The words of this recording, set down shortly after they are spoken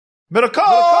Middle call!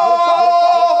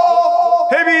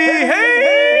 Hey!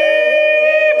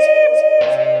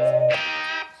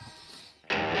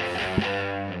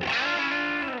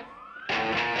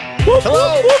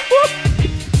 Hello!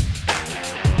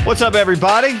 What's up,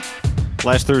 everybody?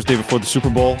 Last Thursday before the Super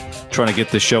Bowl. Trying to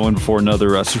get this show in before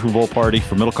another Super Bowl party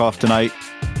for Middlecoff tonight.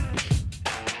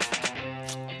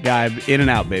 Guy, in and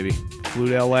out, baby. Flew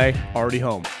to LA, already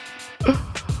home.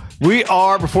 We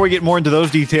are, before we get more into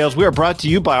those details, we are brought to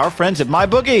you by our friends at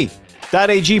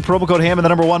MyBookie.ag, promo code HAM and the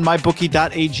number one,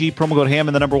 MyBookie.ag, promo code HAM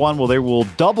and the number one. Well, they will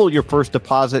double your first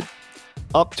deposit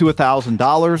up to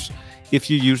 $1,000 if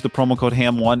you use the promo code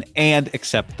HAM1 and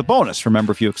accept the bonus.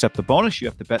 Remember, if you accept the bonus, you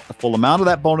have to bet the full amount of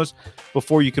that bonus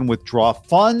before you can withdraw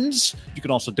funds. You can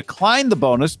also decline the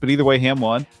bonus, but either way,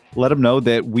 HAM1, let them know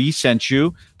that we sent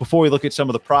you. Before we look at some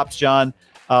of the props, John,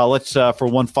 let's, for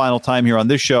one final time here on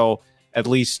this show, at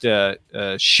least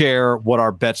share what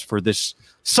our bets for this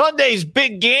Sunday's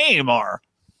big game are.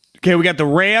 Okay, we got the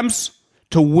Rams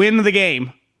to win the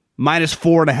game, minus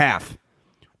 4.5.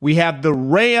 We have the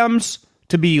Rams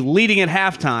to be leading at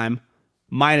halftime,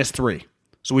 minus 3.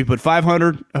 So we put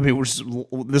 500. I mean, this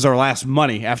is our last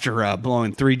money after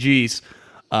blowing 3 Gs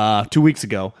 2 weeks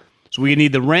ago. So we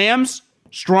need the Rams,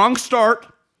 strong start.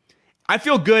 I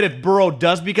feel good if Burrow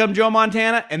does become Joe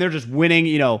Montana and they're just winning,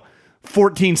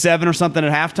 14-7 or something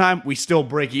at halftime, we still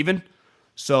break even.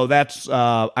 So that's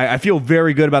I feel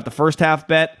very good about the first half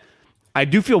bet. I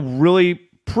do feel really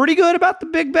pretty good about the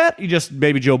big bet. You just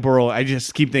maybe Joe Burrow. I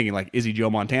just keep thinking, like, is he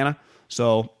Joe Montana?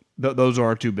 So those are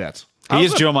our 2 bets. He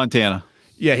is Joe Montana.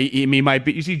 Yeah, he might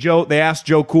be. You see, Joe. They asked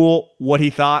Joe Cool what he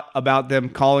thought about them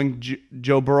calling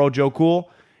Joe Burrow Joe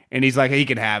Cool, and he's like, he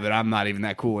can have it. I'm not even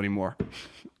that cool anymore.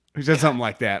 He said something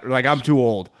like that. Like, I'm too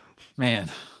old.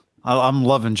 Man. I'm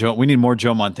loving Joe. We need more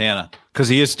Joe Montana because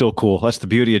he is still cool. That's the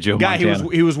beauty of Joe Montana.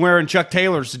 He was wearing Chuck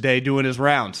Taylors today doing his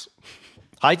rounds.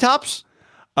 High tops?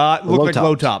 Look like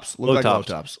low tops. Look like low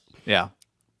tops. Yeah.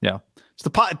 It's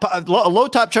the low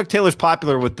top Chuck Taylor's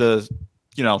popular with the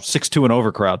 6'2" and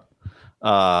over crowd.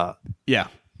 Yeah.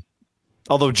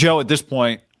 Although Joe at this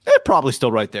point, probably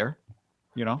still right there.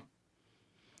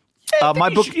 My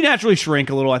book, you naturally shrink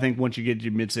a little, I think, once you get to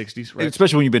your mid-60s, right?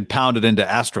 Especially when you've been pounded into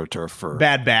AstroTurf for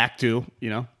bad back too,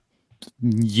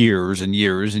 years and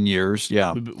years and years.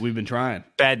 Yeah, we've been trying.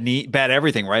 Bad knee, bad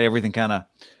everything, right? Everything kind of.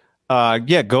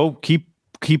 Go keep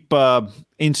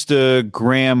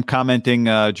Instagram commenting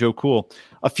Joe Cool.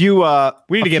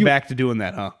 We need to get back to doing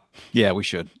that, huh? Yeah, we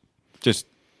should. Just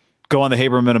go on the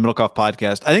Haberman and Middlecoff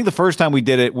podcast. I think the first time we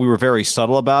did it, we were very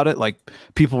subtle about it. Like,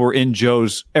 people were in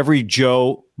every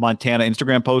Joe Montana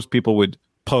Instagram post, people would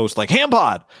post like ham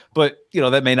pod, but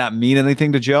that may not mean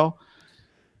anything to Joe.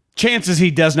 Chances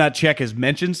he does not check his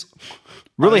mentions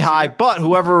really high, but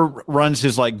whoever runs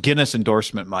his like Guinness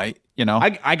endorsement might,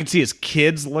 I could see his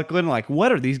kids looking like,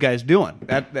 what are these guys doing?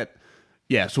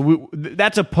 Yeah. So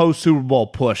that's a post Super Bowl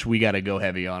push. We got to go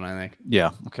heavy on, I think.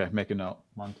 Yeah. Okay. Make a note.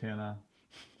 Montana.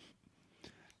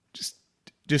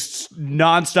 Just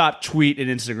nonstop tweet and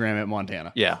Instagram at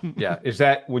Montana. Yeah.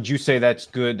 Would you say that's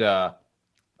good?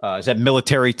 Is that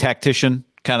military tactician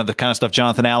kind of stuff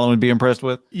Jonathan Allen would be impressed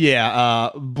with? Yeah.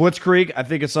 Blitzkrieg, I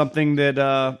think, is something that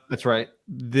that's right.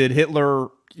 That Hitler,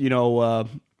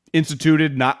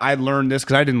 instituted. I learned this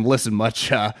because I didn't listen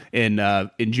much in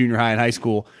junior high and high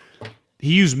school.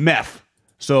 He used meth,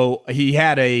 so he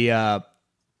had a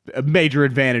major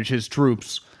advantage. His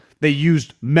troops. They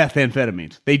used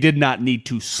methamphetamines. They did not need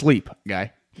to sleep,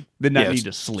 guy. Did not need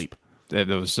to sleep. There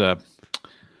was no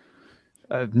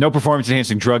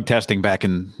performance-enhancing drug testing back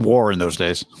in war in those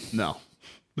days. No.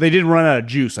 They did run out of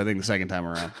juice, I think, the second time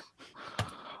around.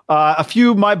 A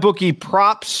few MyBookie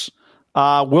props.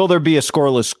 Will there be a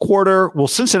scoreless quarter? Will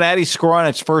Cincinnati score on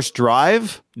its first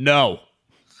drive? No.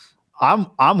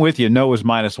 I'm with you. No is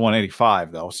minus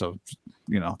 185, though. So,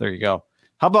 there you go.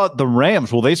 How about the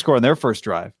Rams? Will they score on their first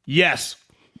drive? Yes.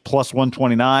 Plus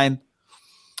 129.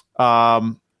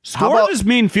 Score does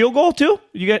mean field goal too?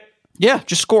 Yeah,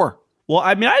 just score. Well,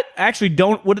 I mean, I actually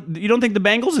don't. You don't think the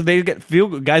Bengals, if they get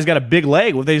field, guys got a big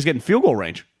leg, what if they just get in field goal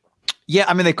range? Yeah,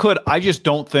 I mean, they could. I just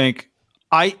don't think.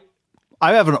 I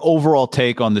have an overall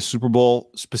take on the Super Bowl,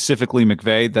 specifically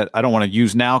McVay, that I don't want to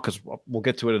use now because we'll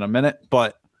get to it in a minute.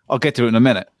 But I'll get to it in a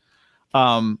minute,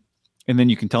 and then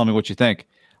you can tell me what you think.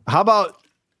 How about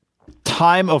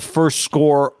time of first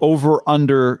score over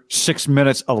under 6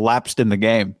 minutes elapsed in the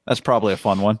game? That's probably a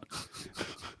fun one.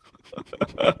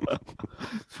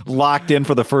 Locked in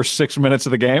for the first 6 minutes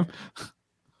of the game.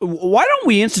 Why don't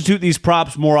we institute these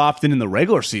props more often in the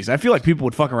regular season? I feel like people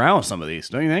would fuck around with some of these,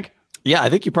 don't you think? Yeah, I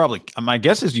think you probably. My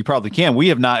guess is you probably can.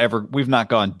 We've not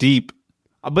gone deep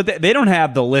But they don't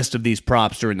have the list of these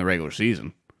props during the regular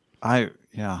season.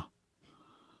 Yeah.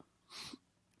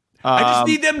 I just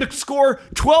need them to score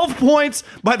 12 points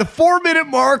by the 4-minute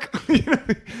mark.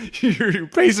 You're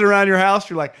pacing around your house.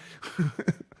 You're like,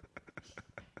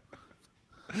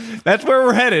 that's where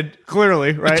we're headed,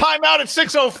 clearly, right? Timeout at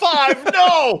 6:05.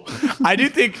 No. I do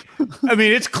think,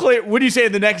 it's clear. What do you say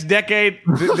in the next decade,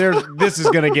 this is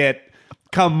going to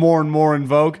come more and more in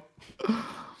vogue?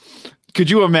 Could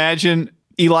you imagine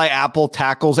Eli Apple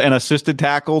tackles and assisted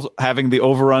tackles having the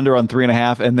over-under on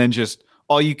 3.5, and then just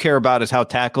all you care about is how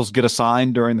tackles get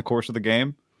assigned during the course of the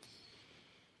game?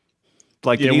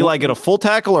 Like, did Eli get a full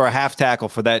tackle or a half tackle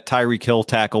for that Tyreek Hill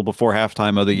tackle before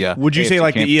halftime of the would you AFC say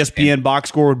like the ESPN game? box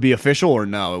score would be official, or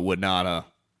no, it would not?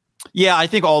 Yeah, I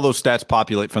think all those stats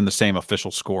populate from the same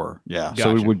official score. Yeah, Gotcha.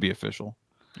 So it would be official.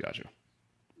 Gotcha.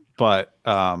 But,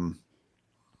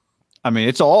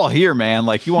 it's all here, man.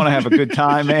 Like, you want to have a good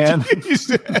time, man.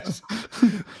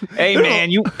 Hey,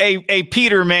 man, hey,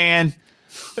 Peter, man.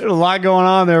 There's a lot going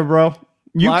on there, bro.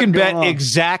 You can bet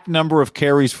exact number of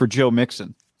carries for Joe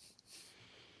Mixon.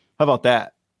 How about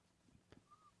that?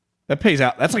 That pays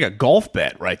out. That's like a golf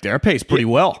bet right there. It pays pretty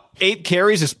well. 8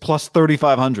 carries is plus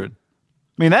 3,500.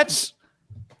 That's...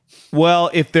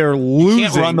 Well, if they're losing... You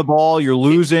can't run the ball. You're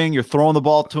losing. You're throwing the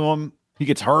ball to him. He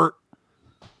gets hurt.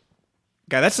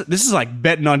 God, this is like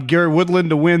betting on Gary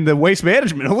Woodland to win the Waste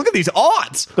Management. Look at these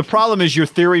odds. The problem is your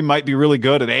theory might be really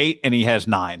good at 8 and he has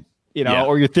 9.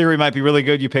 Or your theory might be really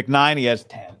good. You pick 9, he has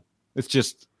 10. It's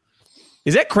just...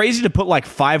 Is that crazy to put like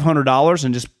 $500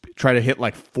 and just try to hit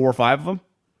like 4 or 5 of them?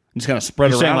 And just kind of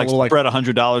spread You're around. Saying spread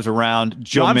 $100 around.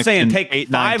 Joe I'm Mixon, saying take 8,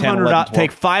 9, 10, 11, 12.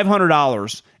 Take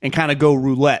 $500 and kind of go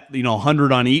roulette.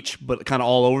 100 on each, but kind of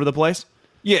all over the place.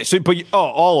 Yeah,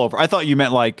 all over. I thought you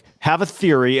meant like have a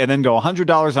theory and then go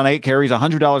 $100 on 8 carries,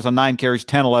 $100 on 9 carries,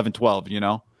 10, 11, 12,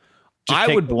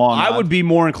 I would be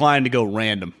more inclined to go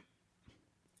random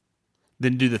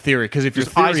than do the theory, because if your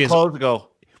theory is closed, go.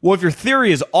 Well, if your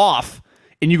theory is off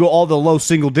and you go all the low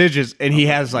single digits and he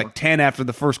has like 10 after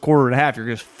the first quarter and a half, you're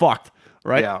just fucked,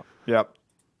 right? Yeah. Yep.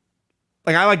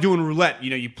 Like, I like doing roulette.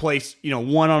 You place,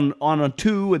 one on a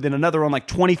 2 and then another on like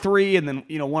 23 and then,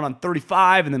 one on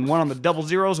 35 and then one on the double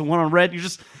zeros and one on red.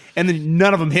 And then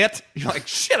none of them hit. You're like,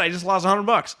 shit, I just lost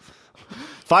 $100.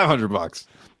 $500.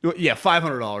 Yeah,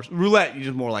 $500. Roulette, you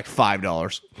just more like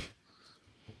 $5.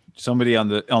 Somebody on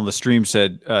the stream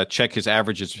said check his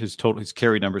averages, his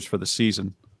carry numbers for the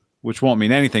season, which won't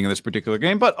mean anything in this particular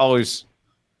game, but always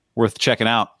worth checking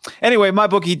out. Anyway,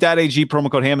 mybookie.ag, promo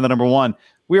code HAM, and the number 1.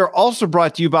 We are also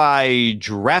brought to you by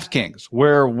DraftKings,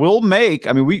 where we'll make,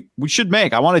 we should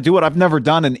make, I want to do it. I've never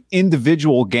done an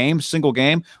individual game, single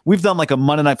game. We've done like a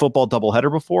Monday Night Football doubleheader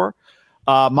before.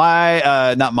 My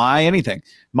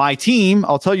team,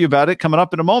 I'll tell you about it coming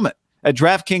up in a moment. At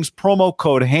DraftKings, promo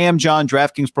code HAM, John,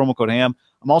 DraftKings, promo code HAM.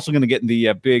 I'm also going to get in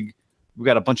the we've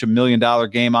got a bunch of $1 million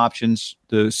game options,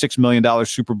 the $6 million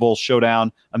Super Bowl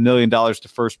showdown, $1 million to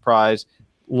first prize.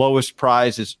 Lowest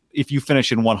prize is if you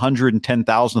finish in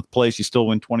 110,000th place, you still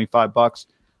win $25.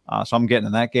 So I'm getting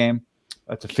in that game.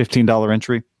 That's a $15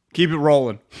 entry. Keep it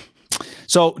rolling.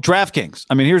 So DraftKings,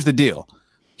 here's the deal.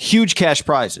 Huge cash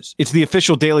prizes. It's the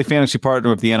official daily fantasy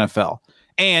partner of the NFL.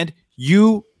 And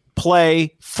you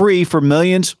play free for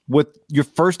millions with your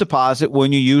first deposit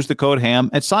when you use the code HAM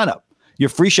at sign up. Your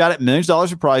free shot at millions of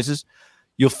dollars of prizes.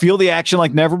 You'll feel the action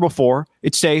like never before.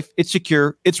 It's safe. It's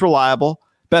secure. It's reliable.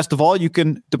 Best of all, you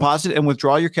can deposit and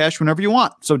withdraw your cash whenever you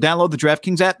want. So download the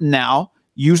DraftKings app now.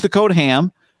 Use the code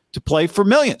HAM to play for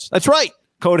millions. That's right.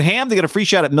 Code HAM to get a free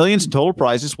shot at millions in total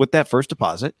prizes with that first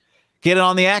deposit. Get in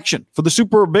on the action for the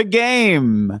super big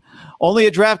game. Only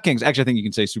at DraftKings. Actually, I think you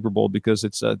can say Super Bowl because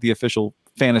it's the official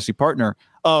fantasy partner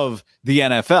of the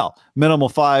NFL. Minimal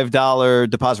 $5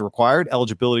 deposit required.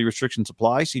 Eligibility restrictions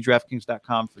apply. See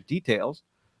DraftKings.com for details.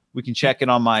 We can check in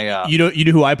on my... You know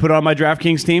who I put on my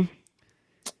DraftKings team?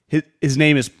 His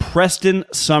name is Preston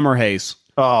Summerhays.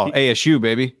 Oh, ASU,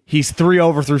 baby. He's 3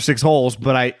 over through 6 holes,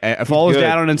 but I follow his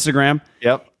dad on Instagram.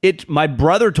 Yep. My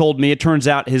brother told me, it turns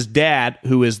out his dad,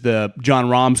 who is the John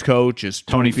Rahm's coach, is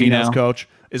Tony Finau's coach,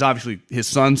 is obviously his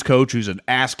son's coach, who's an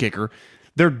ass kicker.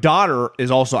 Their daughter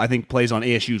is also, I think, plays on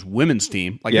ASU's women's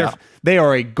team. They are they're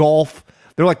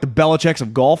like the Belichicks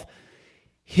of golf.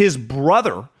 His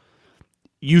brother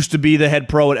used to be the head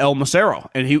pro at El Macero,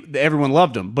 and everyone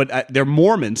loved him. But they're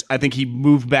Mormons. I think he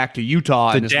moved back to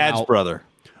Utah. The dad's brother.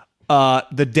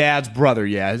 The dad's brother,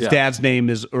 yeah. His dad's name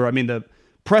is,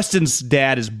 Preston's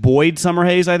dad is Boyd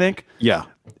Summerhays, I think. Yeah.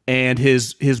 And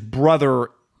his brother,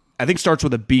 I think starts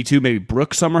with a B2, maybe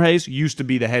Brooke Summerhays, used to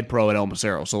be the head pro at El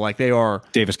Macero. So they are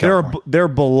Davis, California. They're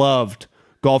beloved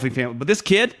golfing family. But this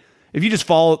kid, if you just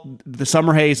follow the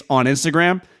Summer Hayes on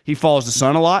Instagram, he follows the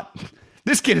son a lot.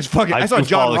 This kid is fucking. I saw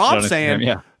John Rahm saying.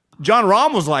 Yeah. John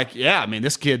Rahm was like, yeah, I mean,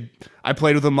 this kid, I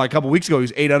played with him like a couple weeks ago. He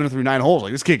was 8 under through 9 holes.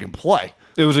 Like, this kid can play.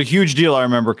 It was a huge deal, I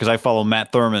remember, because I follow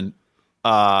Matt Thurman,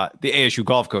 the ASU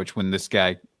golf coach, when this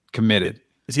guy committed.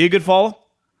 Is he a good follow?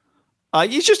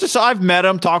 He's just I've met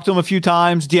him, talked to him a few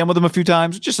times, DM with him a few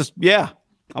times. Yeah.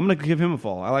 I'm going to give him a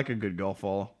follow. I like a good golf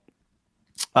follow.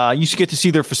 You should get to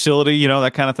see their facility,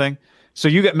 that kind of thing. So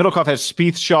you got Middlecoff has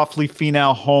Spieth, Schauffele,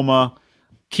 Finau, Homa,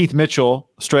 Keith Mitchell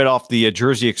straight off the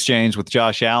Jersey Exchange with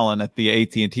Josh Allen at the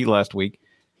AT&T last week,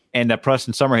 and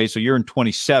Preston Summerhays. So you're in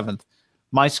 27th.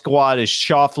 My squad is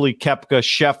Schauffele, Koepka,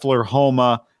 Scheffler,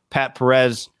 Homa, Pat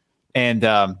Perez, and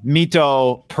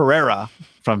Mito Pereira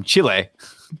from Chile,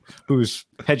 whose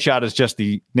headshot is just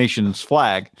the nation's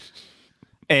flag.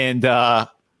 And I'm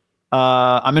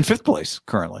in 5th place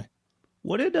currently.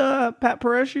 What did Pat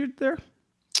Perez shoot there?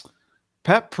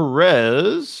 Pat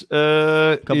Perez is 2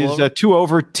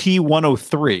 over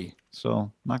T103,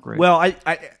 so not great. Well,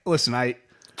 I listen.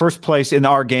 First place in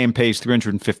our game pays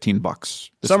 $315.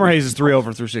 Summer Hayes is 3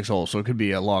 over through 6 holes, so it could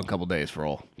be a long couple days for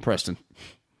all Preston.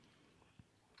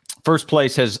 First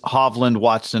place has Hovland,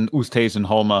 Watson, Oosthuizen,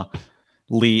 Homa,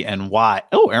 Lee, and Wise.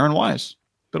 Oh, Aaron Wise.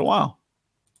 Been a while.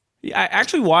 Yeah,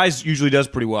 actually, Wise usually does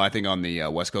pretty well, I think, on the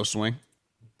West Coast swing.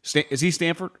 Is he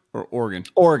Stanford or Oregon?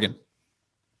 Oregon.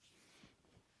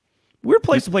 Weird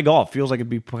place to play golf. Feels like it'd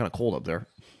be kind of cold up there.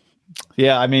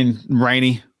 Yeah, I mean,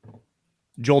 rainy.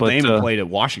 Joel Damon played at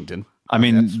Washington.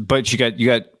 But you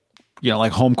got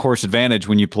like home course advantage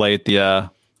when you play at the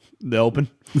Open.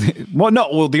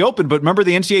 The Open. But remember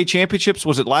the NCAA championships?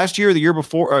 Was it last year or the year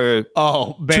before?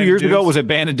 2 years ago? Was it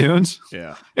Bandon Dunes?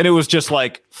 Yeah, and it was just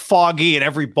like foggy, and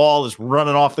every ball is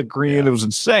running off the green. Yeah. It was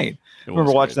insane. I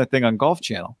remember watching that thing on Golf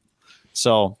Channel.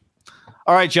 So.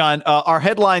 All right, John, our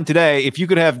headline today, if you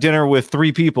could have dinner with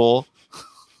 3 people.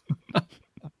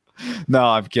 No,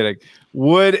 I'm kidding.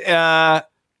 Would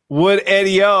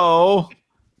Eddie O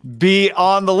be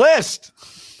on the list?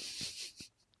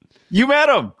 You met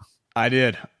him. I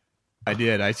did.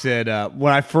 I said,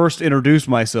 when I first introduced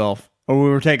myself, or we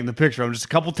were taking the picture, I'm just a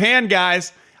couple tan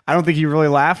guys. I don't think he really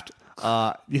laughed.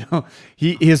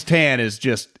 His tan is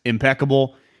just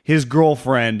impeccable. His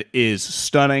girlfriend is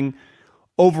stunning.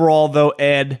 Overall, though,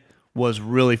 Ed was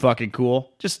really fucking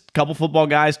cool. Just a couple football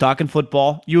guys talking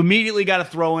football. You immediately got to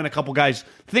throw in a couple guys.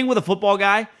 The thing with a football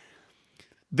guy,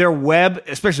 their web,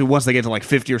 especially once they get to like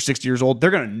 50 or 60 years old,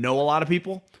 they're going to know a lot of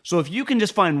people. So if you can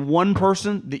just find one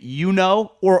person that you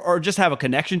know or just have a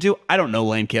connection to, I don't know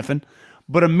Lane Kiffin,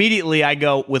 but immediately I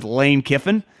go with Lane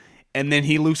Kiffin, and then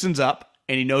he loosens up,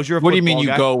 and he knows you're a football guy. What do you mean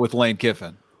you go with Lane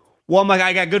Kiffin? Well, I'm like,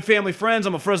 I got good family friends.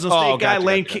 I'm a Fresno State guy.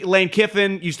 Gotcha. Lane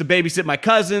Kiffin used to babysit my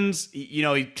cousins.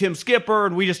 Tim Skipper,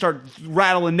 and we just start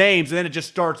rattling names, and then it just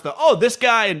starts this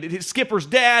guy and his Skipper's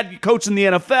dad coaching the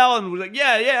NFL, and we're like,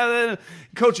 yeah,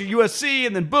 coach at USC,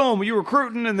 and then boom, you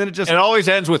recruiting, and then it always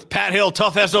ends with Pat Hill,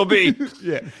 tough SOB.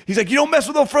 Yeah, he's like, you don't mess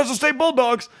with those Fresno State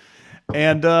Bulldogs,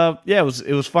 and it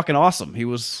was fucking awesome. He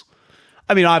was,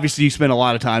 obviously, you spent a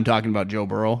lot of time talking about Joe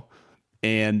Burrow,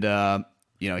 and.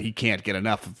 He can't get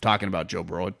enough of talking about Joe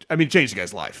Burrow. It changed the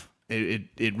guy's life.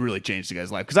 It really changed the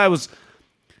guy's life. Because I was,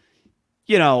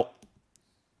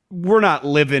 we're not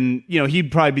living,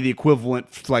 he'd probably be the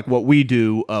equivalent to like what we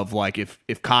do of like if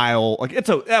Kyle, like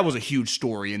that was a huge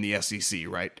story in the SEC,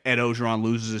 right? Ed Ogeron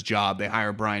loses his job. They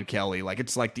hire Brian Kelly. Like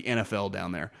it's like the NFL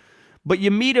down there. But you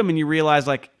meet him and you realize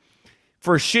like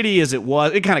for as shitty as it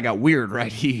was, it kind of got weird,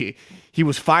 right? He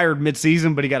was fired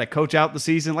midseason, but he got to coach out the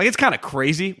season. Like, it's kind of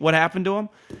crazy what happened to him.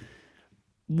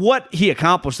 What he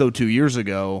accomplished, though, 2 years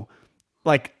ago,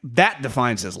 like, that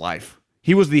defines his life.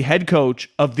 He was the head coach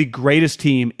of the greatest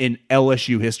team in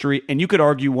LSU history, and you could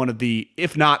argue one of the,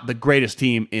 if not the greatest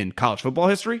team in college football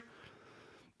history.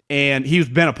 And he's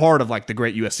been a part of, like, the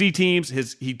great USC teams.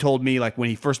 He told me, like, when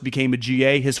he first became a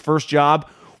GA, his first job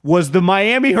was the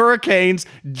Miami Hurricanes,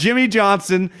 Jimmy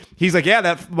Johnson. He's like,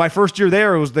 yeah, my first year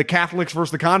there, it was the Catholics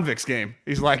versus the convicts game.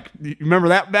 He's like, you remember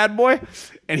that bad boy?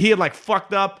 And he had like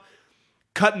fucked up,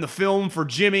 cutting the film for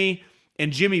Jimmy,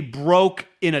 and Jimmy broke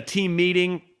in a team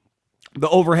meeting the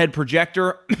overhead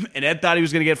projector, and Ed thought he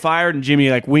was going to get fired, and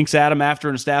Jimmy like winks at him after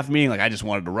in a staff meeting, like, I just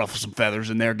wanted to ruffle some feathers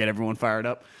in there, get everyone fired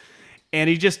up. And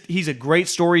he's a great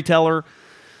storyteller,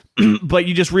 but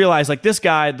you just realize like this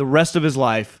guy, the rest of his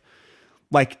life,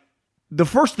 like, the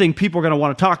first thing people are going to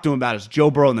want to talk to him about is Joe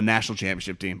Burrow and the national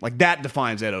championship team. Like, that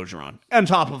defines Ed Ogeron. On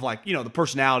top of, like, the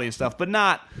personality and stuff, but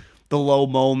not the low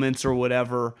moments or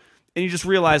whatever. And you just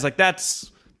realize, like,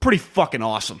 that's pretty fucking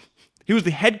awesome. He was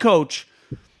the head coach.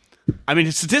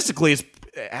 Statistically,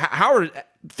 Howard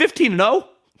 15-0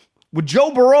 with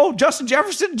Joe Burrow, Justin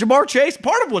Jefferson, Jamar Chase.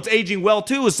 Part of what's aging well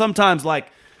too is sometimes like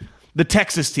the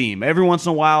Texas team. Every once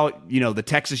in a while, the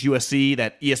Texas USC,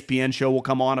 that ESPN show will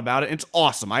come on about it. It's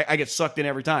awesome. I get sucked in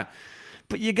every time.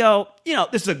 But you go,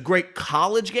 this is a great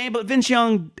college game, but Vince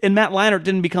Young and Matt Leinart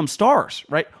didn't become stars,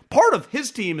 right? Part of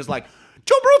his team is like,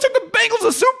 Joe Burrow took the Bengals to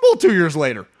the Super Bowl 2 years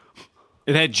later.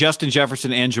 It had Justin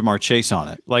Jefferson and Jamar Chase on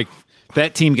it. Like,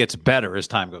 that team gets better as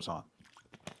time goes on.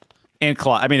 And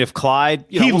Clyde. I mean, if Clyde,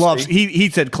 he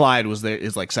said Clyde was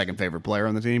his like second favorite player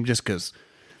on the team, just because.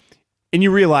 And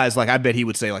you realize, like, I bet he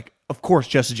would say, like, of course,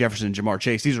 Justin Jefferson and Jamar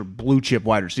Chase, these are blue chip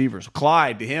wide receivers.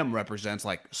 Clyde to him represents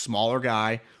like smaller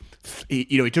guy.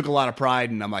 He took a lot of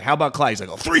pride, and I'm like, how about Clyde? He's like,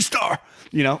 3-star.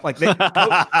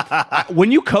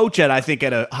 When you coach at, I think,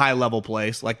 at a high level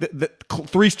place, like the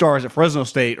 3 stars at Fresno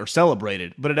State are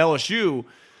celebrated, but at LSU,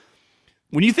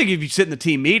 when you think if you sit in the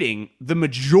team meeting, the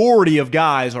majority of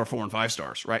guys are 4 and 5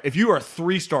 stars, right? If you are a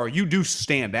 3-star, you do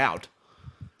stand out.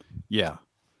 Yeah.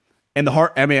 And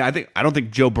I don't think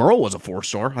Joe Burrow was a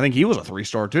 4-star. I think he was a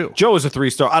 3-star too. Joe was a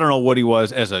 3-star. I don't know what he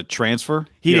was as a transfer.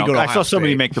 He didn't go to I saw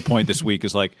somebody make the point this week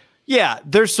is like, yeah,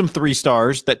 there's some 3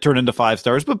 stars that turn into 5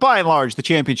 stars, but by and large, the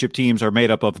championship teams are made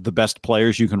up of the best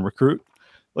players you can recruit.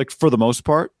 Like, for the most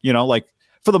part,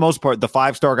 for the most part, the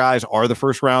 5-star guys are the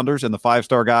first rounders, and the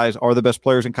 5-star guys are the best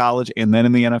players in college and then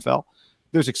in the NFL.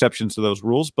 There's exceptions to those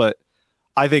rules, but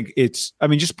I think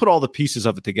just put all the pieces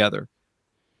of it together.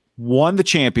 Won the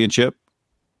championship.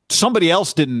 Somebody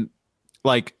else didn't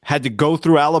had to go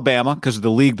through Alabama because of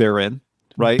the league they're in,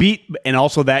 right? And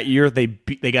also that year they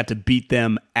got to beat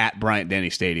them at Bryant-Denny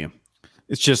Stadium.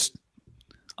 It's just,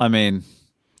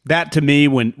 that to me,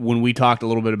 when we talked a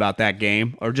little bit about that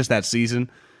game or just that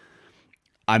season,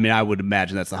 I would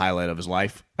imagine that's the highlight of his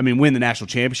life. Winning the national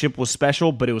championship was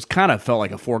special, but it was kind of felt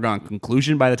like a foregone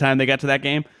conclusion by the time they got to that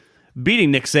game. Beating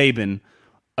Nick Saban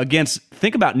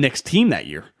think about Nick's team that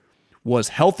year, was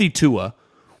healthy Tua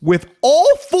with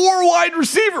all 4 wide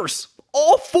receivers.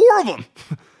 All 4 of them.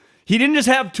 He didn't just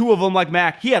have 2 of them like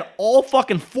Mac. He had all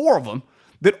fucking 4 of them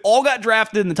that all got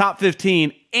drafted in the top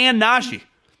 15 and Najee.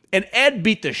 And Ed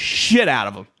beat the shit out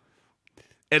of them.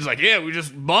 Ed's like, yeah, we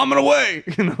just bombing away,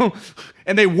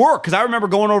 And they work, because I remember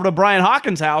going over to Brian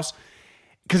Hawkins' house,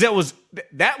 because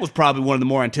that was probably one of the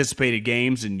more anticipated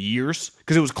games in years,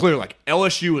 because it was clear like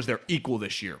LSU is their equal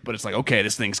this year, but it's like, okay,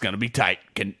 this thing's gonna be tight.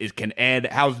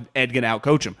 How's Ed gonna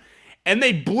outcoach him? And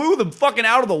they blew them fucking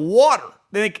out of the water.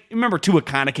 Remember Tua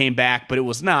kind of came back, but it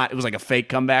was not. It was like a fake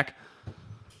comeback.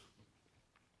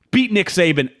 Beat Nick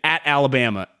Saban at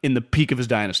Alabama in the peak of his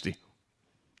dynasty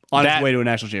on his way to a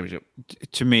national championship.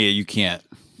 To me, you can't.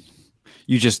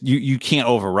 You can't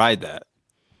override that.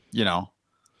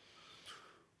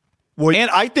 Well,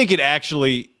 and I think it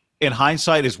actually, in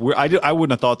hindsight, is weird. I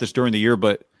wouldn't have thought this during the year,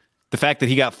 but the fact that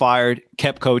he got fired,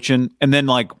 kept coaching, and then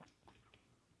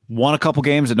won a couple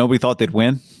games that nobody thought they'd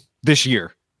win this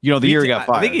year. The year he got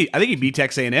fired. I think he beat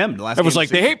Texas A&M the last. It was like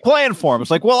they hate playing for him. It's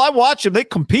like, well, I watch them; they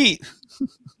compete.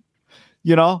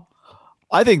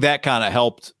 I think that kind of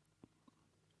helped.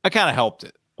 I kind of helped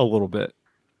it a little bit.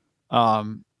 But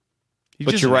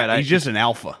you're right. He's just an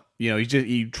alpha.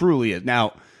 He truly is.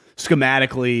 Now,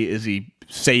 schematically, is he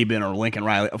Saban or Lincoln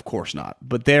Riley? Of course not.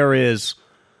 But there is,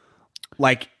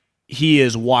 he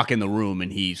is walking the room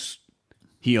and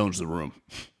he owns the room.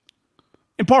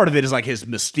 And part of it is his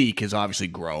mystique has obviously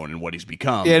grown and what he's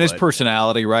become. Yeah, and his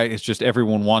personality, right? It's just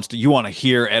everyone you want to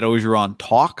hear Ed Ogeron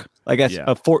talk. I guess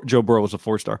Joe Burrow was a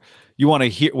 4-star. You want to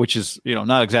hear, which is,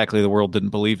 not exactly the world didn't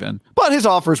believe in. But his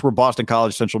offers were Boston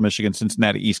College, Central Michigan,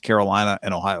 Cincinnati, East Carolina,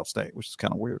 and Ohio State, which is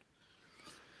kind of weird.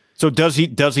 So does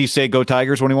he say "Go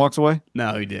Tigers" when he walks away?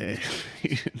 No, he did.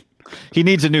 He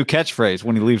needs a new catchphrge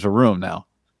when he leaves a room now.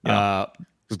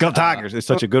 "Go Tigers" is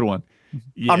such a good one.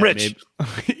 Yeah, I'm rich.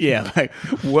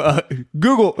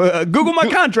 Google my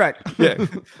contract. Yeah.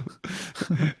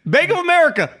 Bank of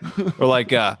America. Or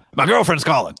my girlfriend's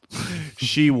calling.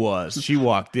 She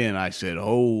walked in. I said,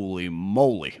 holy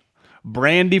moly.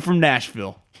 Brandy from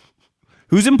Nashville.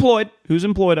 Who's employed,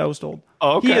 I was told.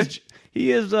 Oh, okay.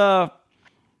 He was,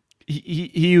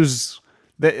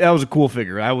 that was a cool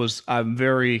figure.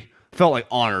 Felt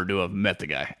honored to have met the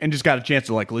guy and just got a chance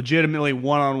to legitimately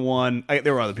one-on-one.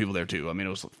 There were other people there too. It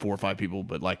was 4 or 5 people,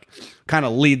 but kind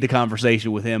of lead the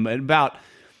conversation with him. And about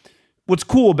what's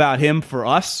cool about him for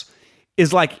us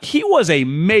is he was a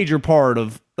major part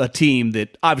of a team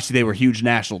that obviously they were a huge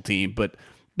national team, but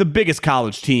the biggest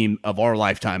college team of our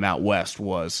lifetime out west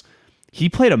he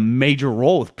played a major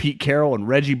role with Pete Carroll and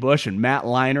Reggie Bush and Matt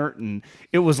Leinart. And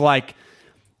it was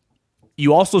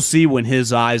you also see when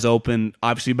his eyes open,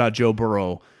 obviously about Joe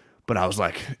Burrow, But I was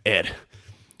like, Ed,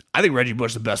 I think Reggie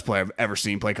Bush is the best player I've ever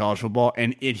seen play college football.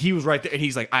 And he was right there. And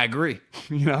he's like, I agree.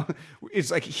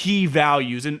 It's like he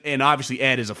values, and obviously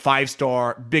Ed is a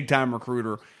 5-star, big-time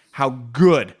recruiter, how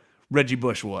good Reggie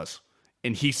Bush was.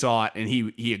 And he saw it, and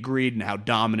he agreed, and how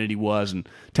dominant he was, and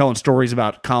telling stories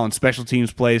about Colin's special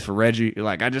teams plays for Reggie.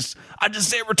 Like, I just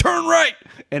say return right,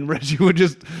 and Reggie would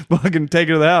just fucking take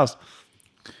it to the house.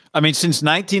 I mean, since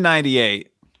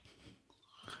 1998,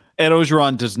 Ed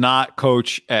Ogeron does not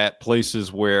coach at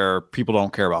places where people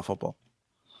don't care about football.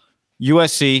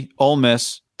 USC, Ole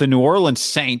Miss, the New Orleans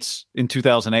Saints in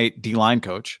 2008, D-line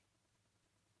coach.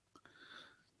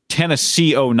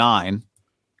 Tennessee 09.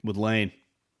 With Lane.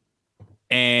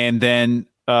 And then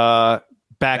back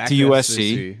to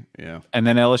USC. Yeah. And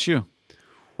then LSU.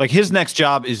 Like, his next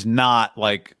job is not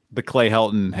like the Clay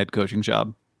Helton head coaching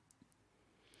job.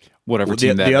 Whatever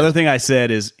team that is. The other thing I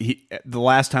said is the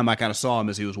last time I kind of saw him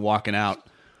as he was walking out.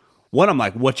 One, I'm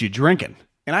like, "What you drinking?"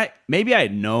 And I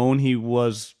had known he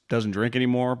doesn't drink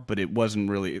anymore, but it wasn't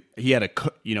really. He had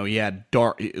he had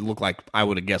dark. It looked like I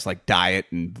would have guessed like diet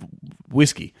and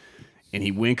whiskey. And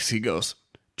he winks. He goes,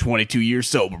 22 years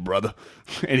sober, brother,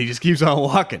 and he just keeps on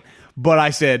walking. But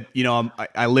I said,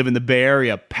 I live in the Bay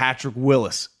Area, Patrick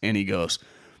Willis, and he goes,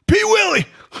 P. Willie.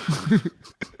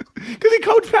 Because he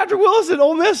coached Patrick Willis at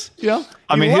Ole Miss.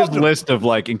 I mean, his list of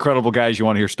like incredible guys you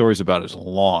want to hear stories about is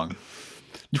long.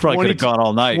 You probably could have gone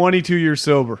all night. 22 years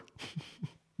sober.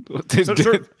 He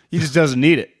just doesn't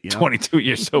need it. 22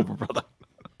 years sober, brother.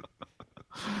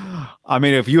 I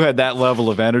mean, if you had that level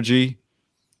of energy,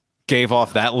 gave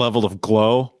off that level of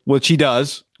glow, which he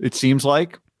does, it seems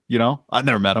like, I've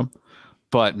never met him,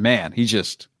 but man, he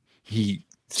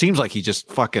seems like he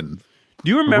just fucking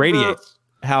Do you remember radiates.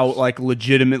 How like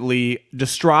legitimately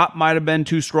distraught might have been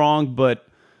too strong, but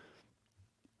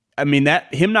I mean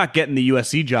that him not getting the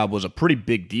USC job was a pretty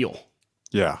big deal.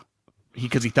 Yeah,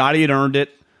 because he thought he had earned it.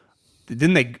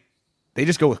 Didn't they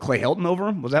just go with Clay Helton over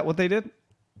him? Was that what they did?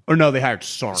 Or no, they hired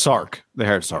Sark. They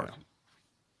hired Sark.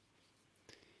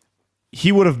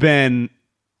 He would have been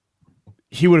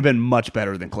much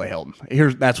better than Clay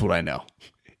Helton. That's what I know.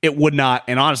 It would not,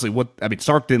 and honestly,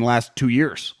 Sark didn't last 2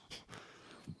 years.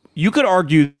 You could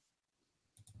argue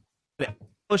that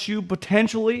LSU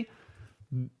potentially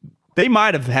they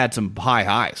might have had some high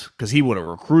highs because he would have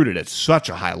recruited at such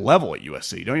a high level at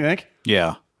USC, don't you think?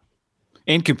 Yeah,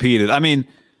 and competed. I mean,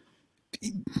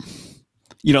 they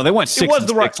went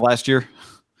 6-6 last year.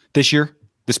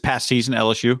 This past season,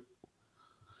 LSU.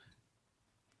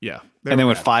 Yeah, and they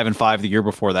went 5-5 the year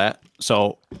before that.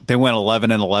 So they went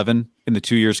 11-11 in the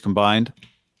 2 years combined.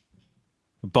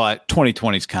 But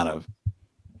 2020 is kind of.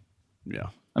 Yeah.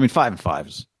 I mean, 5-5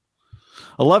 is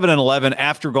 11-11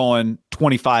 after going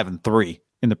 25-3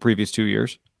 in the previous 2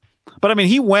 years. But I mean,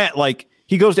 he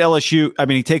goes to LSU. I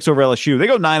mean, he takes over LSU. They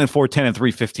go 9-4, 10-3,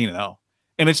 15-0.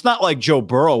 And it's not like Joe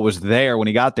Burrow was there when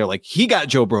he got there. Like, he got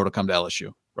Joe Burrow to come to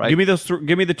LSU, right? Give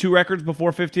me the two records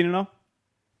before 15-0.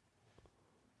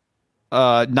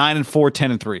 9-4,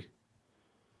 10-3.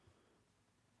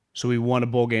 So he won a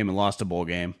bowl game and lost a bowl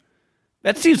game.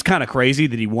 That seems kind of crazy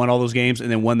that he won all those games and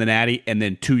then won the Natty, and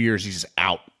then 2 years he's just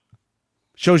out.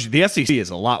 Shows you the SEC is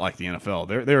a lot like the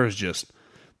NFL. There is just.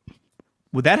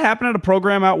 Would that happen at a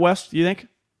program out west? Do you think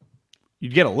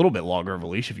you'd get a little bit longer of a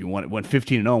leash if you went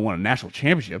 15-0 and won a national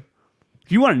championship?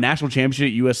 If you won a national championship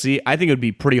at USC, I think it would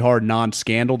be pretty hard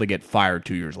non-scandal to get fired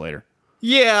 2 years later.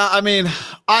 Yeah, I mean,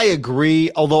 I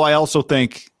agree. Although I also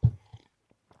think.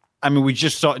 I mean, we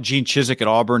just saw Gene Chizik at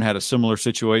Auburn had a similar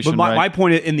situation. But my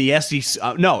point in the SEC,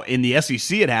 in the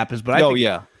SEC it happens. But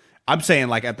I'm saying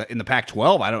like in the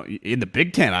Pac-12, in the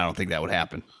Big Ten, I don't think that would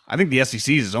happen. I think the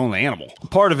SEC is its own animal.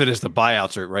 Part of it is the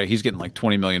buyouts, right? He's getting like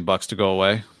 $20 million to go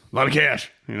away. A lot of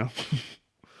cash, a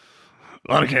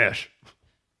lot of cash.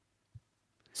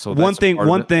 So one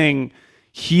thing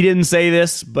he didn't say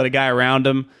this, but a guy around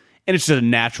him, and it's just a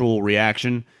natural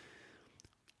reaction.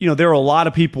 There are a lot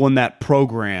of people in that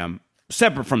program,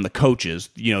 separate from the coaches,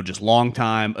 just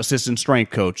long-time assistant strength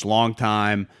coach,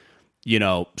 long-time,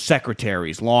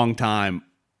 secretaries, long-time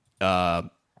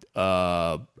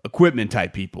equipment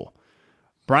type people.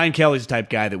 Brian Kelly's the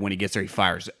type guy that when he gets there, he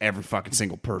fires every fucking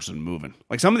single person moving.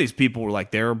 Like some of these people were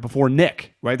like there before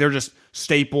Nick, right? They're just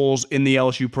staples in the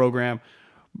LSU program.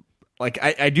 Like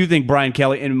I do think Brian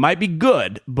Kelly, and it might be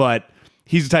good, but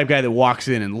he's the type of guy that walks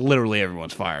in and literally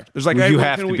everyone's fired. There's like you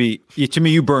have to be. To me,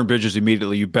 you burn bridges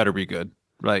immediately. You better be good,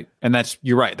 right? And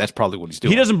you're right. That's probably what he's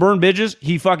doing. He doesn't burn bridges.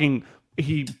 He fucking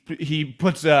he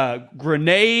puts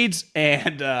grenades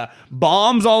and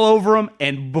bombs all over him,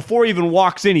 and before he even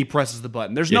walks in, he presses the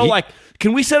button. There's no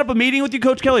can we set up a meeting with you,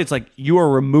 Coach Kelly? It's like, you are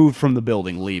removed from the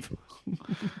building. Leave.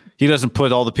 He doesn't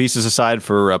put all the pieces aside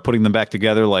for putting them back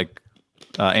together like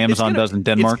Amazon does in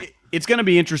Denmark. It's going to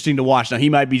be interesting to watch. Now, he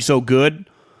might be so good,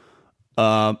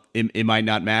 it might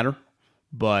not matter.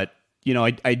 But,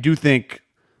 I do think,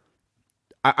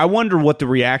 I wonder what the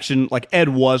reaction, like Ed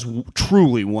was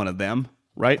truly one of them,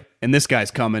 right? And this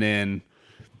guy's coming in.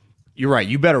 You're right.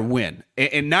 You better win.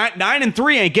 And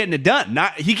 9-3 ain't getting it done.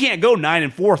 He can't go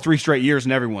 9-4 3 straight years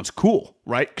and everyone's cool,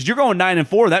 right? Because you're going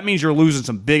 9-4. That means you're losing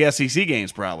some big SEC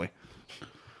games, probably.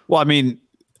 Well, I mean,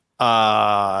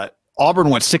 Auburn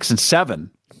went 6-7,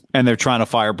 and they're trying to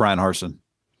fire Brian Harsin.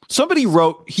 Somebody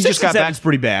wrote he just got back. It's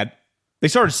pretty bad. They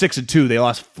started 6-2. They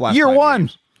lost last year 1.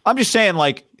 Games. I'm just saying,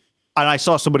 like, and I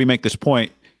saw somebody make this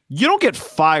point. You don't get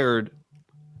fired.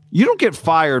 You don't get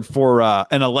fired for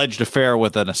an alleged affair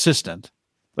with an assistant.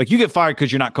 Like, you get fired because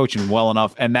you're not coaching well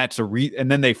enough, and that's and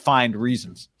then they find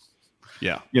reasons.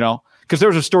 Yeah, because there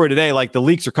was a story today. Like, the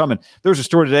leaks are coming. There was a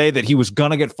story today that he was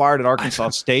gonna get fired at Arkansas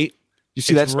State. You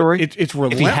see that story? It's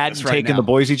relentless. If he hadn't taken the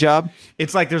Boise job,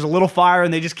 it's like there's a little fire,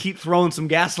 and they just keep throwing some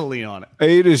gasoline on it.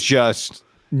 It is just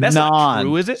that's not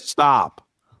true, is it? Stop.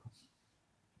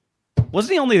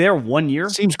 Wasn't he only there 1 year?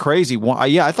 Seems crazy.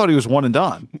 Yeah, I thought he was one and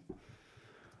done.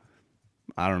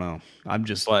 I don't know.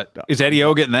 But is Eddie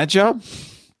O getting that job?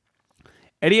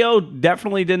 Eddie O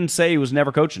definitely didn't say he was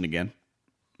never coaching again.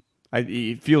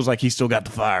 It feels like he still got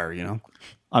the fire,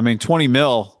 I mean, 20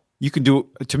 mil, you can do,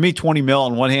 to me, 20 mil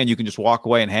on one hand, you can just walk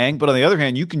away and hang. But on the other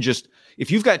hand, you can just,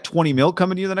 if you've got 20 mil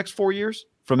coming to you the next 4 years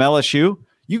from LSU,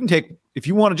 you can take, if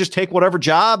you want to just take whatever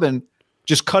job and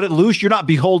just cut it loose, you're not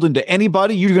beholden to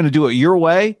anybody. You're going to do it your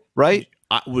way, right?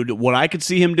 What I could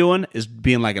see him doing is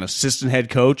being like an assistant head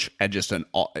coach at just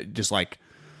like,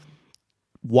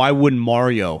 why wouldn't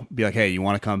Mario be like, hey, you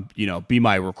want to come, be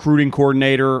my recruiting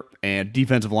coordinator and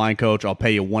defensive line coach? I'll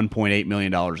pay you $1.8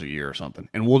 million a year or something.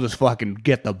 And we'll just fucking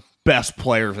get the best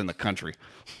players in the country.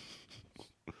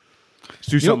 Let's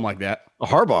do something like that.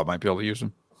 Harbaugh might be able to use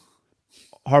him.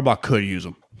 Harbaugh could use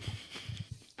him.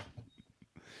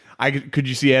 Could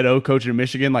you see Ed O coaching in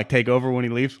Michigan, like take over when he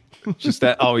leaves? Just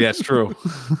that. Oh, yeah, it's true.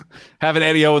 Having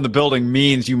Eddie O in the building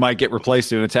means you might get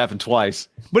replaced, and it's happened twice.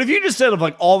 But if you just said of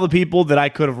like all the people that I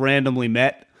could have randomly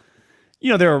met,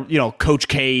 there are, Coach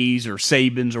K's or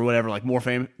Saban's or whatever, like more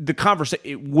famous, the conversation,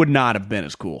 it would not have been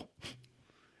as cool.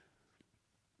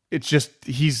 It's just,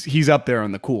 he's up there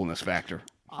on the coolness factor.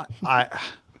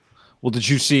 Well, did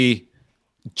you see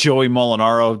Joey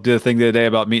Molinaro did a thing the other day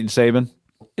about meeting Saban?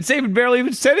 And Saban barely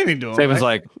even said anything to him. Saban's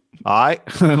like, all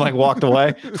right, and like walked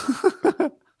away.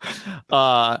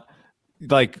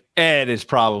 Like Ed is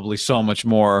probably so much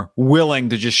more willing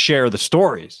to just share the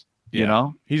stories. You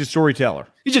know, he's a storyteller.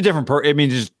 He's a different person. I mean,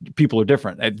 just people are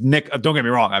different. Nick, don't get me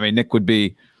wrong. I mean, Nick would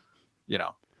be,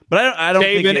 but I don't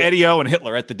Saban, think Eddie O, and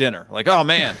Hitler at the dinner. Like, oh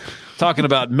man, talking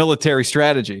about military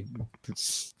strategy.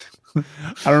 I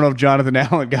don't know if Jonathan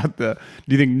Allen got do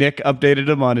you think Nick updated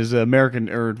him on his American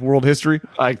or world history?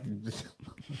 I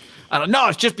don't know.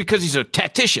 It's just because he's a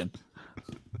tactician.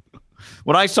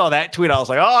 When I saw that tweet, I was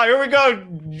like, oh, here we go.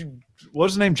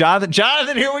 What's his name? Jonathan?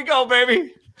 Jonathan, here we go,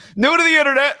 baby. New to the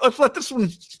internet. Let's let this one.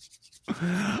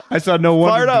 I saw no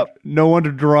wonder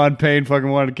Deron Payne fucking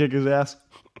wanted to kick his ass.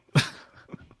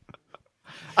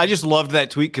 I just loved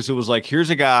that tweet because it was like, here's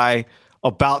a guy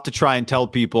about to try and tell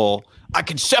people, I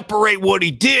can separate what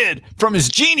he did from his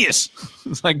genius.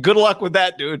 It's like, good luck with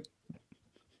that, dude.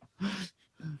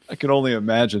 I can only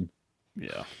imagine.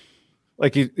 Yeah.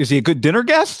 Like, is he a good dinner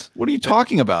guest? What are you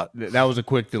talking about? That was a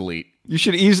quick delete. You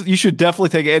should definitely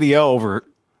take Eddie O over.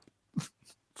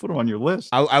 Put him on your list.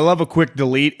 I love a quick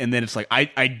delete, and then it's like,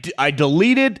 I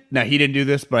deleted. Now, he didn't do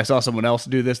this, but I saw someone else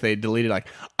do this. They deleted, like,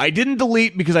 I didn't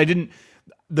delete because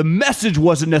the message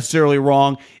wasn't necessarily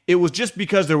wrong. It was just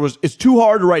because it's too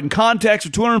hard to write in context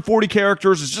with 240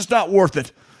 characters. It's just not worth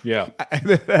it. Yeah.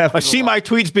 I see my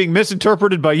tweets being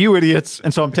misinterpreted by you idiots,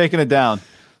 and so I'm taking it down.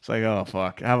 It's like, oh,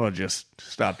 fuck. How about just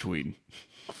stop tweeting?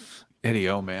 Eddie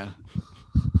O, man.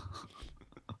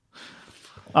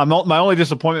 My only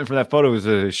disappointment for that photo is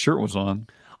that his shirt was on.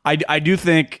 I do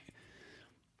think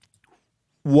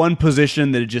one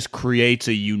position that it just creates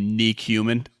a unique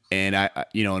human. And I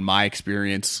in my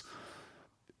experience,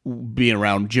 being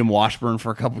around Jim Washburn for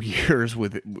a couple of years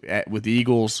with the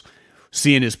Eagles,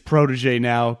 seeing his protege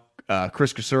now,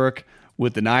 Chris Kasurik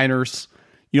with the Niners,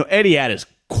 Eddie at his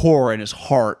core and his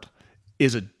heart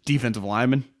is a defensive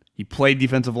lineman. He played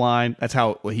defensive line. That's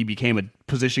how he became a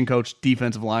position coach,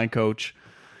 defensive line coach.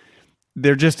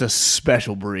 they're just a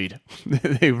special breed.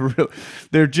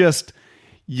 They're just,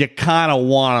 you kind of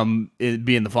want them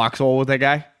be in the foxhole with that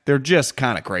guy. They're just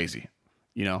kind of crazy,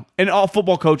 And all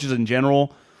football coaches in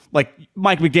general, like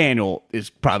Mike McDaniel is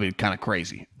probably kind of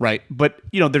crazy, right? But,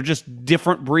 they're just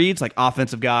different breeds. Like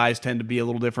offensive guys tend to be a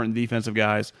little different than defensive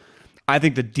guys. I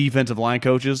think the defensive line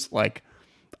coaches, I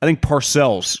think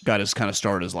Parcells got his kind of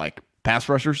start as pass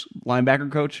rushers, linebacker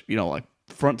coach,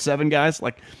 front seven guys.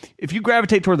 If you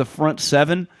gravitate toward the front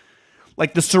seven,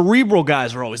 the cerebral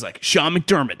guys are always Sean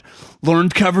McDermott,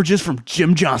 learned coverages from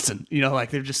Jim Johnson.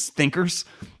 They're just thinkers.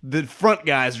 The front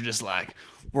guys are just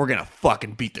we're going to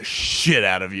fucking beat the shit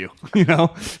out of you.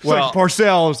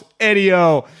 Parcells, Eddie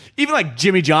O, even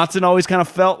Jimmy Johnson always kind of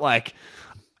felt like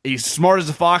he's smart as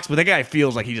a fox, but that guy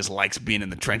feels like he just likes being in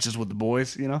the trenches with the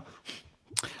boys,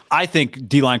 I think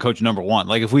D-line coach number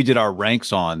one. If we did our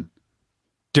ranks on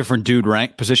different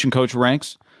position coach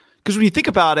ranks, because when you think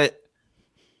about it,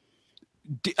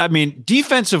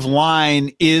 defensive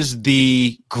line is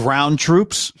the ground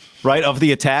troops, right, of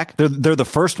the attack. They're the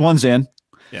first ones in.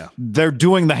 Yeah, they're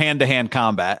doing the hand-to-hand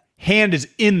combat. Hand is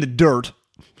in the dirt.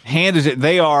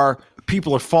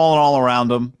 People are falling all around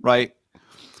them, right?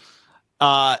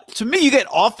 To me, you get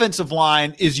offensive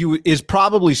line is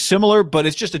probably similar, but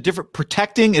it's just a different.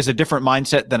 Protecting is a different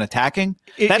mindset than attacking.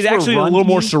 It's actually a little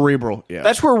more cerebral. Yeah,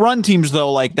 that's where run teams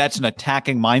though, that's an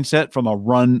attacking mindset from a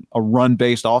run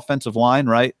based offensive line,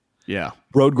 right? Yeah,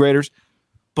 road graders.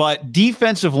 But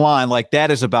defensive line,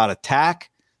 that is about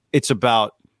attack. It's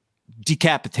about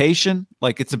decapitation.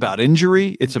 It's about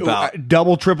injury. It's about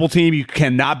double, triple team. You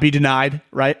cannot be denied,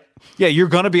 right? Yeah, you're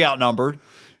going to be outnumbered.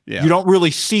 Yeah. You don't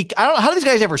really see. I don't know. How do these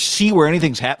guys ever see where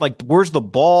anything's happening? Where's the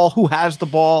ball? Who has the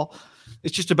ball?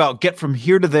 It's just about get from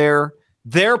here to there.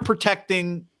 They're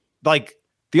protecting,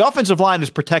 the offensive line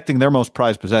is protecting their most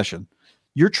prized possession.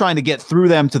 You're trying to get through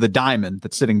them to the diamond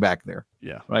that's sitting back there.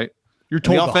 Yeah. Right? You're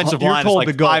told the offensive line is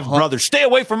to go five hunt. brothers. Stay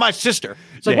away from my sister.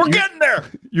 It's we're getting there.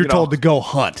 You're told to go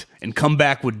hunt and come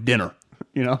back with dinner.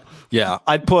 Yeah.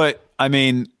 I'd put,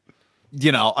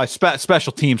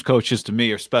 special teams coaches to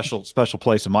me are special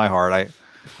place in my heart.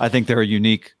 I think they're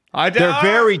unique. They're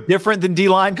very different than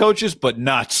D-line coaches, but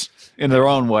nuts in their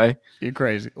own way. You're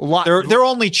crazy. They're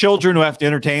only children who have to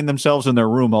entertain themselves in their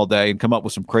room all day and come up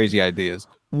with some crazy ideas.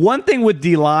 One thing with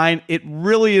D-line, it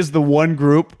really is the one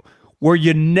group where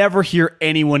you never hear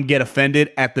anyone get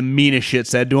offended at the meanest shit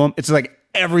said to them. It's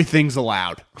everything's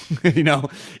allowed.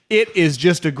 It is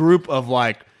just a group of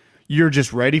you're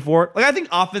just ready for it. I think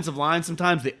offensive line,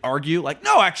 sometimes they argue,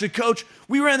 no, actually, coach,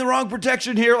 we ran the wrong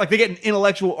protection here. They get in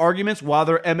intellectual arguments while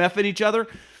they're MFing each other.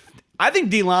 I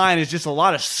think D-line is just a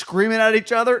lot of screaming at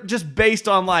each other just based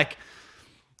on,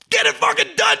 get it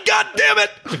fucking done, God damn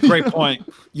it. It's a great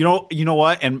point. You know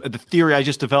what? And the theory I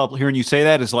just developed hearing you say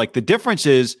that is the difference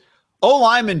is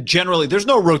O-linemen generally, there's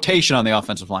no rotation on the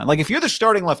offensive line. If you're the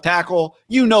starting left tackle,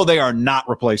 they are not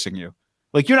replacing you.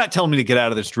 You're not telling me to get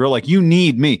out of this drill. You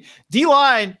need me.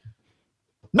 D-line,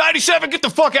 97, get the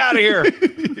fuck out of here.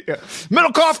 Yeah.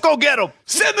 Middlecoff, go get him.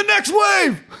 Send the next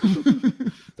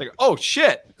wave. Oh,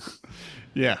 shit.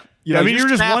 Yeah. You're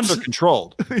just snaps are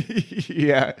controlled.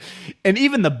 Yeah. And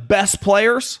even the best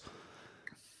players,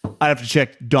 I'd have to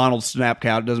check Donald's snap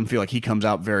count. It doesn't feel like he comes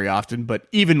out very often. But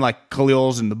even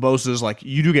Khalil's and the Bosa's,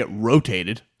 you do get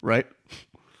rotated, right?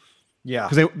 Yeah,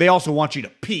 because they also want you to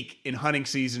peak in hunting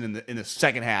season in the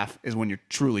second half is when you're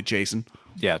truly chasing.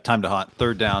 Yeah, time to hunt.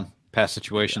 Third down, pass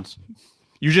situations.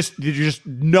 You're just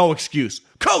no excuse,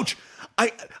 coach. I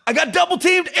got double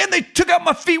teamed and they took out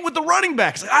my feet with the running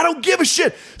backs. I don't give a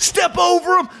shit. Step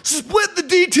over them, split the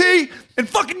DT, and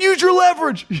fucking use your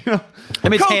leverage. It's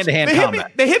hand-to-hand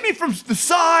combat. They hit me from the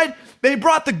side. They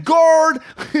brought the guard.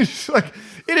 It's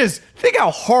it is. Think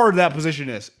how hard that position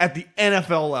is at the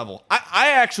NFL level.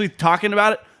 I actually, talking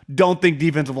about it, don't think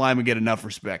defensive linemen get enough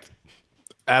respect.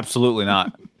 Absolutely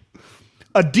not.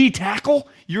 A D tackle,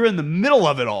 you're in the middle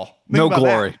of it all. Think no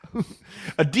glory.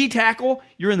 A D tackle,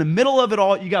 you're in the middle of it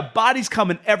all. You got bodies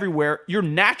coming everywhere. You're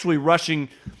naturally rushing.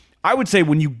 I would say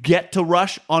when you get to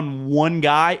rush on one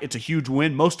guy, it's a huge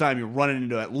win. Most time you're running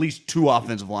into at least two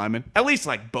offensive linemen, at least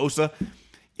Bosa.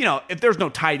 If there's no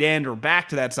tight end or back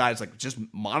to that side, it's just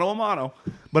mano a mano.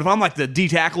 But if I'm the D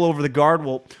tackle over the guard,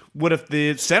 well, what if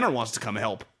the center wants to come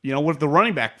help? What if the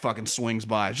running back fucking swings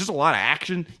by? It's just a lot of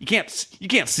action. You can't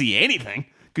see anything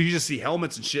because you just see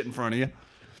helmets and shit in front of you.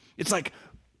 It's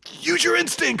use your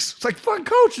instincts. It's fucking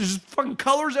coach. There's just fucking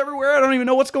colors everywhere. I don't even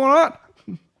know what's going on.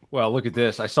 Well, look at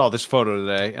this. I saw this photo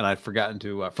today, and I'd forgotten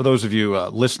to, for those of you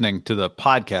listening to the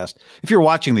podcast, if you're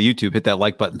watching the YouTube, hit that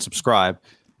like button, subscribe.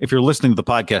 If you're listening to the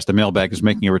podcast, the mailbag is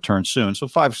making a return soon. So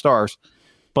 5 stars.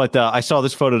 But I saw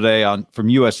this photo today from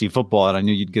USC football, and I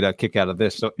knew you'd get a kick out of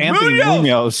this. So Anthony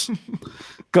Munoz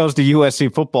goes to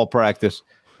USC football practice.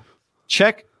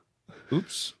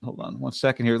 Hold on 1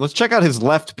 second here. Let's check out his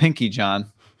left pinky,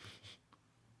 John.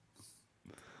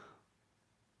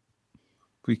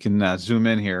 We can zoom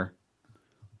in here.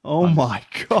 Oh my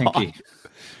God. Pinky.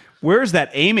 Where's that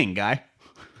aiming, guy?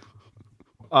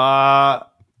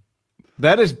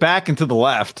 That is back and to the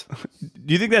left.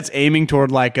 Do you think that's aiming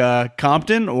toward like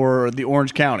Compton or the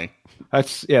Orange County?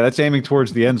 That's aiming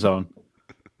towards the end zone.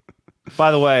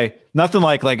 By the way, nothing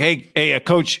like hey,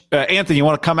 Coach Anthony, you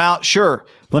want to come out? Sure.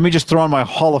 Let me just throw on my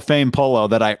Hall of Fame polo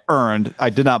that I earned. I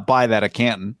did not buy that at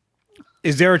Canton.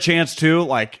 Is there a chance too?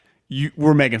 Like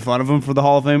we're making fun of him for the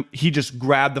Hall of Fame. He just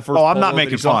grabbed the first. Oh, I'm not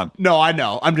making fun. No, I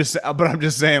know. I'm just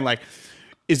saying like.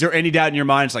 Is there any doubt in your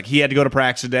mind? It's like he had to go to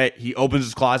practice today. He opens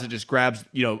his closet, just grabs,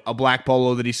 a black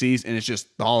polo that he sees, and it's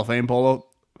just the Hall of Fame polo.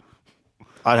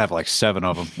 I'd have like 7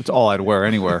 of them. That's all I'd wear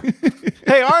anywhere.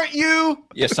 Hey, aren't you?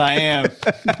 Yes, I am.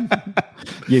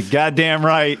 You goddamn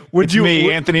right.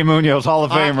 Anthony Munoz, Hall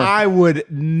of Famer. I would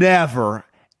never,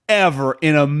 ever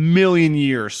in a million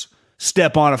years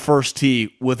step on a first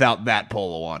tee without that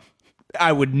polo on.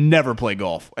 I would never play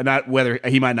golf. And whether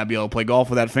he might not be able to play golf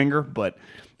with that finger, but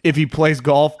if he plays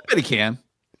golf, I bet he can.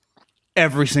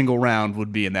 Every single round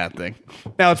would be in that thing.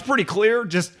 Now, it's pretty clear.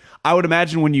 I would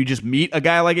imagine when you just meet a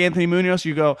guy like Anthony Munoz,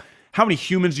 you go, how many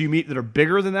humans do you meet that are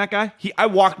bigger than that guy? I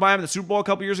walked by him at the Super Bowl a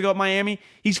couple years ago at Miami.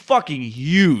 He's fucking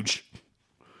huge.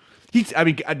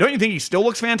 Don't you think he still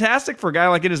looks fantastic for a guy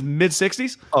like in his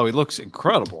mid-60s? Oh, he looks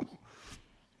incredible.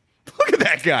 Look at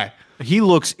that guy. He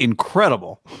looks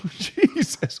incredible.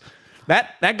 Jesus.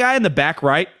 That guy in the back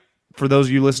right, for those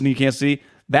of you listening, you can't see,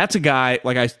 that's a guy,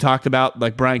 like I talked about,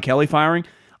 like Brian Kelly firing.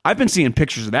 I've been seeing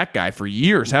pictures of that guy for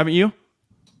years, haven't you?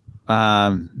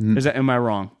 Am I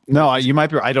wrong? No, you might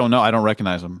be. I don't know. I don't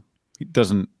recognize him. He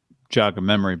doesn't jog a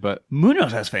memory, but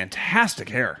Munoz has fantastic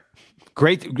hair.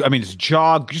 Great. I mean, his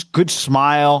jog, just good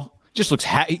smile. Just looks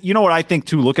happy. You know what I think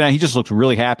too? Looking at it, he just looks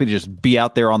really happy to just be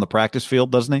out there on the practice field,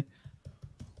 doesn't he?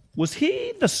 Was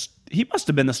he he must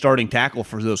have been the starting tackle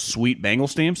for those sweet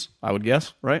Bengals teams, I would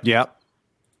guess, right? Yeah.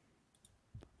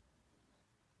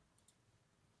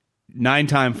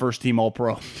 9-time first team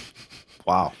All-Pro.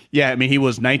 Wow. Yeah, I mean, he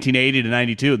was 1980 to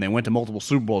 92, and they went to multiple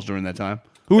Super Bowls during that time.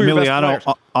 Who were your best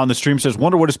players? On the stream says,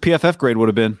 wonder what his PFF grade would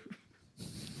have been.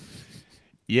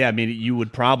 Yeah, I mean, you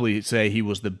would probably say he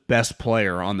was the best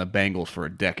player on the Bengals for a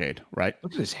decade, right?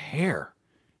 Look at his hair.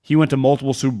 He went to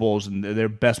multiple Super Bowls, and their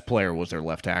best player was their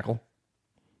left tackle.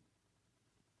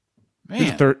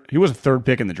 Man. He was a third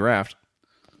pick in the draft.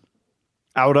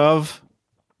 Out of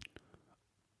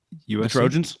USC? The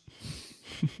Trojans.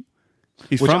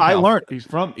 He's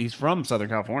from Southern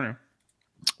California.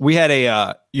 We had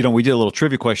we did a little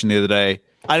trivia question the other day.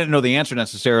 I didn't know the answer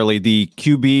necessarily. The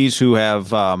QBs who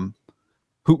have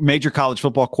major college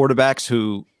football quarterbacks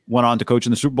who went on to coach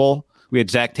in the Super Bowl. We had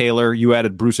Zach Taylor. You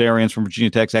added Bruce Arians from Virginia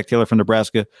Tech, Zach Taylor from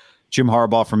Nebraska, Jim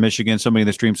Harbaugh from Michigan. Somebody in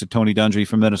the stream said Tony Dungy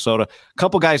from Minnesota. A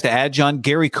couple guys to add, John.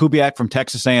 Gary Kubiak from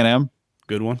Texas A&M.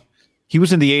 Good one. He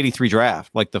was in the 83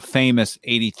 draft, like the famous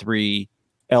 83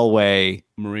 Elway.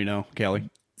 Marino, Kelly.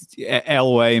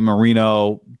 Elway,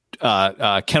 Marino,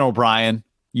 Ken O'Brien,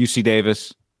 UC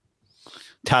Davis,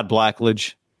 Todd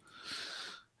Blackledge,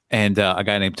 and a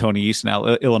guy named Tony Easton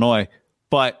out Illinois.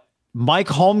 But Mike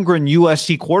Holmgren,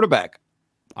 USC quarterback.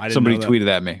 Somebody tweeted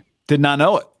at me. Did not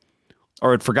know it.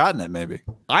 Or had forgotten it, maybe.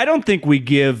 I don't think we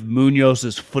give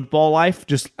Munoz's football life.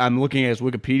 I'm looking at his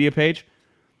Wikipedia page.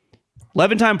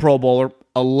 11-time Pro Bowler,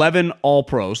 11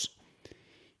 All-Pros.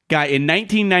 Guy, in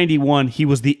 1991, he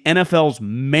was the NFL's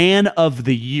Man of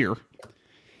the Year.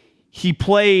 He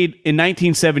played in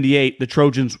 1978. The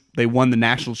Trojans, they won the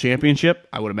national championship.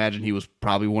 I would imagine he was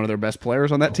probably one of their best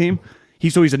players on that team.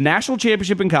 He's a national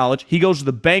championship in college. He goes to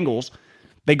the Bengals.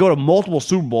 They go to multiple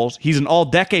Super Bowls. He's an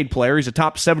all-decade player. He's a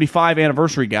top 75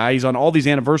 anniversary guy. He's on all these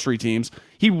anniversary teams.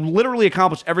 He literally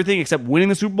accomplished everything except winning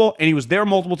the Super Bowl, and he was there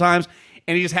multiple times,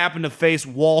 and he just happened to face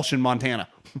Walsh in Montana.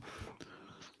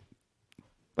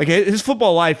 Like, his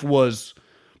football life was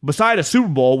beside a Super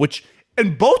Bowl,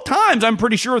 and both times, I'm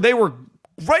pretty sure they were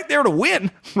right there to win,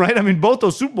 right? I mean, both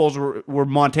those Super Bowls were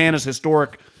Montana's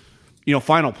historic,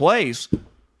 final plays.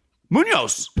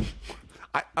 Munoz.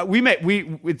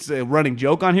 It's a running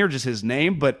joke on here, just his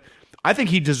name, but I think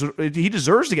he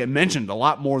deserves to get mentioned a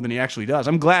lot more than he actually does.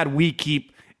 I'm glad we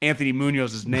keep Anthony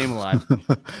Munoz's name alive.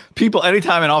 People,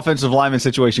 anytime an offensive lineman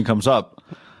situation comes up,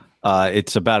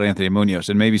 it's about Anthony Munoz,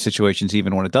 and maybe situations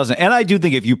even when it doesn't. And I do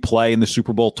think if you play in the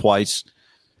Super Bowl twice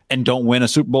and don't win a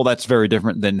Super Bowl, that's very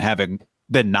different than having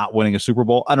than not winning a Super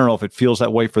Bowl. I don't know if it feels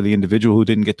that way for the individual who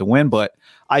didn't get to win, but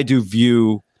I do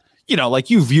view, like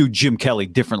you view Jim Kelly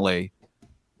differently,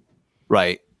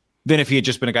 right, than if he had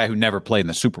just been a guy who never played in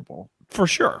the Super Bowl. For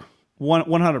sure.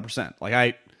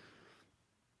 100%.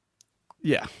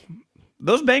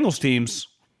 Those Bengals teams,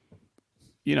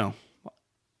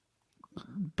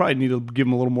 probably need to give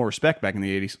them a little more respect back in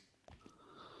the 80s.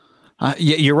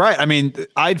 Yeah, you're right. I mean,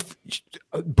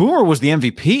 Boomer was the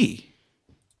MVP.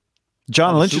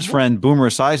 John Lynch's friend, Boomer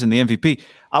Esiason, the MVP.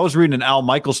 I was reading an Al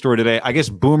Michaels story today. I guess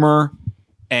Boomer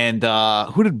and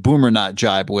who did Boomer not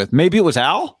jibe with? Maybe it was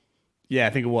Al? Yeah, I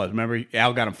think it was. Remember,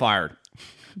 Al got him fired.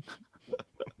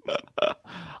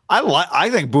 I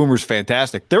think Boomer's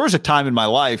fantastic. There was a time in my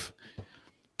life,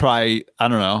 probably, I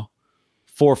don't know,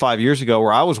 4 or 5 years ago,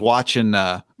 where I was watching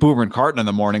Boomer and Carton in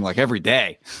the morning like every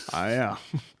day. Yeah.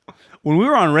 When we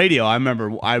were on radio, I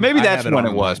remember. Maybe that's when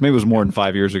it was. Maybe it was more than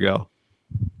 5 years ago.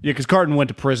 Yeah, because Carton went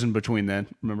to prison between then.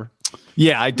 Remember?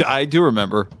 Yeah, I do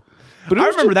remember. But I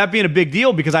remember that being a big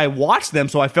deal because I watched them,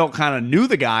 so I felt kind of knew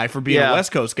the guy for being a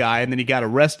West Coast guy, and then he got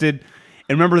arrested.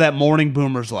 And remember that morning,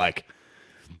 Boomer's like,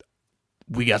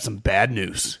 "We got some bad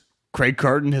news. Craig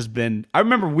Carton has been." I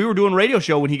remember we were doing a radio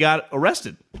show when he got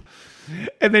arrested,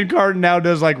 and then Carton now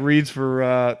does like reads for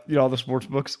all the sports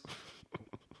books.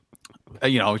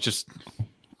 It's just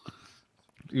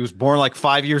he was born like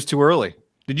 5 years too early.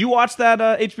 Did you watch that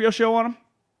HBO show on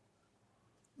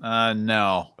him?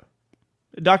 No.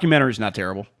 The documentary's not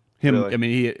terrible. Really? I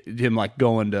mean, him like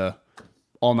going to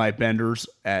all night benders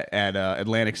at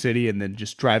Atlantic City and then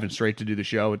just driving straight to do the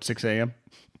show at 6 a.m.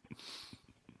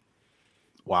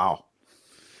 Wow.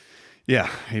 Yeah,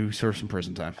 he served some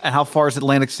prison time. And how far is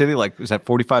Atlantic City? Like, is that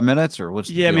 45 minutes or what's?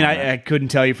 Yeah, I mean, I couldn't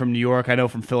tell you from New York. I know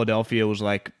from Philadelphia it was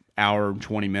like hour and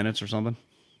 20 minutes or something.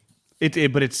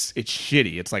 But it's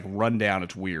shitty. It's like run down.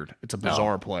 It's weird. It's a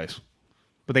bizarre place.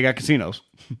 But they got casinos.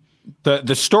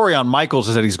 The story on Michaels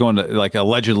is that he's going to, like,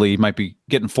 allegedly might be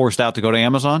getting forced out to go to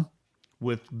Amazon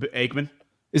with Aikman.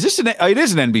 Is this it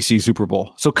is an NBC Super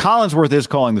Bowl? So Collinsworth is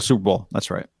calling the Super Bowl. That's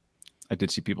right. I did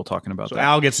see people talking about that.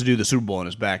 Al gets to do the Super Bowl in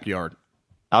his backyard.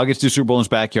 Al gets to do Super Bowl in his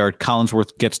backyard.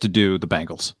 Collinsworth gets to do the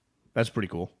Bengals. That's pretty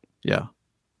cool. Yeah.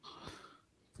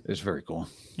 It's very cool.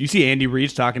 You see Andy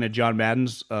Reid's talking to John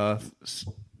Madden's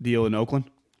deal in Oakland?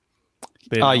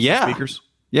 Yeah. Speakers.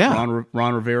 Yeah.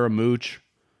 Ron Rivera, Mooch,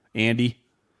 Andy.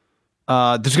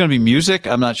 There's going to be music.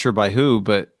 I'm not sure by who,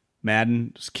 but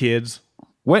Madden's kids.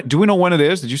 When do we know when it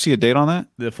is? Did you see a date on that?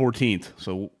 The 14th.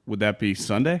 So would that be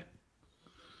Sunday?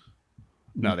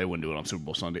 No, they wouldn't do it on Super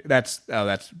Bowl Sunday. That's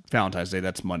Valentine's Day.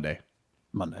 That's Monday.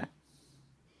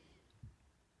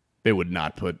 They would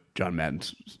not put John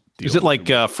Madden's deal. Is it like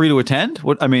free to attend?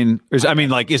 What I mean, is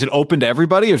it open to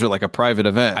everybody, or is it like a private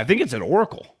event? I think it's at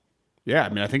Oracle. Yeah, I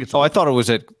mean, I think it's. I thought it was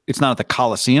it's not at the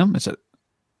Coliseum. Is it?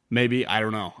 Maybe, I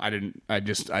don't know. I didn't. I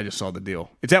just saw the deal.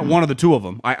 It's at one of the two of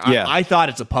them. I thought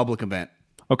it's a public event.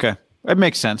 Okay, that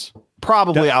makes sense.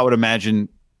 Probably, I would imagine.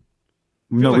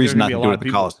 No reason not to do it at the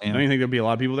Coliseum. Don't you think there'll be a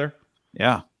lot of people there?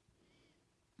 Yeah.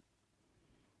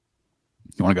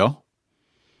 You want to go?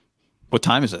 What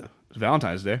time is it? It's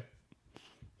Valentine's Day.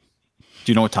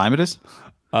 Do you know what time it is?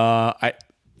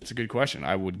 It's a good question.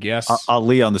 I would guess.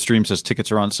 Ali on the stream says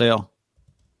tickets are on sale.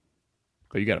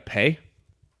 Oh, you got to pay?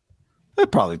 They're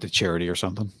probably to charity or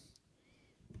something.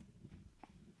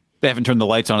 They haven't turned the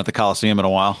lights on at the Coliseum in a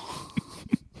while.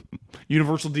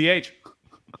 Universal DH.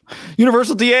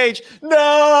 Universal DH. No.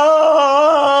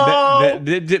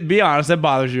 Be honest, that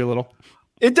bothers you a little.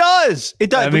 It does. It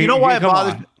does. But you know why it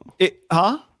bothers me?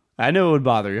 I knew it would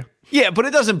bother you. Yeah, but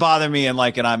it doesn't bother me in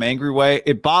like an I'm angry way.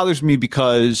 It bothers me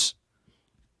because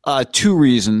two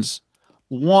reasons.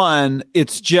 One,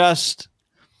 it's just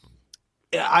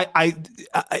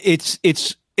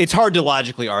it's hard to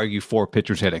logically argue for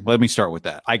pitchers hitting. Let me start with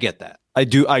that. I get that. I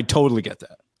do. I totally get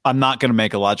that. I'm not going to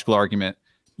make a logical argument.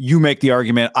 You make the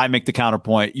argument. I make the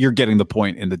counterpoint. You're getting the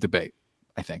point in the debate,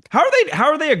 I think. How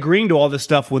are they agreeing to all this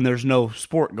stuff when the's no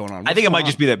sport going on? I think it might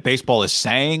just be that baseball is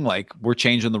saying, like, we're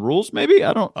changing the rules, maybe.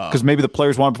 I don't, because maybe the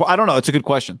players want to. I don't know. It's a good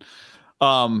question.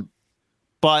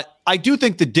 But I do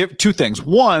think two things.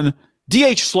 One,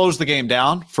 DH slows the game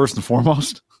down, first and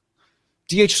foremost.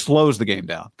 DH slows the game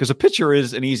down because a pitcher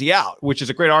is an easy out, which is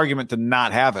a great argument to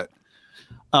not have it.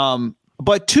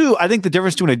 But two, I think the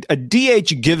difference between a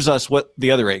DH gives us what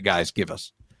the other 8 guys give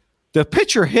us. The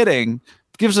pitcher hitting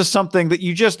gives us something that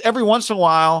you just every once in a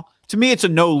while. To me, it's a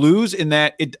no lose in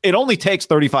that it only takes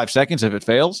 35 seconds if it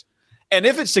fails. And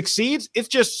if it succeeds, it's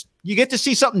just you get to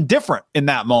see something different in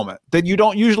that moment that you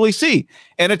don't usually see.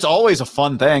 And it's always a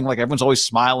fun thing. Like everyone's always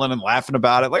smiling and laughing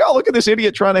about it. Like, oh, look at this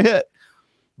idiot trying to hit.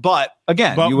 But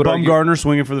again, you would argue Bumgarner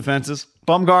swinging for the fences.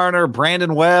 Bumgarner,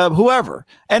 Brandon Webb, whoever.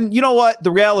 And you know what?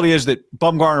 The reality is that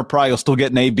Bumgarner probably will still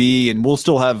get an AB, and we'll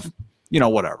still have,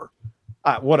 whatever.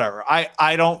 Whatever.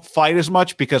 I don't fight as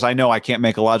much because I know I can't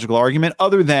make a logical argument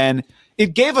other than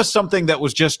it gave us something that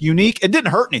was just unique. It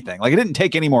didn't hurt anything. Like, it didn't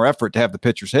take any more effort to have the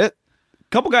pitchers hit. A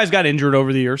couple guys got injured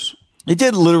over the years. It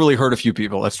did literally hurt a few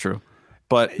people. That's true.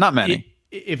 But not many.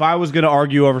 If I was going to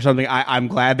argue over something, I'm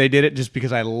glad they did it just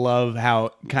because I love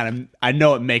how I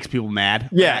know it makes people mad.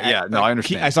 Yeah. No, I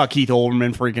understand. I saw Keith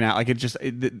Olbermann freaking out. Like,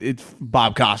 it's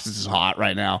Bob Costas is hot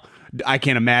right now. I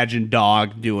can't imagine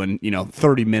Dog doing,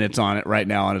 30 minutes on it right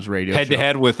now on his radio head to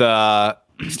head with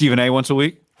Stephen A. once a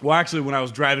week. Well, actually, when I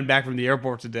was driving back from the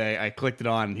airport today, I clicked it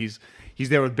on, and he's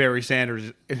there with Barry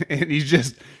Sanders, and he's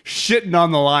just shitting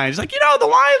on the Lions. He's like, the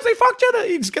Lions, they fucked you.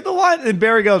 You just get the Lions. And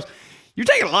Barry goes, "You're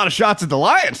taking a lot of shots at the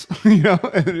Lions."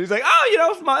 And he's like,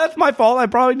 that's my fault. I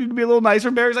probably need to be a little nicer.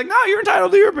 Barry's like, "No, you're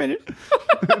entitled to your opinion."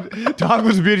 Dog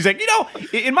was a beauty. He's like,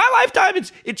 in my lifetime,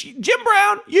 it's Jim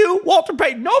Brown, you, Walter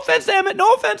Payton. No offense to Emmett.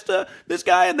 No offense to this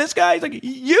guy and this guy. He's like,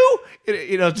 you.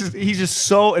 He's just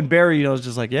so. And Barry, is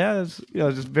just like, yeah, it's,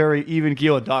 just very even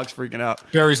keel. And Dog's freaking out.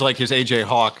 Barry's like his AJ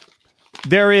Hawk.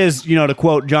 There is, to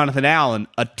quote Jonathan Allen,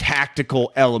 a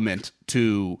tactical element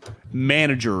to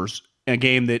managers. A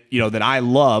game that that I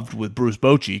loved with Bruce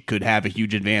Bochy could have a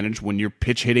huge advantage when you're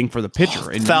pitch hitting for the pitcher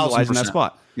and utilizing that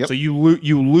spot. Yep. So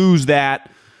you lose that,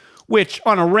 which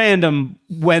on a random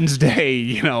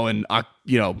Wednesday, in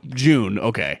June,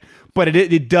 okay, but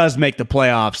it does make the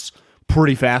playoffs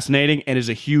pretty fascinating and is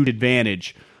a huge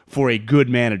advantage for a good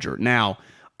manager. Now,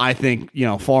 I think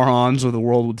Farhans of the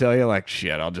world will tell you like,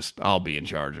 shit, I'll be in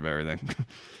charge of everything.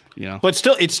 But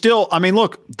it's still. I mean,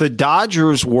 look, the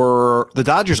Dodgers are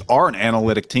an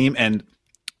analytic team, and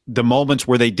the moments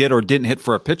where they did or didn't hit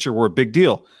for a pitcher were a big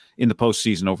deal in the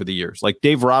postseason over the years. Like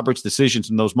Dave Roberts' decisions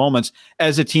in those moments,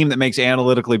 as a team that makes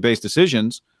analytically based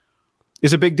decisions,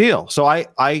 is a big deal. So I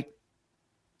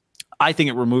think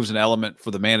it removes an element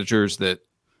for the managers that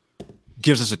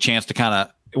gives us a chance to kind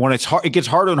of when it's hard, it gets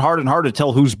harder and harder and harder to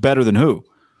tell who's better than who.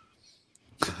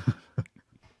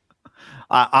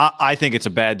 I think it's a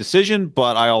bad decision,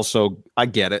 but I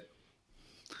get it.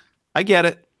 I get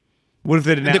it. What if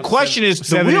they didn't? The question is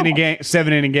seven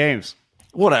inning games.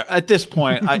 Whatever. At this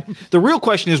point, the real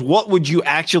question is, what would you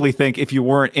actually think if you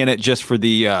weren't in it just for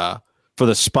the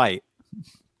spite?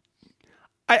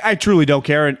 I truly don't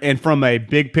care, and from a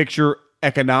big picture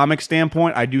economic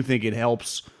standpoint, I do think it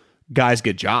helps guys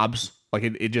get jobs. Like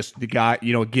it just the guy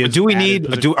gives.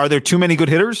 But are there too many good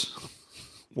hitters?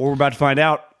 Well, we're about to find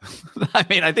out. I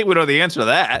mean, I think we know the answer to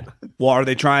that. Well, are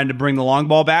they trying to bring the long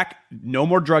ball back? No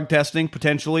more drug testing,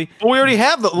 potentially. Well, we already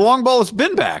have the long ball has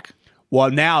been back.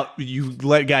 Well, now you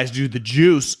let guys do the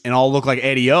juice and all look like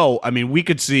Eddie O. I mean, we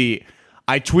could see.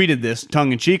 I tweeted this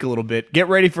tongue-in-cheek a little bit. Get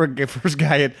ready for first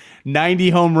guy at 90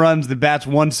 home runs that bats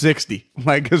 160.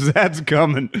 Because that's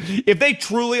coming. If they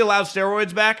truly allow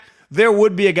steroids back, there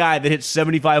would be a guy that hits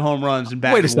 75 home runs and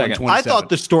bats 127. I thought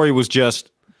the story was just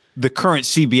the current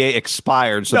CBA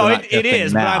expired. So no, it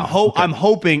is, now. But I'm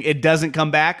hoping it doesn't come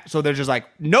back. So they're just like,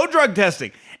 no drug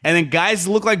testing. And then guys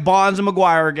look like Bonds and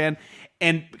McGuire again.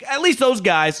 And at least those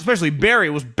guys, especially Barry,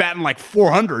 was batting like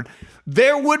 400.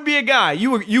 There would be a guy,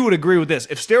 you would agree with this.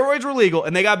 If steroids were legal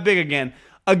and they got big again,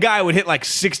 a guy would hit like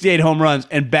 68 home runs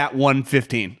and bat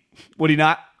 115. Would he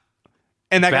not?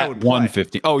 And that guy would play.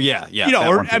 150. Oh, yeah.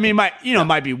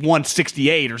 Might be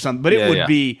 168 or something. But it would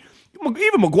be...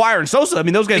 Even McGuire and Sosa, I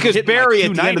mean, those guys. Because Barry,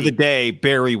 at the end of the day,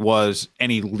 Barry was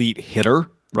an elite hitter,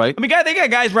 right? I mean, they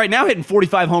got guys right now hitting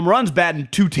 45 home runs, batting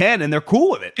 210, and they're cool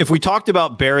with it. If we talked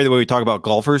about Barry the way we talk about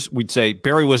golfers, we'd say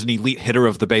Barry was an elite hitter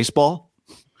of the baseball.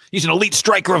 He's an elite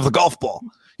striker of the golf ball.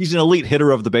 He's an elite hitter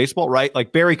of the baseball, right?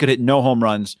 Like Barry could hit no home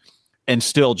runs and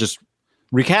still just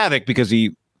wreak havoc because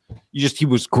he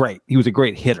was great. He was a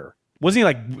great hitter. Wasn't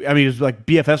he he was like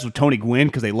BFFs with Tony Gwynn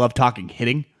because they love talking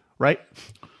hitting, right?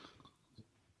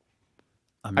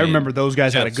 I remember those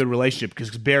guys had a good relationship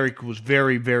because Barry was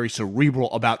very, very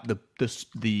cerebral about the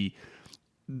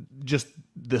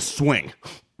swing,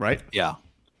 right? Yeah.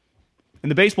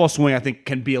 And the baseball swing, I think,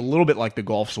 can be a little bit like the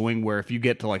golf swing, where if you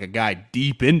get to like a guy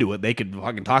deep into it, they could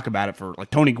fucking talk about it for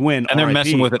like Tony Gwynn. And they're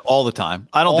messing with it all the time.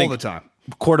 I don't think all the time.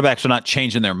 Quarterbacks are not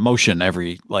changing their motion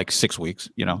every 6 weeks,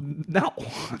 No.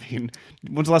 I mean,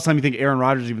 when's the last time you think Aaron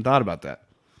Rodgers even thought about that?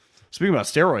 Speaking about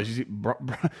steroids, you see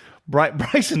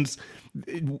Bryson's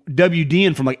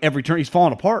WDing from like every turn. He's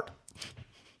falling apart.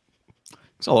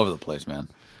 It's all over the place, man.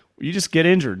 You just get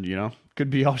injured, Could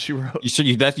be all she wrote.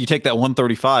 You take that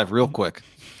 135 real quick.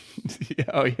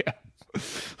 Oh, yeah.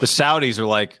 The Saudis are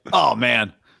like, oh,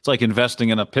 man, It's like investing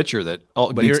in a pitcher that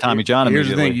beats Tommy John immediately. Here's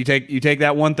the thing: you take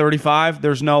that 135.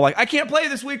 There's no like, I can't play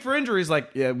this week for injuries.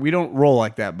 Like, yeah, we don't roll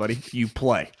like that, buddy. You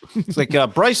play. It's like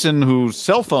Bryson, whose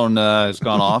cell phone has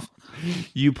gone off.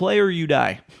 You play or you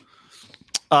die.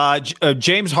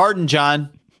 James Harden,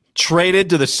 John, traded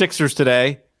to the Sixers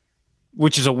today,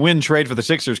 which is a win trade for the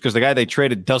Sixers because the guy they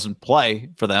traded doesn't play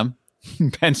for them.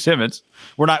 Ben Simmons.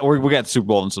 We got the Super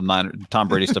Bowl and some Tom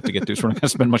Brady stuff to get through, so we're not going to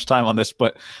spend much time on this.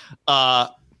 But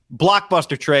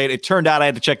blockbuster trade. It turned out I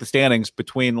had to check the standings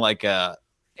between like a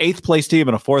 8th place team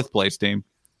and a 4th place team.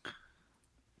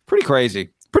 Pretty crazy.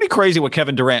 Pretty crazy what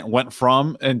Kevin Durant went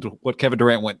from and what Kevin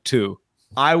Durant went to.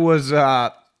 I was,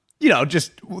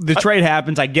 just the trade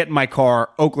happens. I get in my car,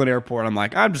 Oakland Airport. I'm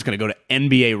like, I'm just going to go to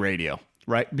NBA radio,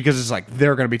 right? Because it's like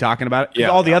they're going to be talking about it. Yeah,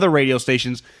 all the other radio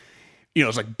stations.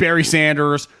 It's like Barry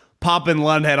Sanders, Pop and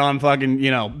Lund had on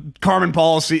fucking, Carmen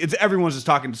Policy. Everyone's just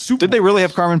talking to Super Bowl. Did they really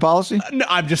have Carmen Policy? No,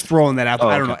 I'm just throwing that out there.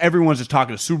 I don't know. Everyone's just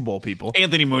talking to Super Bowl people.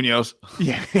 Anthony Munoz.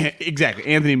 Yeah, exactly.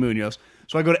 Anthony Munoz.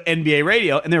 So I go to NBA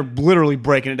radio, and they're literally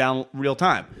breaking it down real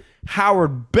time.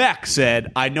 Howard Beck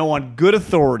said, I know on good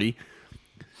authority,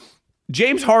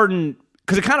 James Harden,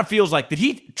 because it kind of feels like, did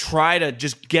he try to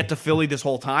just get to Philly this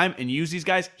whole time and use these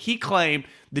guys? He claimed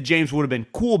that James would have been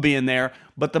cool being there,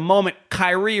 but the moment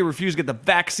Kyrie refused to get the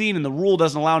vaccine and the rule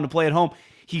doesn't allow him to play at home,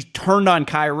 he's turned on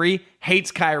Kyrie,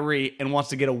 hates Kyrie, and wants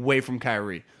to get away from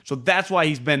Kyrie. So that's why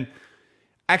he's been...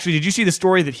 Actually, did you see the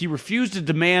story that he refused to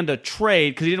demand a trade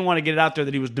because he didn't want to get it out there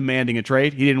that he was demanding a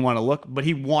trade? He didn't want to look, but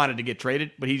he wanted to get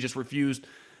traded, but he just refused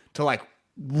to like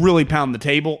really pound the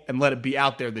table and let it be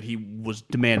out there that he was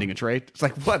demanding a trade. It's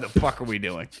like, what the fuck are we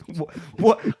doing?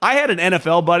 What? I had an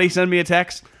NFL buddy send me a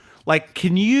text. Like,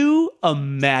 can you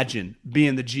imagine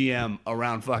being the GM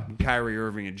around fucking Kyrie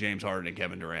Irving and James Harden and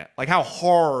Kevin Durant? Like how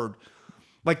hard,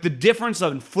 like the difference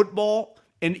in football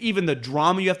and even the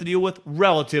drama you have to deal with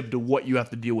relative to what you have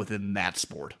to deal with in that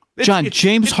sport.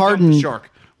 James Harden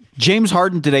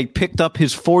today picked up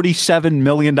his $47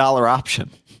 million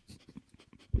option.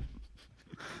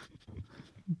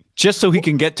 Just so he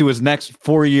can get to his next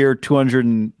 4-year, 200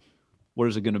 and what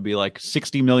is it going to be, like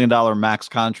 $60 million max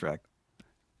contract?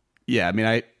 Yeah, I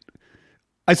mean,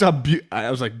 I saw, I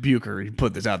was like, Bucher, you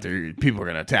put this out there, people are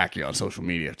going to attack you on social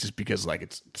media just because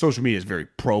like social media is very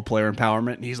pro player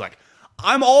empowerment. And he's like,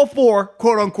 I'm all for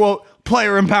quote unquote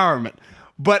player empowerment,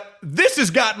 but this has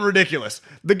gotten ridiculous.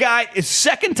 The guy is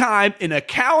second time in a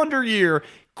calendar year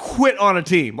quit on a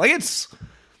team. Like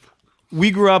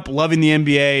we grew up loving the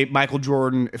NBA. Michael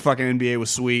Jordan, fucking NBA was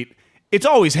sweet. It's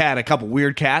always had a couple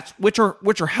weird cats, which are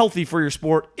healthy for your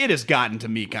sport. It has gotten to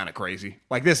me kind of crazy.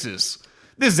 Like this is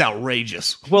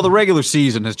outrageous. Well, the regular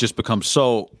season has just become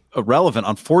so irrelevant,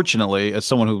 unquestionably, as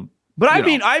someone who. But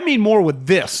I mean more with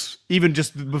this, even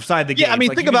just beside the game. Yeah, I mean,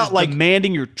 like, think about like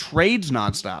demanding your trades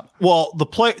nonstop. Well, the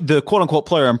quote unquote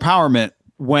player empowerment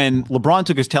when LeBron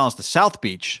took his talents to South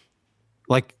Beach,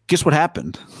 like guess what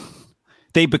happened?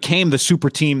 They became the super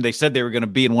team they said they were going to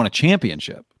be and won a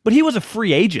championship. But he was a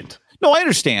free agent. No, I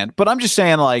understand, but I'm just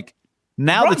saying, like,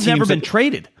 now the team's never been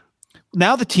traded.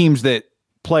 Now the teams that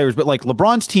players, but like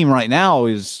LeBron's team right now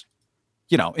is,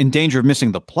 in danger of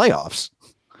missing the playoffs.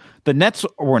 The Nets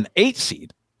were an 8th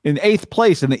seed in 8th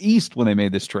place in the East when they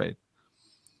made this trade.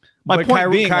 My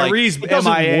point being, Kyrie's like, it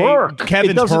doesn't MIA, work.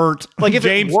 Kevin's hurt. Like if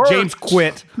James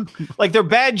quit. Like they're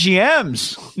bad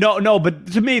GMs. No,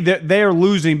 but to me, they are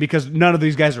losing because none of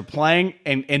these guys are playing,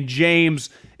 and James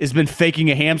has been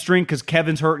faking a hamstring because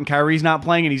Kevin's hurt and Kyrie's not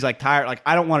playing, and he's like tired. Like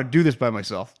I don't want to do this by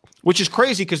myself. Which is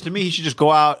crazy because to me, he should just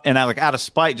go out and like out of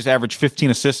spite, just average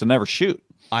 15 assists and never shoot.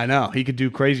 I know he could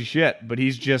do crazy shit, but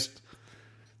he's just.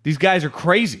 These guys are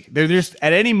crazy. They're just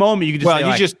at any moment you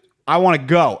can just say, I want to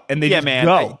go, and they just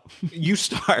go. You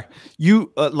start.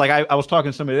 I was talking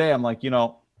to somebody today. I'm like,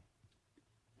 Daryl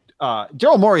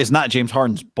Morey is not James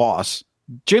Harden's boss.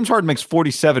 James Harden makes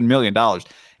 $47 million.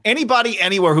 Anybody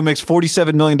anywhere who makes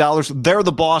 $47 million, they're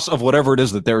the boss of whatever it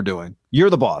is that they're doing. You're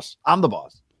the boss. I'm the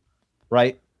boss,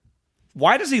 right?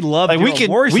 Why does he love Daryl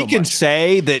Morey so much? We can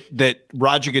say that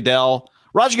Roger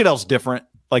Goodell's different.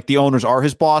 Like the owners are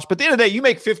his boss, but at the end of the day, you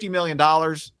make $50 million.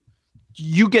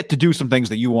 You get to do some things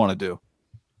that you want to do.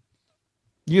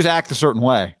 You just act a certain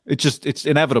way. It's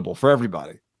inevitable for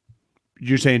everybody.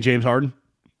 You're saying James Harden?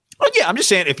 Oh, yeah, I'm just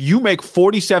saying if you make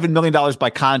 $47 million by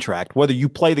contract, whether you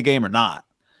play the game or not,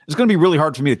 it's going to be really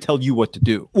hard for me to tell you what to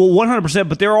do. Well, 100%,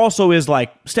 but there also is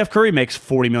like Steph Curry makes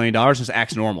 $40 million, just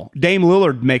acts normal. Dame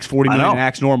Lillard makes $40 million and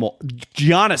acts normal.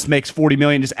 Giannis makes $40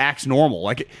 million, just acts normal.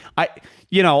 Like I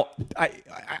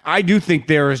do think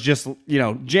there is just,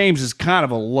 James is kind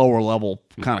of a lower level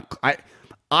kind of.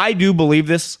 I do believe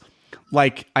this.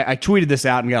 like I tweeted this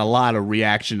out and got a lot of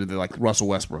reaction to the like Russell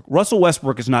Westbrook. Russell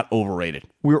Westbrook is not overrated.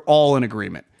 We're all in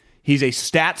agreement. He's a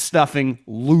stat-stuffing,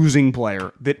 losing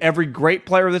player that every great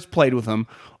player that's played with him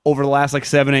over the last like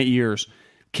 7-8 years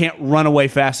can't run away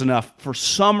fast enough. For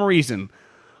some reason,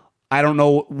 I don't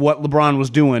know what LeBron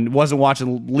was doing. Wasn't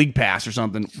watching League Pass or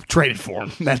something. Traded for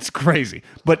him. That's crazy.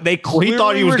 But they clearly he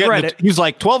thought he was regret it. He was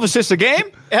like 12 assists a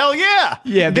game? Hell yeah.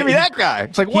 Yeah, give me that guy.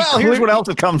 It's like, well, here's what else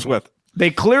it comes with. They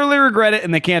clearly regret it,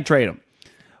 and they can't trade him.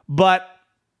 But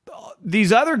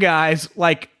these other guys,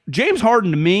 like James Harden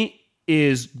to me,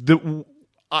 is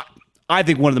I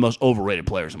think one of the most overrated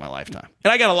players in my lifetime.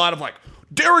 And I got a lot of like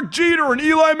Derek Jeter and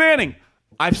Eli Manning.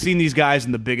 I've seen these guys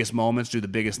in the biggest moments do the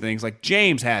biggest things. Like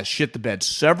James has shit the bed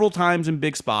several times in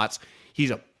big spots.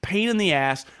 He's a pain in the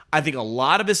ass. I think a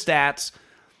lot of his stats,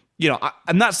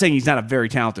 I'm not saying he's not a very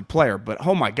talented player, but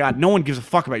oh my God, no one gives a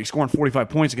fuck about you scoring 45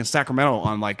 points against Sacramento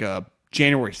on like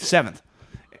January 7th.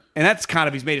 And that's kind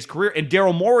of, he's made his career. And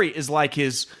Daryl Morey is like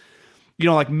his,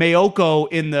 like Mayoko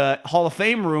in the Hall of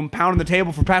Fame room pounding the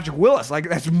table for Patrick Willis. Like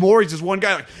that's Morey's just one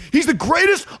guy. Like he's the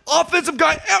greatest offensive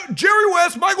guy. Jerry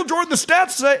West, Michael Jordan, the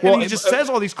stats say, and he just says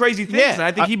all these crazy things. Yeah, and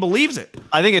I think he believes it.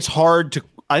 I think it's hard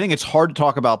to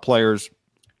talk about players.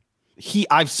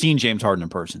 I've seen James Harden in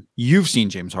person. You've seen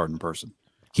James Harden in person.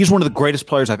 He's one of the greatest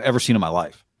players I've ever seen in my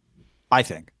life. I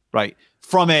think, right?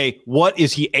 From a what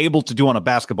is he able to do on a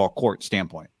basketball court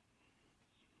standpoint.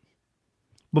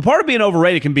 But part of being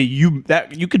overrated can be you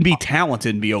can be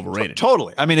talented and be overrated.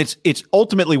 Totally. I mean, it's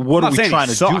ultimately what are we trying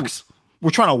to do? We're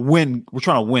trying to win. We're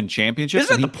trying to win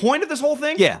championships. Isn't that the point of this whole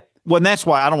thing? Yeah. Well, and that's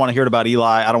why I don't want to hear about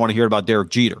Eli. I don't want to hear about Derek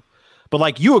Jeter. But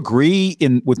like you agree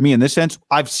with me in this sense.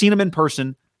 I've seen him in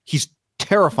person. He's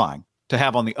terrifying to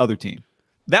have on the other team.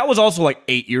 That was also like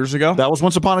 8 years ago. That was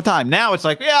once upon a time. Now it's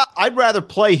like, yeah, I'd rather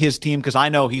play his team because I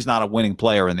know he's not a winning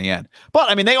player in the end.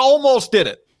 But I mean, they almost did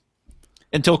it.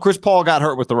 Until Chris Paul got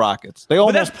hurt with the Rockets. They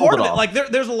almost but that's part pulled it of it. off.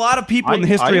 Like there's a lot of people in the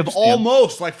history of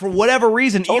almost. Like for whatever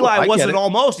reason, Eli wasn't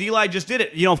almost. Eli just did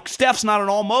it. Steph's not an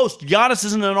almost. Giannis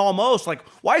isn't an almost. Like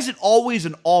why is it always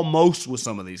an almost with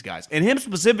some of these guys? And him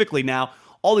specifically now,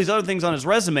 all these other things on his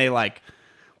resume, like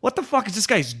what the fuck is this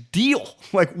guy's deal?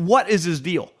 Like what is his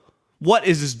deal? What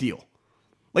is his deal?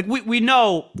 Like we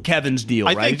know Kevin's deal,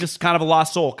 right? He's just kind of a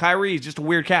lost soul. Kyrie's just a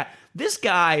weird cat. This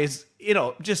guy is,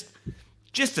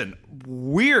 just a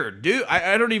weird dude.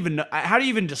 I don't even know. How do you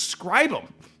even describe him?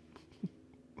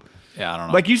 Yeah, I don't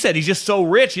know. Like you said, he's just so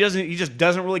rich. He just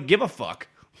doesn't really give a fuck.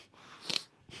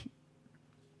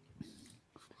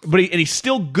 But he's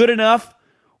still good enough.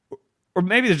 Or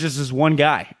maybe there's just this one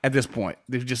guy at this point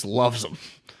that just loves him.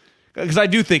 Because I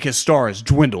do think his star has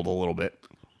dwindled a little bit.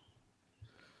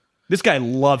 This guy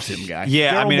loves him, guy.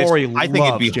 Yeah, I mean, I think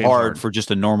it'd be James hard Harden. for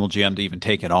just a normal GM to even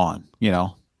take it on,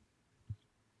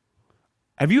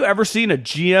 Have you ever seen a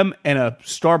GM and a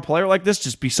star player like this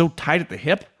just be so tight at the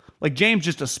hip? Like James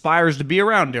just aspires to be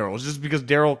around Daryl. Is this because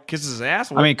Daryl kisses his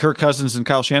ass? I mean, Kirk Cousins and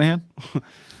Kyle Shanahan?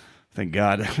 Thank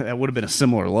God. That would have been a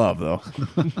similar love, though.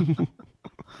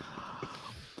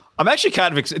 I'm actually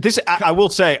kind of excited. I will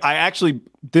say,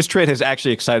 this trade has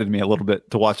actually excited me a little bit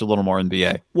to watch a little more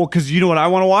NBA. Well, because you know what I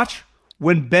want to watch?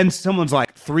 When someone's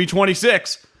like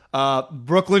 326,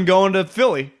 Brooklyn going to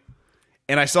Philly.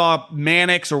 And I saw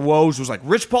Mannix or Woj was like,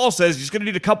 Rich Paul says he's going to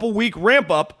need a couple week ramp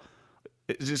up.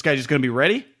 Is this guy just going to be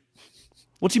ready?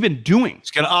 What's he been doing?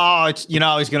 He's going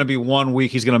to be 1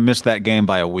 week. He's going to miss that game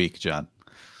by a week, John.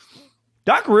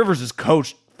 Doc Rivers has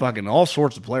coached fucking all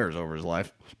sorts of players over his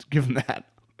life. Give him that.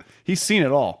 He's seen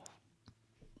it all.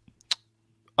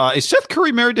 Is Seth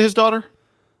Curry married to his daughter?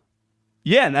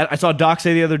 Yeah, and I saw Doc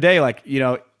say the other day,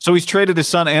 So he's traded his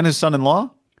son and his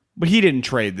son-in-law? But he didn't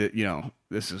trade that,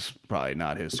 this is probably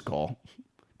not his call.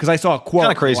 Because I saw a quote.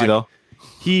 Kind of crazy, though.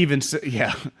 He even said,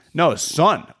 yeah. No, his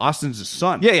son. Austin's his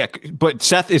son. Yeah. But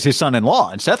Seth is his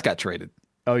son-in-law, and Seth got traded.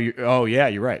 Oh, yeah,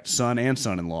 you're right. Son and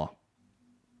son-in-law.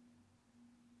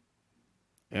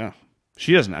 Yeah.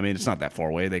 She doesn't. I mean, it's not that far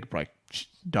away.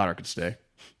 Daughter could stay.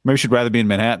 Maybe she'd rather be in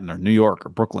Manhattan or New York or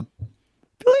Brooklyn.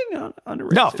 Philly,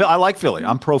 underrated. No, I like Philly.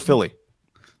 I'm pro Philly.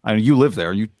 I mean, you live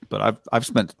there. But I've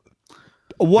spent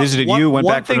visited you, went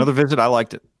back for another visit. I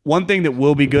liked it. One thing that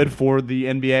will be good for the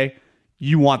NBA,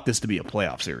 you want this to be a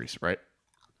playoff series, right?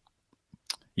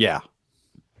 Yeah.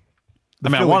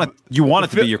 You want it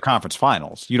to be your conference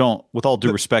finals. You don't, with all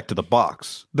due respect to the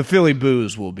Bucks. The Philly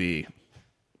Boos will be.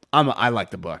 I like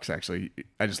the Bucks actually.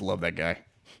 I just love that guy.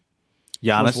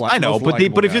 Giannis, I know, but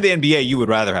if you're the NBA, you would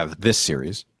rather have this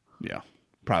series. Yeah,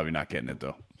 probably not getting it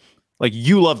though. Like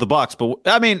you love the Bucks, but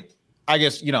I mean, I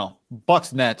guess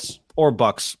Bucks Nets or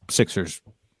Bucks Sixers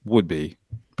would be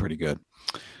pretty good.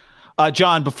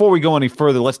 John, before we go any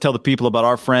further, let's tell the people about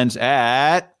our friends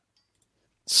at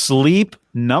Sleep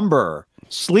Number.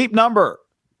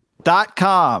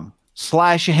 SleepNumber.com/ham.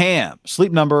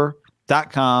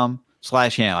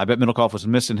 SleepNumber.com/ham. I bet Middlecoff was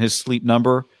missing his Sleep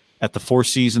Number at the Four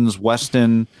Seasons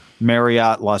Westin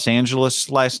Marriott Los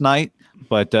Angeles last night.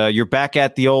 But you're back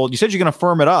at the old. You said you're going to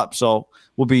firm it up, so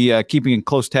we'll be keeping in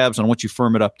close tabs on what you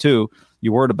firm it up to.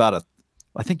 You worried about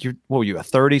I think what were you, a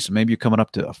 30? So maybe you're coming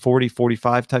up to a 40,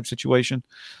 45 type situation.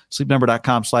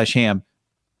 SleepNumber.com/ham.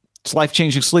 It's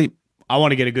life-changing sleep. I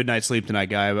want to get a good night's sleep tonight,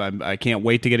 guy. I can't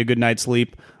wait to get a good night's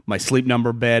sleep. My Sleep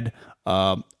Number bed.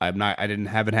 I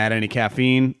haven't had any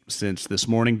caffeine since this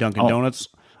morning. Dunkin' Donuts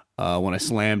when I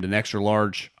slammed an extra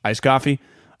large iced coffee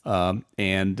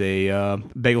and a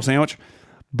bagel sandwich.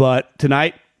 But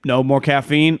tonight, no more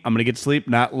caffeine. I'm going to get to sleep.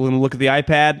 Not going to look at the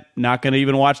iPad. Not going to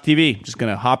even watch TV. Just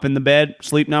going to hop in the bed.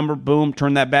 Sleep Number. Boom.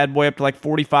 Turn that bad boy up to like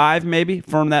 45 maybe.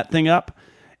 Firm that thing up.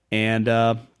 And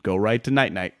go right to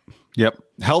night-night. Yep.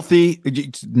 Healthy.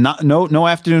 No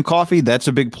afternoon coffee. That's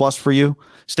a big plus for you.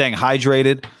 Staying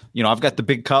hydrated. You know, I've got the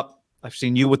big cup. I've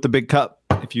seen you with the big cup.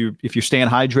 If you're staying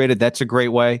hydrated, that's a great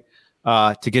way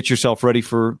to get yourself ready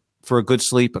for a good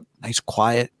sleep. A nice,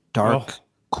 quiet, dark,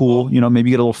 cool. You know, maybe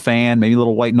you get a little fan, maybe a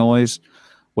little white noise,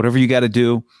 whatever you got to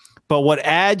do. But what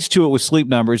adds to it with Sleep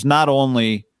Number is not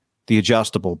only the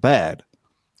adjustable bed,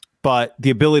 but the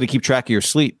ability to keep track of your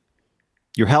sleep,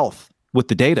 your health with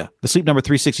the data. The Sleep Number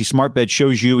 360 smart bed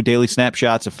shows you daily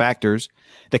snapshots of factors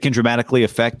that can dramatically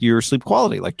affect your sleep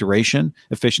quality, like duration,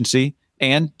 efficiency,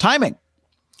 and timing.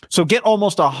 So get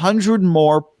almost 100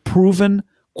 more proven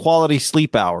quality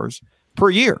sleep hours per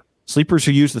year. Sleepers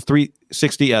who use the Sleep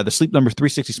Number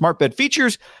 360 smart bed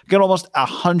features get almost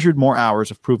 100 more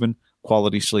hours of proven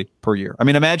quality sleep per year. I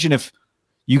mean, imagine if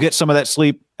you get some of that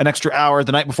sleep an extra hour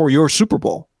the night before your Super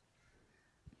Bowl.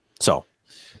 So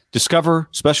discover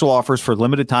special offers for a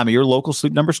limited time at your local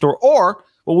Sleep Number store, or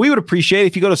what we would appreciate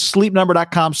if you go to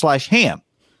sleepnumber.com/ham.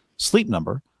 Sleep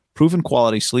Number, proven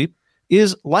quality sleep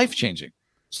is life-changing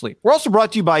sleep. We're also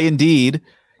brought to you by Indeed.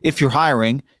 If you're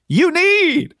hiring, you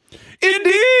need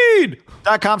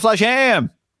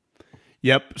Indeed.com/ham.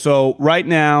 Yep. So right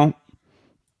now,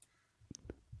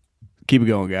 keep it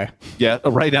going, guy. Yeah.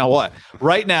 Right now, what?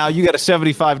 Right now, you got a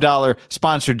 $75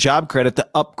 sponsored job credit to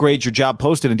upgrade your job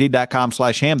post at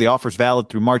Indeed.com/ham. The offer is valid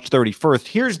through March 31st.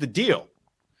 Here's the deal.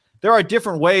 There are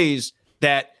different ways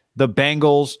that the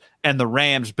Bengals and the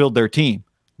Rams build their team.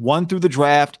 One through the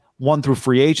draft, one through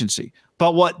free agency.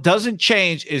 But what doesn't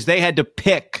change is they had to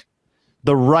pick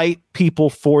the right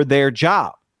people for their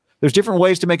job. There's different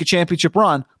ways to make a championship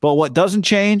run, but what doesn't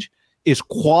change is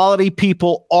quality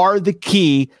people are the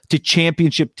key to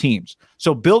championship teams.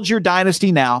 So build your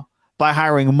dynasty now by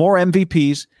hiring more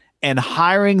MVPs and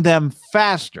hiring them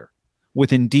faster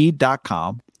with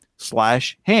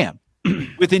Indeed.com/ham.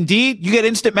 With Indeed, you get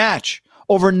instant match.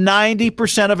 Over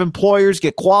 90% of employers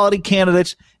get quality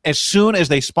candidates as soon as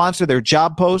they sponsor their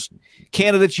job post.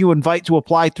 Candidates you invite to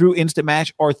apply through Instant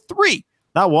Match are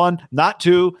not one, not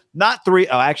two, not three,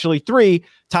 actually 3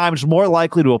 times more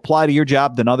likely to apply to your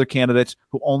job than other candidates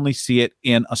who only see it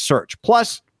in a search.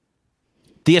 Plus,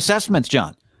 the assessments,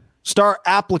 John. Star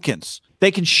applicants.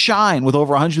 They can shine with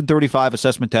over 135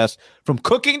 assessment tests from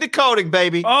cooking to coding,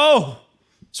 baby. Oh!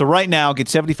 So right now, get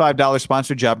 $75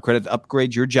 sponsored job credit to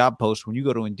upgrade your job post when you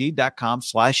go to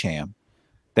Indeed.com/ham.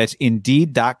 That's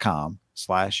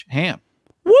Indeed.com/ham.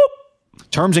 Whoop!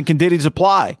 Terms and conditions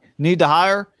apply. Need to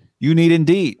hire? You need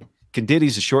Indeed.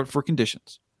 Conditions is short for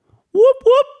conditions. Whoop,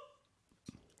 whoop.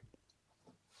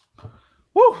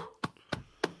 Woo.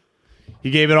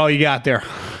 You gave it all you got there.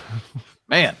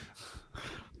 Man.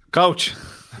 Coach.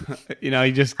 You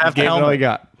just gave it all you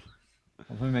got.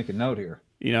 Let me make a note here.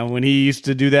 When he used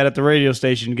to do that at the radio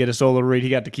station, get a solo read, he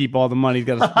got to keep all the money. He's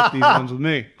got to split these ones with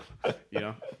me.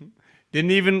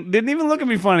 Didn't even look at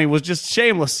me funny. Was just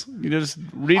shameless. Just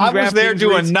reading. I was there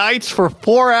doing nights for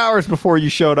 4 hours before you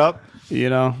showed up.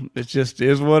 It just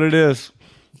is what it is.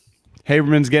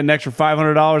 Haberman's getting extra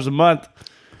 $500 a month.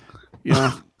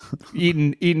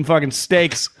 Eating fucking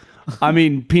steaks. I'm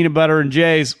eating peanut butter and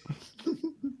J's.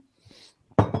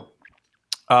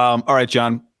 All right,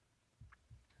 John.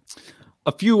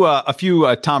 A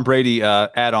few Tom Brady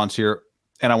add-ons here,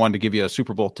 and I wanted to give you a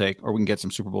Super Bowl take, or we can get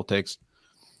some Super Bowl takes.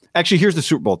 Actually, here's the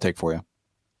Super Bowl take for you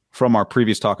from our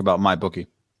previous talk about MyBookie.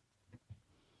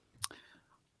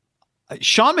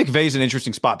 Sean McVay is an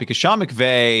interesting spot because Sean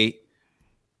McVay,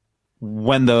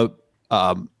 when the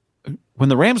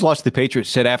Rams lost to the Patriots,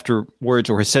 said afterwards,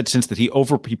 or has said since, that he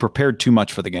prepared too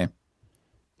much for the game.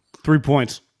 3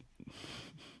 points.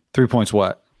 3 points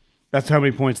what? That's how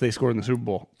many points they scored in the Super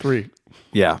Bowl. 3.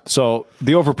 Yeah. So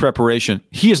the over preparation,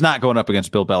 he is not going up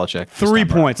against Bill Belichick. 3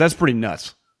 points. That's pretty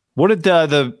nuts. What did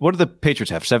the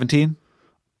Patriots have? 17?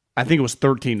 I think it was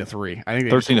 13-3. I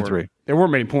think 13-3. There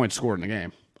weren't many points scored in the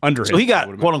game. So he got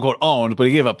quote unquote owned, but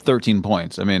he gave up 13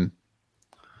 points. I mean,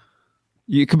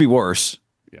 it could be worse.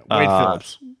 Yeah, Wade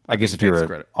Phillips. I guess if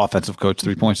you're an offensive coach,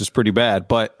 3 points is pretty bad.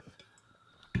 But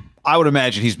I would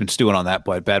imagine he's been stewing on that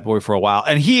bad boy for a while.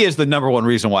 And he is the number one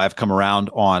reason why I've come around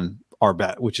on our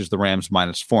bet, which is the Rams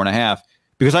 -4.5,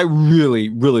 because I really,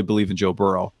 really believe in Joe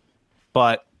Burrow.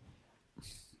 But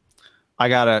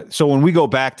so when we go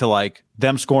back to like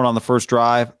them scoring on the first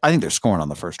drive, I think they're scoring on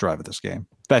the first drive of this game.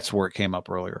 That's where it came up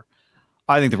earlier.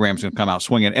 I think the Rams are going to come out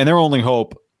swinging. And their only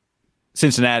hope,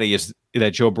 Cincinnati, is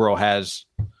that Joe Burrow has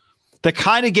the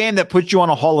kind of game that puts you on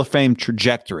a Hall of Fame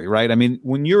trajectory, right? I mean,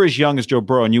 when you're as young as Joe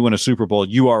Burrow and you win a Super Bowl,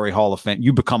 you are a Hall of Fame.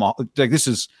 You become this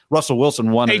is Russell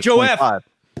Wilson won at 25.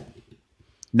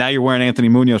 Now you're wearing Anthony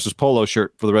Munoz's polo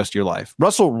shirt for the rest of your life.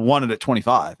 Russell won it at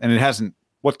 25, and it hasn't.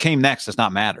 What came next does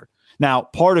not matter. Now,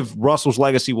 part of Russell's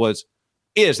legacy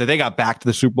is that they got back to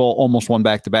the Super Bowl, almost won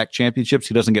back-to-back championships.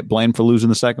 He doesn't get blamed for losing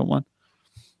the second one.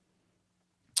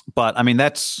 But I mean,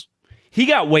 he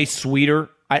got way sweeter.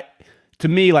 To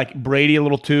me, like Brady a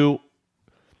little too.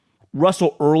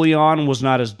 Russell early on was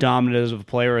not as dominant of a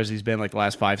player as he's been like the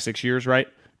last 5-6 years, right?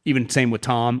 Even same with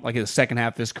Tom, like in the second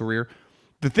half of his career.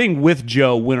 The thing with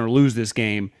Joe, win or lose this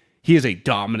game, he is a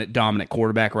dominant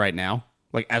quarterback right now,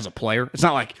 like as a player. It's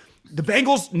not like the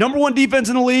Bengals, number 1 defense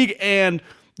in the league, and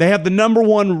they have the number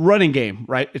 1 running game,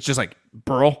 right? It's just like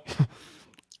Burrow.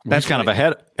 That's kind of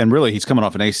ahead. And really, he's coming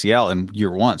off an ACL in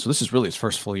year 1. So this is really his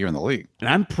first full year in the league. And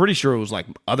I'm pretty sure it was like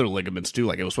other ligaments too.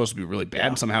 Like it was supposed to be really bad,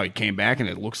 and somehow he came back and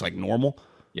it looks like normal.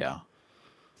 Yeah.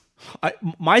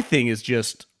 My thing is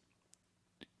just,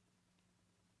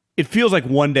 it feels like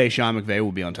one day Sean McVay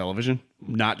will be on television,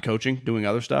 not coaching, doing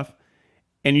other stuff.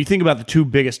 And you think about the 2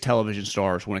 biggest television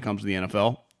stars when it comes to the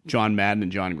NFL, John Madden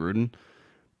and John Gruden.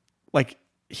 Like,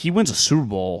 he wins a Super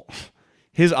Bowl.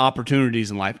 His opportunities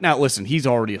in life. Now, listen, he's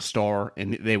already a star,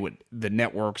 and the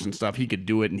networks and stuff, he could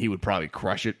do it, and he would probably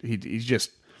crush it. He's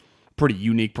just pretty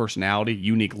unique personality,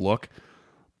 unique look.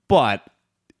 But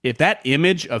if that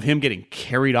image of him getting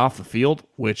carried off the field,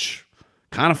 which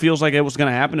kind of feels like it was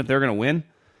going to happen if they're going to win,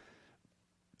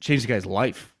 changed the guy's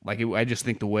life. Like, I just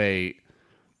think the way,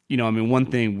 one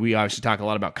thing we obviously talk a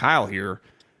lot about Kyle here,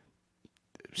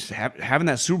 having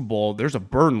that Super Bowl, there's a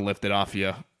burden lifted off you.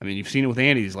 I mean, you've seen it with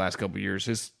Andy these last couple of years.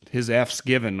 His F's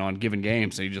given on given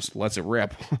games, and he just lets it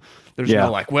rip. There's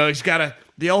no like, well, he's got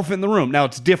the elephant in the room. Now,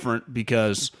 it's different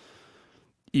because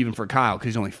even for Kyle, because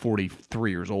he's only 43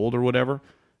 years old or whatever,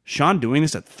 Sean doing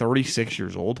this at 36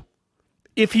 years old,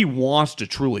 if he wants to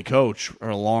truly coach for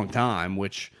a long time,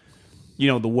 which,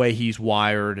 the way he's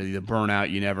wired, the burnout,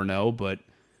 you never know. But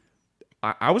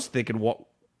I was thinking,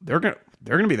 they're going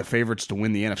to be the favorites to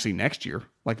win the NFC next year.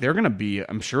 Like, they're going to be,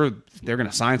 I'm sure they're going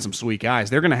to sign some sweet guys.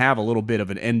 They're going to have a little bit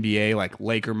of an NBA, like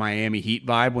Laker, Miami Heat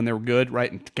vibe when they were good,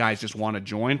 right? And guys just want to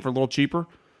join for a little cheaper.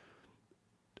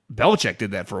 Belichick did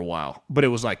that for a while, but it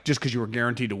was like, just because you were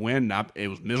guaranteed to win, it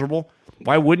was miserable.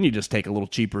 Why wouldn't you just take a little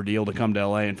cheaper deal to come to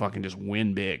LA and fucking just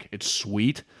win big? It's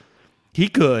sweet. He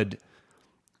could,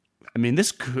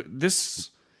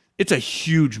 it's a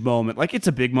huge moment. Like, it's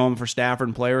a big moment for Stafford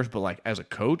and players, but like as a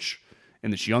coach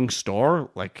and this young star,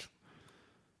 like,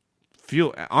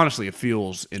 honestly, it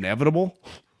feels inevitable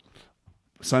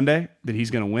Sunday that he's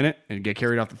going to win it and get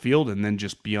carried off the field and then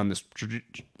just be on this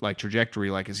trajectory.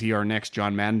 Like, is he our next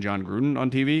John Madden, John Gruden on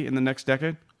TV in the next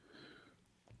decade?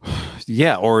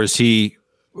 Yeah, or is he?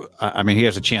 I mean, he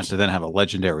has a chance to then have a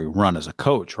legendary run as a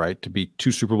coach, right? To be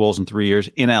 2 Super Bowls in 3 years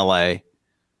in LA.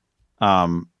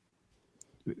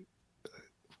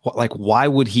 Why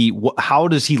would he? How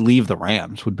does he leave the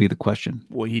Rams? Would be the question.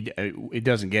 Well, it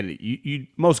doesn't get it. You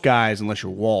most guys, unless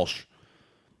you're Walsh,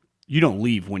 you don't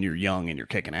leave when you're young and you're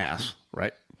kicking ass,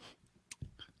 right?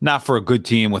 Not for a good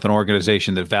team with an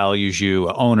organization that values you,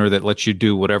 an owner that lets you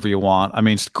do whatever you want. I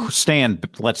mean, Stan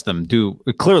lets them do.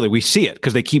 Clearly, we see it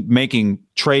because they keep making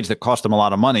trades that cost them a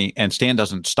lot of money, and Stan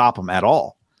doesn't stop them at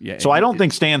all. Yeah. So I don't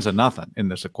think Stan's a nothing in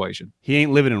this equation. He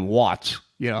ain't living in Watts.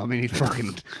 He's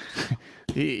fucking.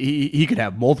 He could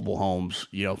have multiple homes,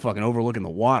 fucking overlooking the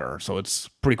water. So it's a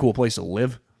pretty cool place to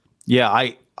live. Yeah,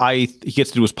 he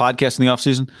gets to do his podcast in the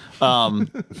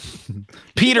offseason.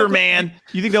 Peter, man.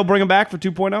 You think they'll bring him back for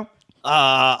 2.0?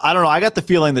 I don't know. I got the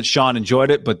feeling that Sean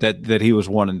enjoyed it, but that he was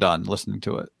one and done listening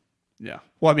to it. Yeah.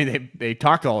 Well, I mean, they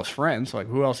talked to all his friends. Like,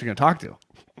 who else are you going to talk to?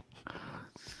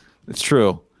 It's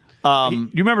true. You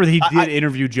remember that he did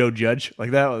interview Joe Judge?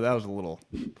 Like, that was a little...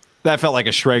 That felt like a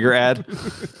Schrager ad.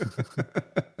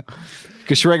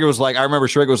 Because Schrager was like, I remember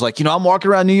Schrager was like, I'm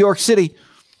walking around New York City.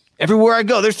 Everywhere I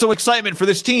go, there's some excitement for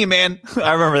this team, man.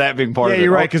 I remember that being part of it. Yeah,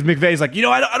 you're right, because McVay's like,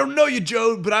 I don't know you,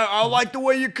 Joe, but I like the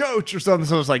way you coach or something.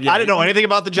 So it's like, I didn't know anything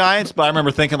about the Giants, but I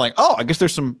remember thinking like, I guess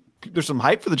there's some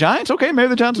hype for the Giants. Okay, maybe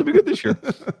the Giants will be good this year.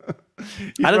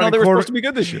 I didn't know they were supposed to be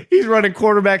good this year. He's running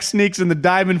quarterback sneaks in the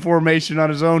diamond formation on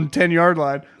his own 10-yard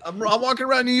line. I'm walking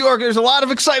around New York. There's a lot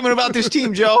of excitement about this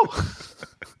team, Joe.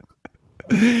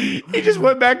 He just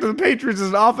went back to the Patriots as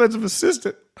an offensive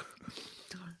assistant.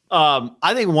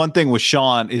 I think one thing with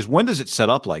Sean is, when does it set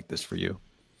up like this for you?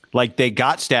 Like, they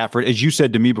got Stafford, as you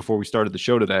said to me before we started the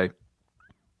show today.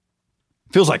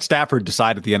 Feels like Stafford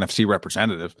decided the NFC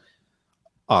representative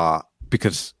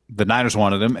because the Niners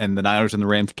wanted him, and the Niners and the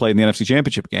Rams played in the NFC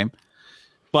Championship game.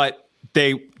 But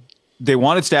they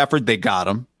wanted Stafford. They got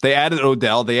him. They added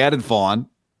Odell. They added Vaughn.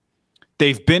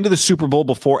 They've been to the Super Bowl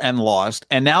before and lost,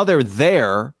 and now they're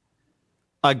there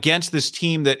against this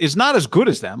team that is not as good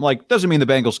as them. Like, doesn't mean the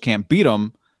Bengals can't beat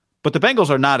them, but the Bengals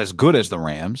are not as good as the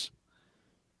Rams.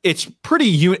 It's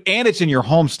and it's in your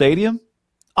home stadium.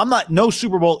 No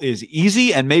Super Bowl is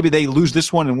easy, and maybe they lose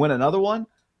this one and win another one.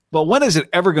 But when is it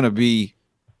ever going to be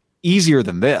easier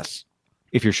than this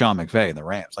if you're Sean McVay and the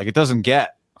Rams? Like, it doesn't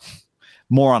get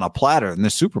more on a platter than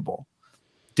this Super Bowl.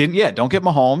 Don't get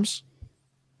Mahomes.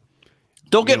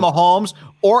 Don't get Mahomes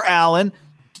or Allen.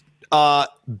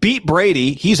 Beat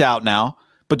Brady. He's out now.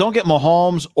 But don't get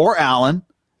Mahomes or Allen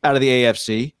out of the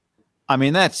AFC. I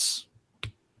mean, that's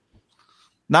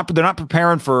not. They're not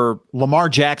preparing for Lamar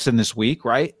Jackson this week,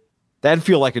 right? That'd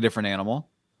feel like a different animal.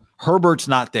 Herbert's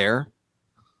not there.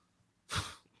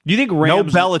 Do you think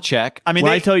Rams? No Belichick. I mean,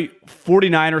 I tell you,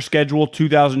 49er schedule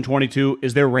 2022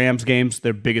 is their Rams games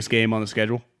their biggest game on the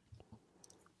schedule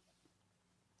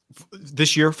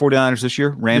this year. 49ers this year.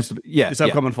 Rams. This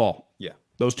upcoming fall. Yeah.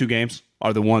 Those two games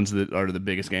are the ones that are the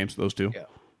biggest games, those two. Yeah.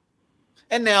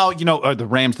 And now, are the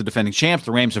Rams the defending champs?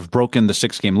 The Rams have broken the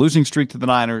 6-game losing streak to the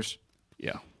Niners.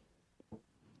 Yeah.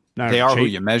 They are who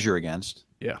you measure against.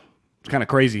 Yeah. It's kind of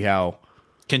crazy how.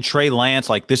 Can Trey Lance,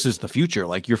 like, this is the future.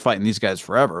 Like, you're fighting these guys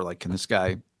forever. Like, can this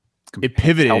guy. It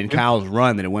pivoted in Kyle's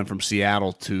run that it went from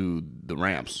Seattle to the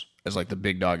Rams as, like, the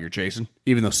big dog you're chasing.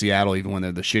 Even though Seattle, even when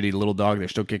they're the shitty little dog, they're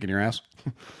still kicking your ass.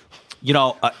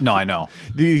 No, I know.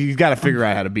 You've got to figure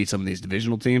out how to beat some of these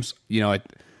divisional teams.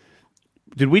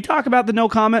 Did we talk about the no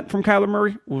comment from Kyler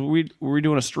Murray? Were we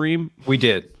doing a stream? We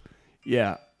did.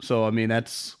 Yeah. So, I mean,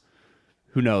 that's,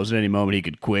 who knows? At any moment he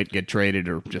could quit, get traded,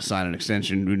 or just sign an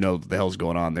extension. Who knows what the hell's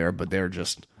going on there? But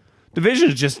division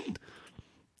is just,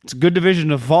 it's a good division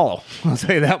to follow. I'll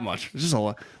tell you that much. It's just a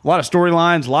lot of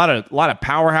storylines, a lot of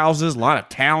powerhouses, a lot of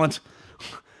talent.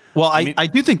 Well, I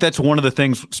do think that's one of the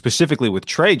things specifically with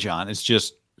Trey, John. It's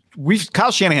just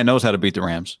Kyle Shanahan knows how to beat the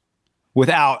Rams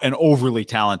without an overly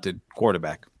talented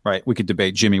quarterback, right? We could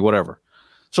debate Jimmy, whatever.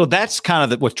 So that's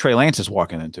kind of what Trey Lance is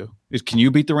walking into. Is, can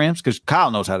you beat the Rams? Because Kyle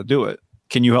knows how to do it.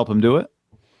 Can you help him do it?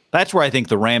 That's where I think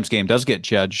the Rams game does get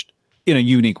judged in a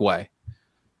unique way,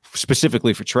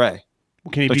 specifically for Trey.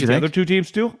 Well, can he beat the other two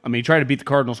teams too? I mean, he tried to beat the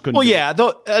Cardinals, couldn't. Well, yeah,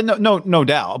 no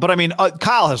doubt. But I mean,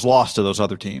 Kyle has lost to those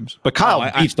other teams, but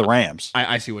Kyle beats the Rams.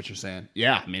 I see what you're saying.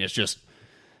 Yeah, I mean, it's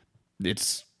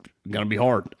going to be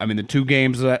hard. I mean, the two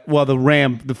games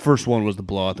the first one was the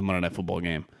blowout, the Monday Night Football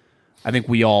game. I think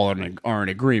we all are in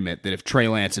agreement that if Trey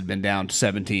Lance had been down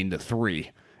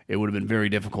 17-3, it would have been very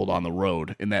difficult on the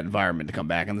road in that environment to come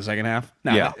back in the second half.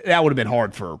 Now, that would have been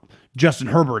hard for Justin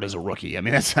Herbert as a rookie. I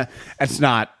mean, that's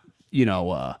not.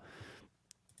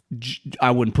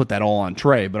 I wouldn't put that all on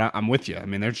Trey, but I'm with you. I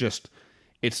mean,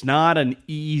 it's not an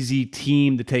easy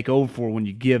team to take over for when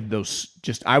you give those,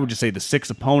 I would just say the 6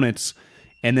 opponents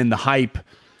and then the hype.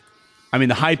 I mean,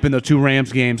 the hype in the 2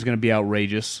 Rams games is going to be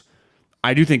outrageous.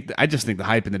 I just think the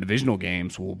hype in the divisional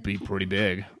games will be pretty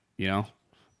big,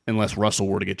 unless Russell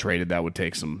were to get traded, that would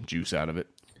take some juice out of it.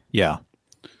 Yeah.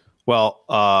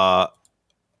 Well,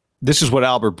 this is what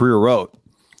Albert Breer wrote.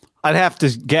 I'd have to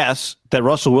guess that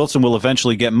Russell Wilson will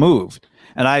eventually get moved.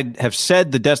 And I have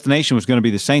said the destination was going to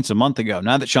be the Saints a month ago.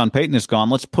 Now that Sean Payton is gone,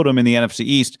 let's put him in the NFC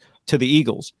East to the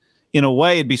Eagles. In a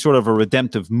way, it'd be sort of a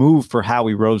redemptive move for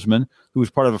Howie Roseman, who was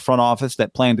part of a front office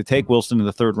that planned to take Wilson in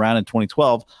the 3rd round in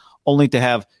 2012, only to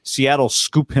have Seattle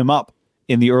scoop him up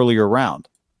in the earlier round.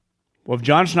 Well, if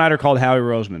John Schneider called Howie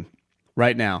Roseman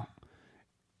right now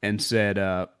and said,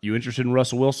 you interested in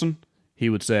Russell Wilson? He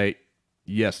would say,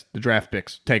 yes, the draft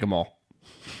picks, take them all.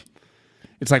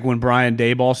 It's like when Brian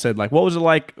Daboll said, like, what was it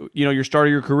like, your start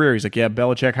of your career? He's like, yeah,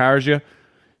 Belichick hires you,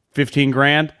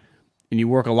 $15,000, and you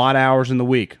work a lot of hours in the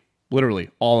week, literally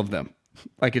all of them.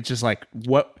 Like, it's just like,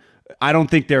 what? I don't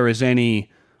think there is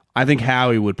any. I think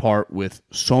Howie would part with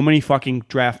so many fucking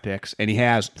draft picks, and he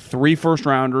has 3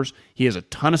 first-rounders. He has a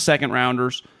ton of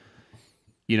second-rounders.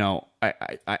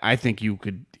 I think you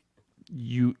could.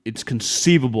 It's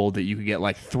conceivable that you could get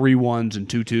like 3 1s and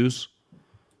 2 2s.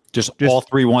 Just all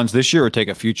 3 1s this year, or take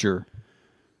a future.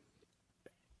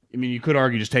 I mean, you could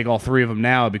argue just take all 3 of them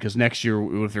now because next year,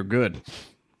 what if they're good?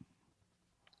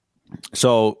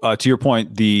 So to your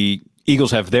point, the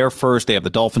Eagles have their first. They have the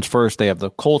Dolphins first. They have the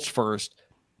Colts first.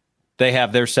 They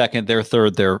have their second, their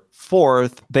third, their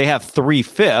fourth. They have 3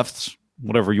 fifths,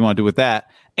 whatever you want to do with that,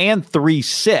 and 3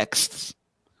 sixths.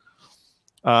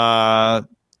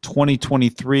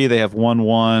 2023, they have 1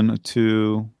 1,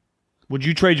 2. Would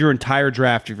you trade your entire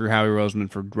draft if you're Howie Roseman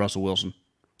for Russell Wilson?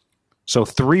 So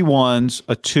 3 1s,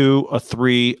 a 2, a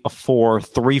 3, a 4,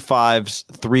 3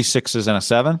 5s, 3 6s, and a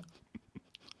 7.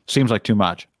 Seems like too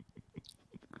much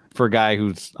for a guy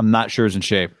who's I'm not sure is in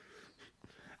shape.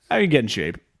 How do you get in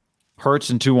shape?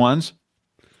 Hurts and 2 1s.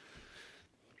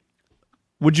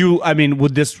 Would you? I mean,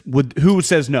 who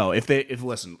says no? If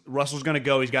listen, Russell's going to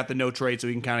go. He's got the no trade, so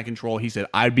he can kind of control. He said,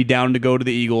 "I'd be down to go to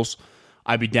the Eagles.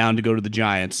 I'd be down to go to the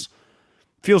Giants."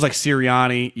 Feels like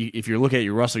Sirianni. If you're looking at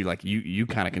your Russell, you're like you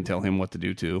kind of can tell him what to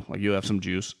do too. Like you have some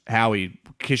juice. Howie,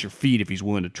 kiss your feet if he's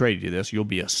willing to trade you this. You'll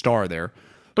be a star there.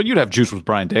 But you'd have juice with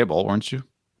Brian Daboll, wouldn't you?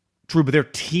 True, but their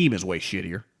team is way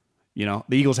shittier. The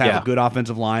Eagles have a good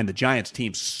offensive line. The Giants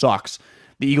team sucks.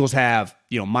 The Eagles have,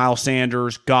 Miles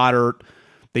Sanders, Goddard.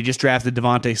 They just drafted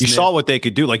Devontae Smith. You saw what they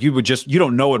could do. Like you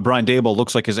don't know what Brian Daboll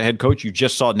looks like as a head coach. You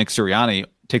just saw Nick Sirianni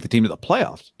take the team to the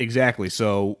playoffs. Exactly.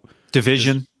 So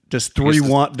division. Just 3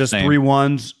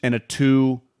 1s and a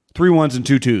 2, 3 1s and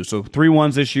 2 2s. So 3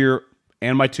 1s this year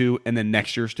and my 2, and then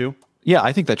next year's 2. Yeah,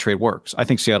 I think that trade works. I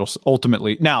think Seattle's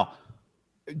ultimately now.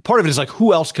 Part of it is like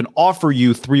who else can offer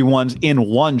you 3 1s in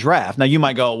one draft? Now you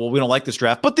might go, well, we don't like this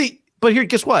draft, but here,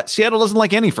 guess what? Seattle doesn't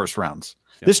like any first rounds.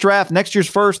 Yeah. This draft, next year's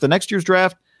first, the next year's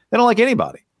draft, they don't like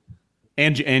anybody.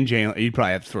 And Jalen, you'd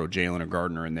probably have to throw Jalen or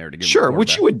Gardner in there to give. Sure,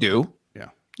 which you would do. Yeah,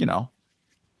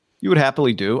 you would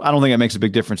happily do. I don't think that makes a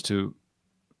big difference to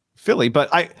Philly, but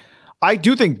I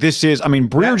do think this is. I mean,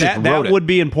 Breer just wrote that it. would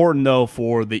be important though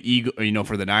for the Eagle,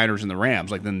 for the Niners and the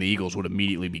Rams. Like then the Eagles would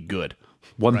immediately be good.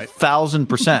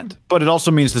 1,000%. But it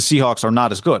also means the Seahawks are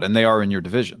not as good, and they are in your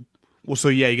division. Well, so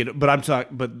yeah, you get. But I'm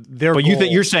talking. But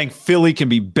you're saying Philly can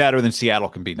be better than Seattle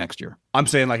can be next year. I'm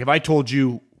saying like if I told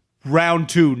you round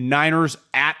 2 Niners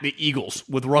at the Eagles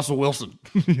with Russell Wilson,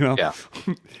 yeah,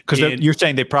 because you're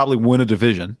saying they probably win a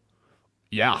division.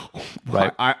 Yeah,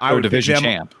 right. I would division pick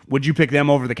them. Champ. Would you pick them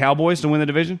over the Cowboys to win the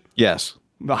division? Yes,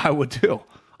 I would too.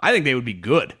 I think they would be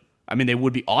good. I mean, they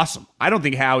would be awesome. I don't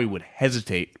think Howie would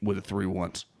hesitate with the 3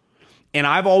 1s. And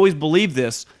I've always believed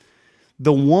this.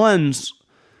 The ones,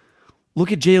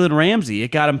 look at Jalen Ramsey.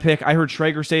 It got him picked. I heard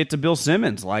Schrager say it to Bill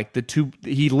Simmons. Like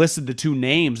he listed the 2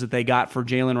 names that they got for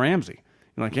Jalen Ramsey.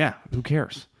 You're like, yeah, who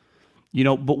cares?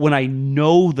 But when I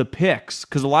know the picks,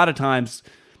 because a lot of times,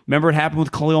 remember it happened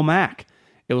with Khalil Mack.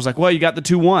 It was like, well, you got the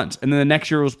 2 1s. And then the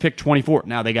next year it was picked 24.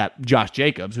 Now they got Josh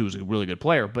Jacobs, who's a really good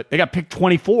player, but they got picked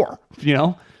 24,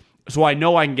 So I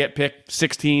know I can get picked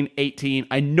 16, 18.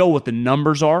 I know what the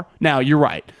numbers are. Now, you're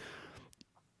right.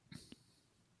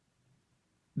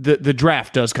 The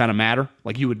draft does kind of matter.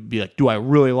 Like, you would be like, do I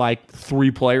really like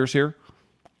 3 players here?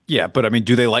 Yeah, but I mean,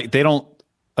 they don't,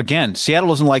 again, Seattle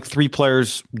doesn't like 3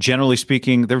 players, generally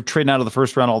speaking. They're trading out of the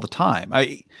first round all the time.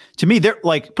 To me, they're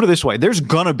like, put it this way, there's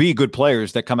going to be good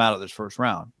players that come out of this first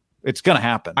round. It's going to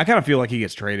happen. I kind of feel like he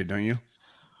gets traded, don't you?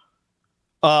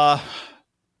 I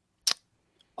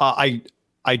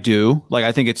do. Like,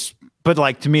 I think but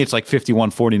like, to me, it's like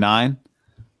 51-49.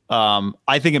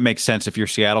 I think it makes sense if you're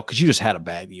Seattle because you just had a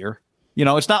bad year.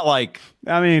 It's not like.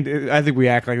 I mean, I think we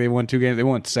act like they won 2 games. They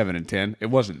won 7-10. It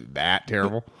wasn't that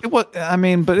terrible. It was. I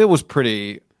mean, but it was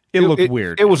pretty. It looked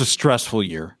weird. It was a stressful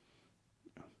year.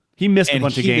 He missed a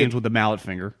bunch of games with the mallet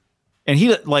finger. And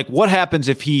what happens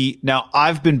if now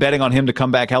I've been betting on him to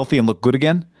come back healthy and look good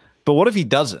again, but what if he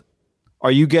doesn't?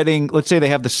 Are you getting, let's say they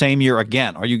have the same year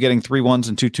again. Are you getting 3 1s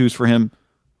and 2 2s for him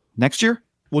next year?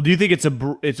 Well, do you think it's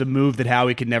a move that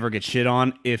Howie could never get shit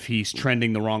on if he's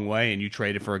trending the wrong way and you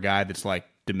trade it for a guy that's like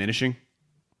diminishing?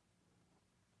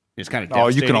 It's kind of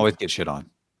devastating. You can always get shit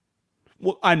on.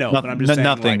 Well, I know, but I'm just saying.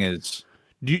 Nothing is.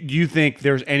 Do you think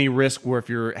there's any risk where if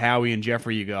you're Howie and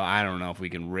Jeffrey, you go, I don't know if we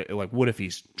can, what if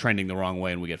he's trending the wrong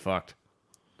way and we get fucked?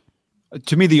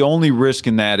 To me, the only risk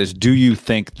in that is, do you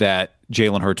think that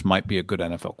Jalen Hurts might be a good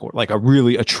NFL quarterback,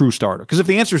 like a true starter? Because if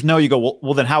the answer is no, you go,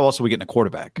 well, then how else are we getting a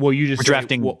quarterback? Well, we're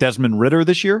drafting Desmond Ridder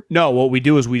this year? No, what we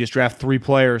do is we just draft 3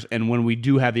 players, and when we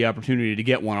do have the opportunity to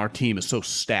get one, our team is so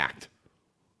stacked.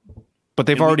 But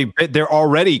they're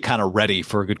already kind of ready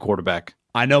for a good quarterback.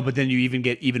 I know, but then you even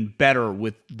get even better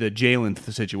with the Jalen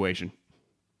situation.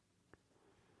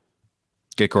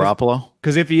 Get Garoppolo?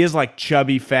 Because if he is like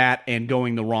chubby, fat, and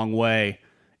going the wrong way,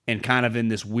 and kind of in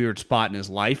this weird spot in his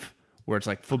life, where it's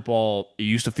like football, it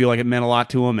used to feel like it meant a lot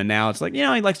to him, and now it's like, he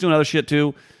likes doing other shit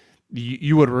too.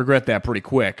 You would regret that pretty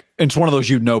quick. And it's one of those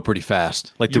pretty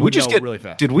fast. Like, did we just get really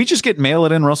fast? Did we just get mail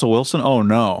it in Russell Wilson? Oh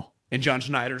no! And John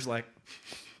Schneider's like,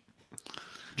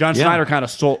 Snyder kind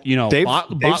of sold,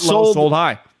 bought low, sold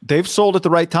high. They've sold at the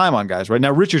right time on guys right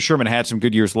now. Richard Sherman had some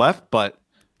good years left, but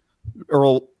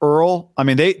Earl. I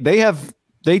mean,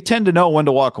 they tend to know when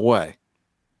to walk away.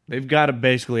 They've got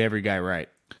basically every guy right.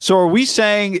 So are we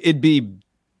saying it'd be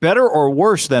better or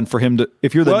worse than for him to,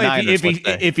 if you're the Niners?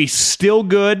 If he's still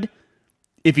good,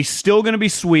 if he's still going to be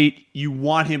sweet, you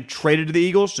want him traded to the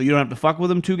Eagles so you don't have to fuck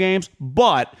with him 2 games.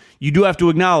 But you do have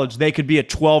to acknowledge they could be a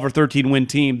 12 or 13 win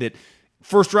team that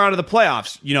first round of the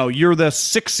playoffs, you're the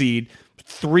 6th seed,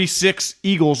 3-6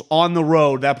 Eagles on the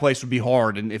road. That place would be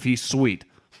hard. And if he's sweet,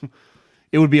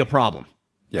 it would be a problem.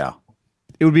 Yeah.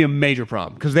 It would be a major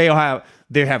problem because they have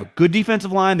a good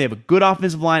defensive line, they have a good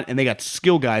offensive line, and they got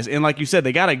skill guys. And like you said,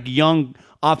 they got a young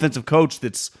offensive coach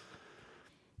that's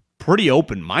pretty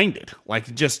open-minded.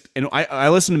 And I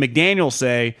listened to McDaniel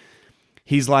say,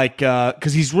 he's like,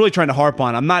 because he's really trying to harp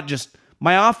on, I'm not just,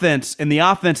 my offense and the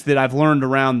offense that I've learned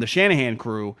around the Shanahan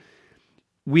crew,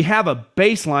 we have a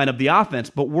baseline of the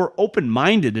offense, but we're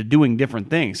open-minded to doing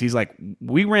different things. He's like,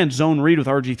 we ran zone read with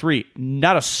RG3.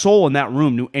 Not a soul in that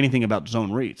room knew anything about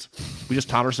zone reads. We just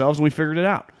taught ourselves and we figured it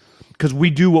out. Because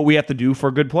we do what we have to do for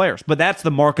good players. But that's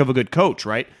the mark of a good coach,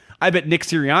 right? I bet Nick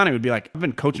Sirianni would be like, I've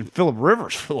been coaching Phillip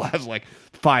Rivers for the last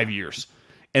 5 years.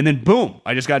 And then boom,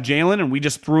 I just got Jalen and we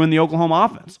just threw in the Oklahoma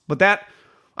offense. But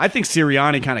I think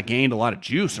Sirianni kind of gained a lot of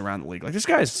juice around the league. Like, this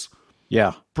guy's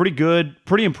pretty good,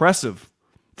 pretty impressive.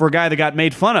 For a guy that got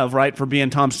made fun of, right, for being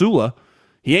Tom Sula.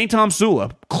 He ain't Tom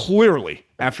Sula, clearly,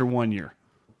 after 1 year.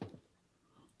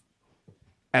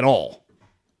 At all.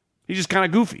 He's just kind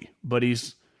of goofy, but he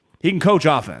can coach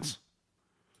offense.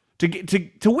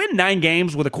 To win 9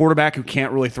 games with a quarterback who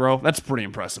can't really throw, that's pretty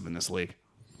impressive in this league.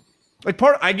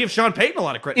 I give Sean Payton a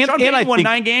lot of credit. Sean Payton won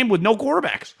 9 games with no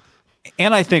quarterbacks.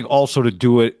 And I think also to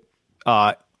do it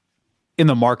in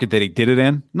the market that he did it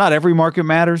in. Not every market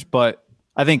matters, but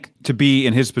I think to be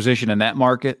in his position in that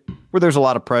market where there's a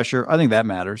lot of pressure, I think that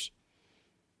matters.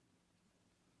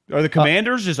 Are the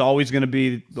Commanders just always going to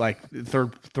be like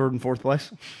third and fourth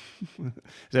place?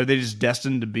 Are they just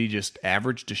destined to be just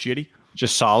average to shitty?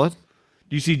 Just solid?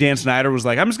 Do you see Dan Snyder was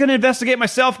like, I'm just going to investigate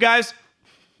myself, guys?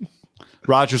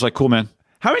 Rodgers like, cool, man.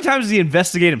 How many times does he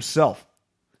investigate himself?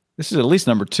 This is at least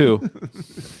number 2.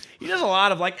 He does a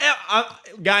lot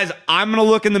of guys, I'm going to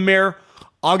look in the mirror.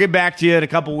 I'll get back to you in a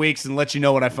couple weeks and let you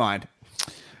know what I find.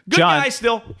 Good John, guy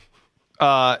still.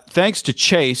 Thanks to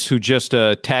Chase, who just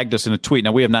tagged us in a tweet.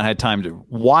 Now, we have not had time to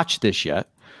watch this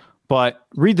yet, but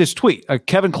read this tweet.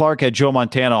 Kevin Clark had Joe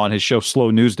Montana on his show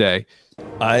Slow News Day.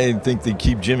 I think they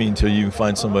keep Jimmy until you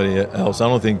find somebody else. I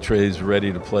don't think Trey's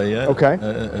ready to play yet. Okay.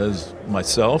 As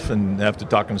myself, and after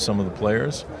talking to some of the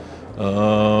players,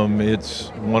 it's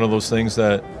one of those things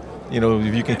that,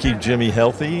 if you can keep Jimmy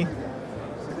healthy,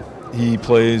 he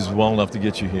plays well enough to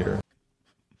get you here.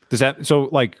 Does that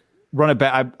run it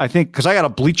back? I think because I got a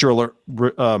Bleacher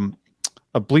Report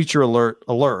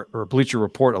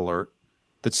alert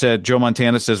that said Joe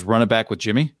Montana says run it back with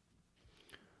Jimmy.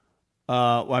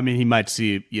 Well, I mean, he might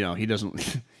see. He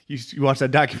doesn't. You watch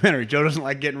that documentary. Joe doesn't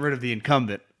like getting rid of the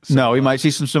incumbent. So. No, he might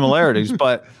see some similarities.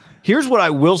 But here's what I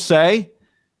will say: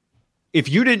 if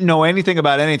you didn't know anything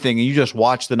about anything and you just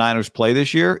watched the Niners play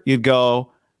this year, you'd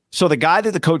go, so the guy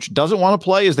that the coach doesn't want to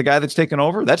play is the guy that's taken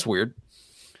over? That's weird.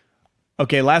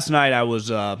 Okay, last night I was,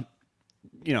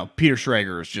 Peter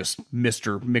Schrager is just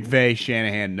Mr. McVay.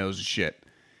 Shanahan knows his shit.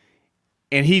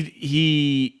 And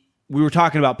we were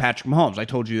talking about Patrick Mahomes. I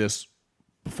told you this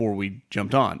before we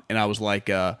jumped on. And I was like,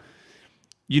 if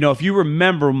you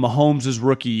remember Mahomes'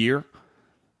 rookie year,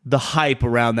 the hype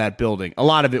around that building, a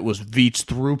lot of it was Veets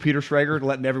through Peter Schrager,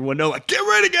 letting everyone know, get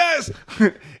ready, guys!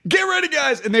 Get ready,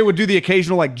 guys! And they would do the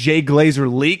occasional, Jay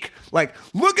Glazer leak.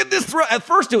 Look at this throw. At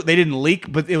first, they didn't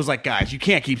leak, but it was like, guys, you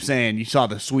can't keep saying you saw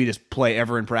the sweetest play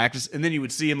ever in practice. And then you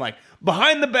would see him,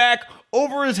 behind the back,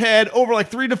 over his head, over,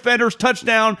 3 defenders,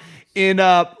 touchdown. in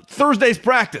Thursday's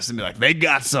practice and be like, they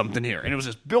got something here. And it was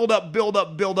just build up, build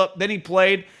up, build up. Then he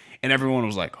played, and everyone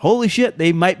was like, holy shit,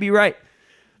 they might be right.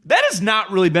 That has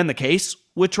not really been the case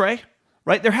with Trey,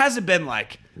 right? There hasn't been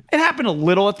like, it happened a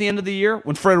little at the end of the year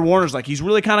when Fred Warner's like, he's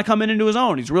really kind of coming into his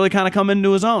own.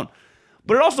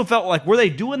 But it also felt like, were they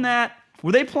doing that?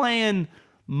 Were they playing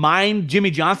mind Jimmy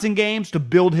Johnson games to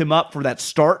build him up for that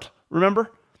start?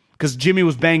 Remember? Because Jimmy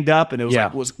was banged up, and it was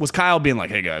like, was Kyle being like,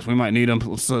 hey guys, we might need him.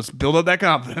 Let's build up that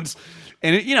confidence.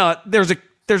 And there's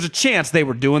a chance they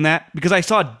were doing that, because I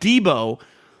saw Debo.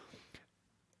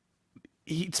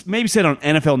 He maybe said on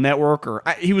NFL Network, or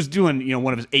he was doing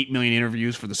one of his 8 million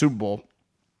interviews for the Super Bowl,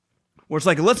 where it's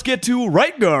like, let's get to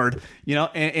right guard,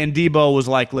 and Debo was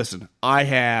like, listen,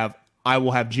 I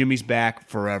will have Jimmy's back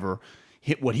forever.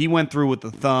 What he went through with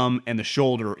the thumb and the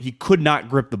shoulder, he could not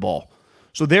grip the ball.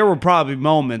 So there were probably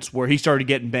moments where he started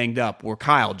getting banged up, where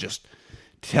Kyle just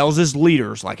tells his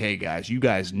leaders, like, hey guys,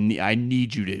 I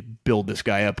need you to build this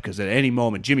guy up, because at any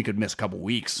moment Jimmy could miss a couple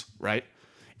weeks, right?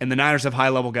 And the Niners have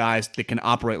high-level guys that can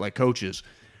operate like coaches.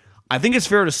 I think it's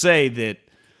fair to say that,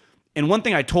 and one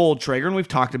thing I told Traeger, and we've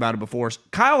talked about it before, is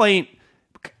Kyle's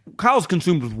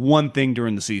consumed with one thing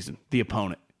during the season: the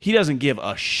opponent. He doesn't give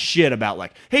a shit about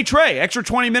like, hey, Trey, extra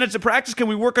 20 minutes of practice, can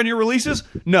we work on your releases?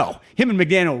 No. Him and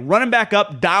McDaniel running back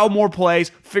up, dial more plays,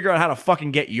 figure out how to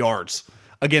fucking get yards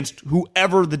against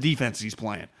whoever the defense he's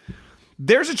playing.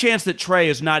 There's a chance that Trey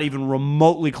is not even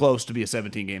remotely close to be a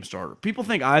 17-game starter. People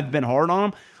think I've been hard on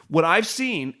him. What I've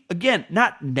seen, again,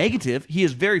 not negative, he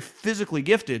is very physically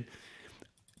gifted.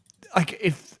 Like,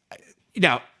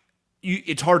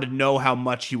 it's hard to know how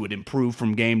much he would improve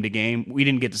from game to game. We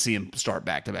didn't get to see him start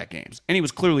back-to-back games. And he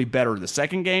was clearly better the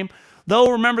second game, though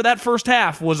remember that first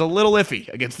half was a little iffy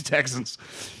against the Texans.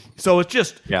 So it's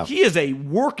just, He is a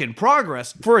work in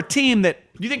progress for a team that,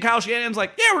 do you think Kyle Shanahan's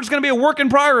like, yeah, we're just going to be a work in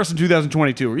progress in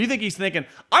 2022? Or you think he's thinking,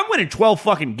 I'm winning 12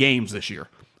 fucking games this year.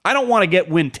 I don't want to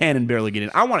win 10 and barely get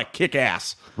in. I want to kick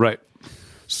ass. Right.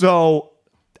 So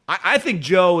I think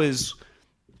Joe is,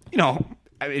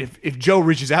 if Joe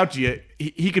reaches out to you,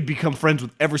 he could become friends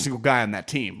with every single guy on that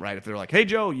team, right? If they're like, hey,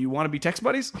 Joe, you want to be text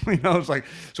buddies? It's like,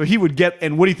 so he would get,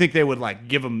 and what do you think they would like,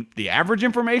 give him the average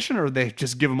information, or they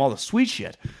just give him all the sweet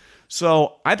shit?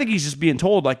 So I think he's just being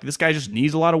told, like, this guy just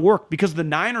needs a lot of work, because the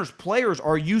Niners players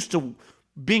are used to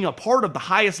being a part of the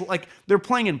highest, like, they're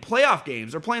playing in playoff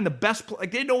games. They're playing the best,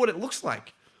 like, they know what it looks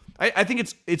like. I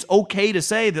think it's okay to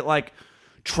say that, like,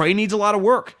 Trey needs a lot of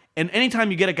work. And anytime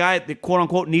you get a guy that, quote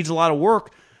unquote, needs a lot of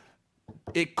work,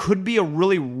 it could be a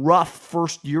really rough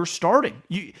first year starting.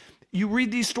 You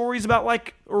read these stories about,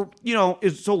 like, or,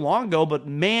 it's so long ago, but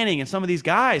Manning and some of these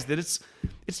guys, that it's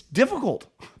difficult.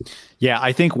 Yeah,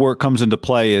 I think where it comes into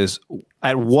play is,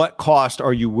 at what cost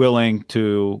are you willing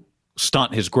to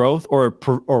stunt his growth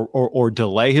or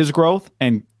delay his growth,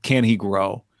 and can he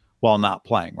grow while not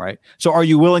playing, right? So are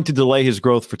you willing to delay his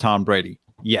growth for Tom Brady?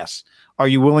 Yes. Are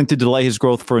you willing to delay his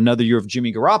growth for another year of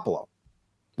Jimmy Garoppolo?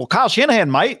 Well, Kyle Shanahan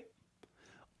might.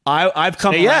 I've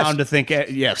come around to think,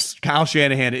 yes, Kyle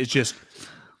Shanahan is just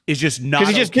not,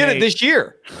 because he just did it this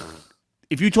year.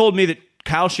 If you told me that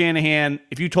Kyle Shanahan,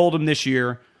 if you told him this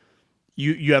year,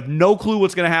 you have no clue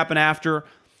what's going to happen after,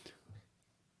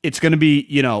 it's going to be,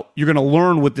 you're going to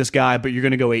learn with this guy, but you're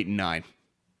going to go 8-9.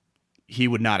 He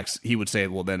would not. He would say,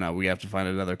 well, then we have to find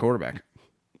another quarterback.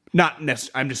 Not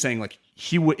necessarily. I'm just saying, like,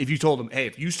 he would. If you told him, hey,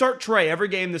 if you start Trey every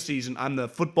game this season, I'm the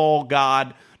football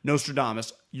god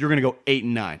Nostradamus, you're going to go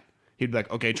 8-9. He'd be like,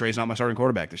 okay, Trey's not my starting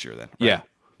quarterback this year, then. Right?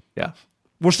 Yeah.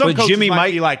 Where some coaches Jimmy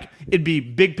might be like, it'd be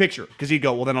big picture, because he'd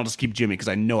go, well, then I'll just keep Jimmy because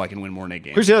I know I can win more than 8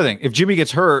 games. Here's the other thing: if Jimmy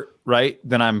gets hurt, right,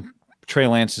 then Trey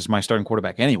Lance is my starting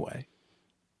quarterback anyway.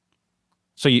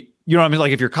 So you know what I mean?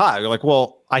 Like, if you're Kyle, you're like,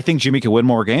 well, I think Jimmy can win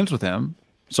more games with him,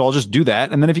 so I'll just do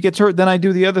that. And then if he gets hurt, then I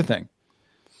do the other thing.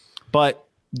 But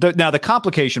now the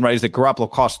complication, right, is that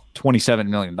Garoppolo cost $27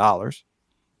 million.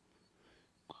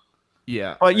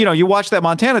 Yeah. But, you watch that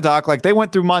Montana doc, like, they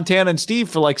went through Montana and Steve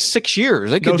for like 6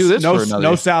 years. They could do this for another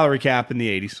year. Salary cap in the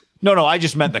 80s. No, I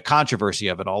just meant the controversy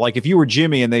of it all. Like, if you were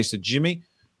Jimmy and they said, Jimmy,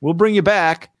 we'll bring you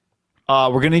back. We're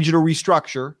going to need you to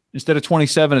restructure. Instead of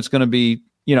 27, it's going to be,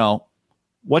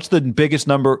 what's the biggest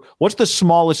number? What's the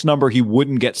smallest number he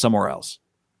wouldn't get somewhere else?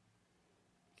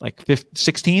 Like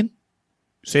 16?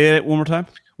 Say that one more time.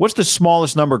 What's the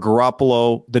smallest number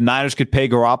the Niners could pay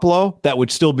Garoppolo that would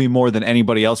still be more than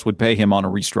anybody else would pay him on a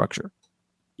restructure?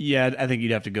 Yeah, I think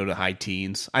you'd have to go to high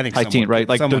teens. I think high teen, right?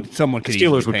 Like someone could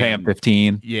Steelers would pay him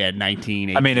 15. Yeah,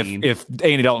 19, 18. I mean, if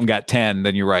Andy Dalton got 10,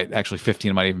 then you're right. Actually,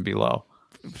 15 might even be low.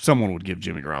 Someone would give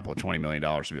Jimmy Garoppolo $20 million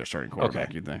to be their starting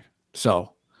quarterback, you'd think.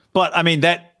 So, but I mean,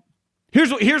 that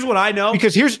Here's what I know.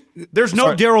 Because there's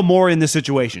no Daryl Morey in this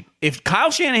situation. If Kyle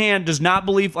Shanahan does not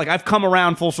believe, like I've come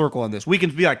around full circle on this, we can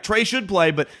be like Trey should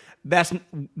play, but that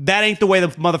ain't the way the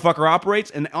motherfucker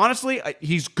operates. And honestly,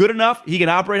 he's good enough. He can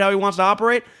operate how he wants to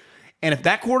operate. And if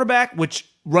that quarterback, which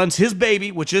runs his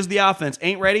baby, which is the offense,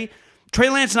 ain't ready, Trey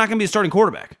Lance is not going to be a starting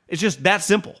quarterback. It's just that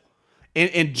simple.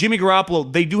 And Jimmy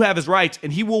Garoppolo, they do have his rights,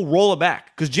 and he will roll it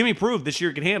back because Jimmy proved this year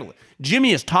he can handle it.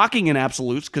 Jimmy is talking in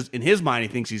absolutes because in his mind he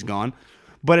thinks he's gone,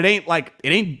 but it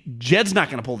ain't. Jed's not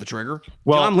going to pull the trigger.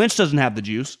 Well, John Lynch doesn't have the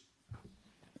juice.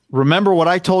 Remember what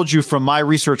I told you from my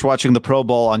research watching the Pro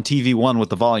Bowl on TV One with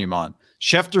the volume on.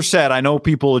 Schefter said, I know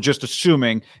people are just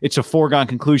assuming it's a foregone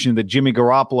conclusion that Jimmy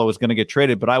Garoppolo is going to get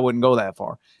traded, but I wouldn't go that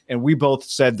far. And we both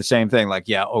said the same thing, like,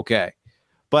 yeah, okay.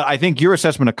 But I think your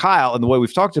assessment of Kyle and the way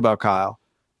we've talked about Kyle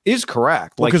is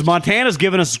correct. Because Montana's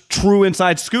given us true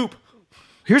inside scoop.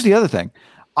 Here's the other thing.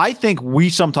 I think we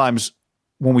sometimes,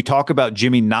 when we talk about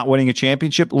Jimmy not winning a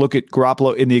championship, look at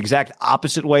Garoppolo in the exact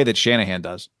opposite way that Shanahan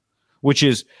does, which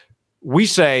is we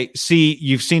say, see,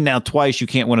 you've seen now twice you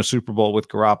can't win a Super Bowl with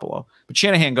Garoppolo. But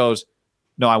Shanahan goes,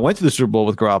 no, I went to the Super Bowl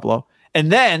with Garoppolo.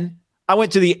 And then I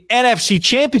went to the NFC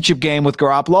Championship game with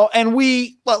Garoppolo, and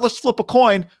let's flip a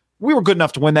coin. We were good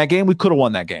enough to win that game. We could have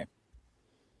won that game.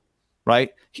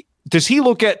 Right? Does he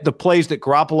look at the plays that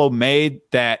Garoppolo made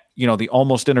that, the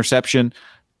almost interception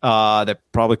that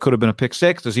probably could have been a pick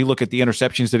six? Does he look at the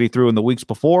interceptions that he threw in the weeks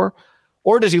before?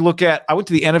 Or does he look at, I went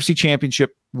to the NFC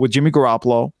Championship with Jimmy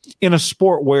Garoppolo in a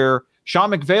sport where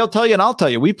Sean McVay will tell you, and I'll tell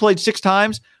you, we played 6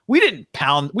 times. We didn't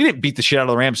beat the shit out of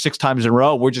the Rams 6 times in a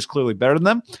row. We're just clearly better than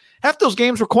them. Half those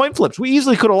games were coin flips. We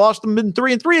easily could have lost them in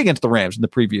 3-3 against the Rams in the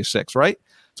previous 6, right?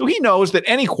 So he knows that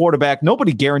any quarterback,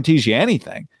 nobody guarantees you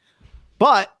anything.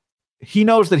 But he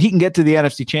knows that he can get to the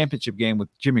NFC Championship game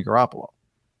with Jimmy Garoppolo.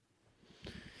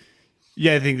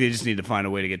 Yeah, I think they just need to find a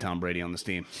way to get Tom Brady on this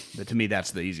team. But to me,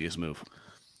 that's the easiest move.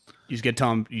 You just get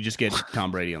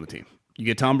Tom Brady on the team. You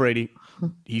get Tom Brady,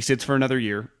 he sits for another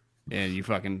year, and you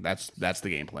fucking that's the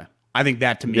game plan. I think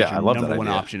that to me is your number one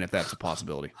option if that's a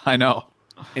possibility. I know.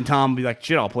 And Tom will be like,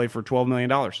 shit, I'll play for $12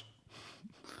 million.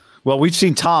 Well, we've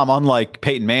seen Tom, unlike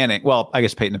Peyton Manning. Well, I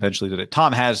guess Peyton eventually did it.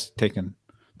 Tom has taken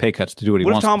pay cuts to do what he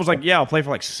wants. What if Tom was like, yeah, I'll play for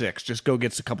like 6. Just go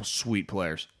get a couple sweet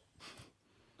players.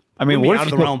 I mean, what if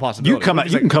the realm possibility?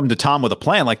 You can come to Tom with a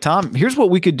plan. Like, Tom, here's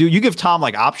what we could do. You give Tom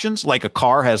like options, like a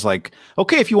car has like,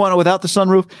 okay, if you want it without the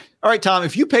sunroof. All right, Tom,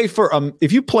 if you play for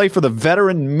the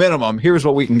veteran minimum, here's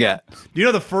what we can get. Do you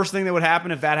know the first thing that would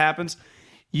happen if that happens?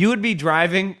 You would be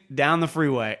driving down the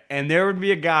freeway, and there would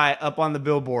be a guy up on the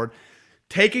billboard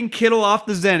taking Kittle off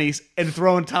the Zennies and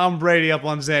throwing Tom Brady up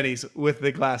on Zennies with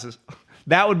the glasses.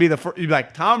 That would be the first. You'd be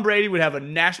like, Tom Brady would have a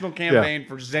national campaign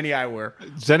for Zenny Eyewear.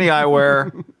 Zenny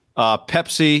Eyewear.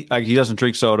 Pepsi, he doesn't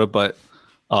drink soda, but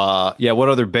what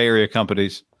other Bay Area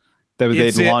companies that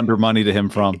they'd launder money to him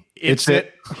from? It's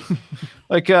it.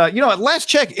 Like, at last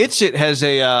check, It's It has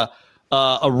a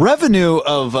revenue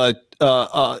of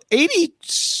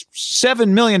 $87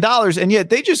 million, and yet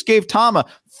they just gave Tom a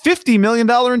 $50 million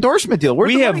endorsement deal.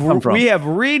 Where'd the money come from? We have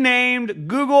renamed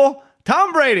Google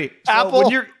Tom Brady. So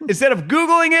Apple. Instead of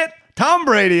Googling it, Tom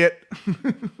Brady it.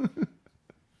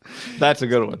 That's a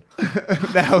good one.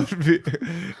 That would be.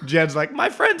 Jed's like, my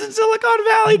friends in Silicon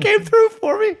Valley came through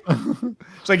for me.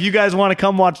 It's like, you guys want to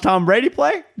come watch Tom Brady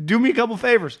play? Do me a couple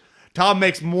favors. Tom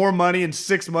makes more money in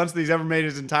 6 months than he's ever made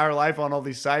his entire life on all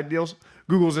these side deals.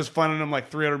 Google's just funding him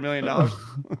like $300 million.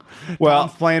 Well,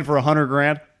 Tom's playing for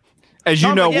 $100,000. As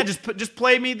you know, like, just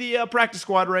play me the practice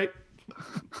squad rate.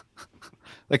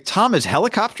 Like, Tom is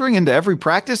helicoptering into every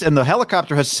practice, and the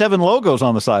helicopter has 7 logos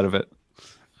on the side of it.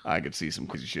 I could see some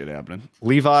crazy shit happening.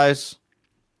 Levi's.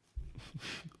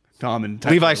 Tom and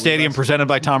Levi's Stadium presented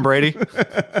by Tom Brady.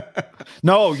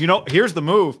 No, here's the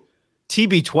move.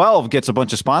 TB12 gets a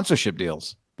bunch of sponsorship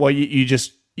deals. Well,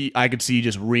 I could see you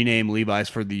just rename Levi's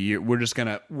for the year.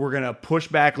 We're gonna push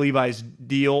back Levi's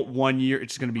deal 1 year.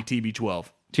 It's gonna be TB12.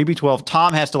 TB12.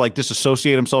 Tom has to like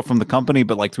disassociate himself from the company,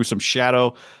 but like through some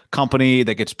shadow company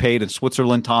that gets paid in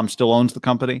Switzerland. Tom still owns the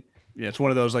company. Yeah, it's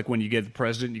one of those like when you get the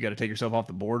president, you got to take yourself off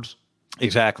the boards.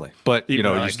 Exactly. But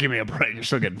just give me a break. You're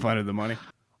still getting funded the money.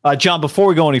 John, before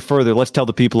we go any further, let's tell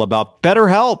the people about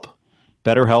BetterHelp.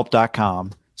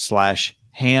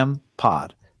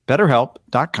 BetterHelp.com/HamPod.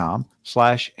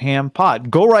 BetterHelp.com/HamPod.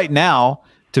 Go right now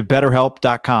to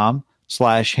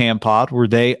BetterHelp.com/HamPod, where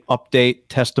they update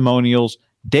testimonials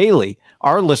daily.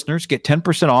 Our listeners get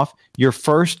 10% off your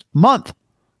first month.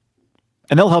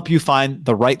 And they'll help you find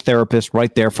the right therapist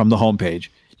right there from the homepage.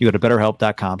 You go to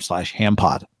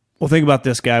BetterHelp.com/HamPod. Well, think about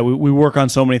this, guy. We work on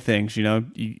so many things. You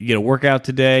get a workout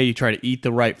today. You try to eat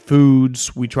the right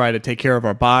foods. We try to take care of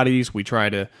our bodies. We try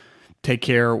to take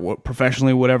care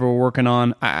professionally, whatever we're working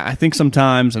on. I think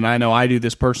sometimes, and I know I do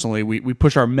this personally, we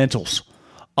push our mentals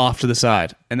off to the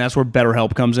side. And that's where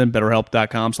BetterHelp comes in.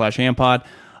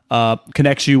 BetterHelp.com/HamPod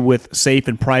connects you with safe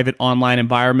and private online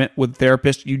environment with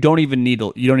therapists. You don't even need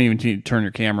to turn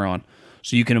your camera on.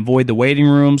 So you can avoid the waiting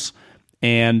rooms,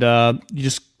 and you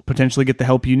just potentially get the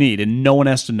help you need, and no one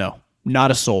has to know. Not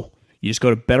a soul. You just go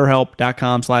to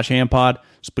BetterHelp.com/HamPod.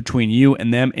 It's between you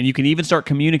and them, and you can even start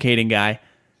communicating, guy,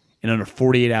 in under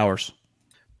 48 hours.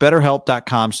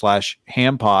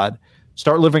 BetterHelp.com/HamPod.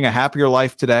 Start living a happier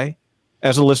life today.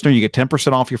 As a listener, you get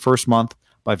 10% off your first month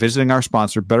by visiting our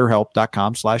sponsor,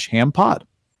 BetterHelp.com/HamPod.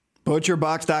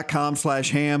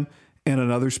 ButcherBox.com/ham, and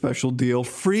another special deal.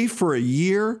 Free for a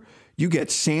year. You get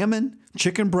salmon,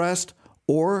 chicken breast,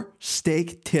 or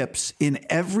steak tips in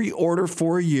every order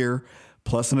for a year,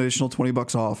 plus an additional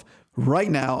 $20 off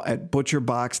right now at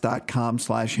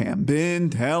ButcherBox.com/ham. Been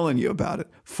telling you about it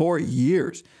for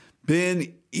years.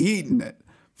 Been eating it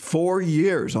for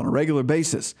years on a regular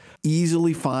basis.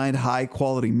 Easily find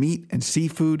high-quality meat and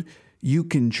seafood you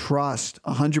can trust.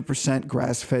 100%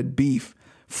 grass-fed beef,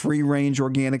 free-range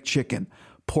organic chicken,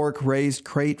 pork raised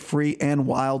crate-free and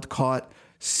wild-caught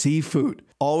seafood.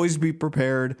 Always be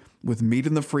prepared with meat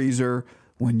in the freezer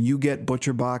when you get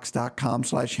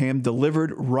ButcherBox.com/ham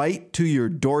delivered right to your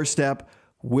doorstep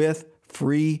with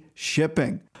free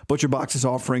shipping. ButcherBox is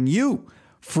offering you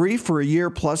free for a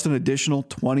year plus an additional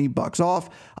 $20 off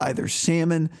either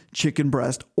salmon, chicken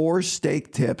breast, or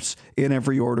steak tips in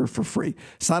every order for free.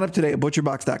 Sign up today at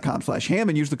ButcherBox.com/ham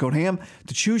and use the code HAM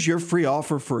to choose your free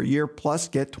offer for a year plus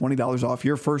get $20 off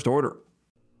your first order.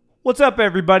 What's up,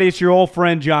 everybody? It's your old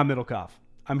friend, John Middlecoff.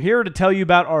 I'm here to tell you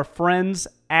about our friends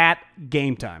at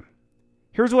Game Time.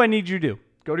 Here's what I need you to do.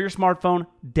 Go to your smartphone,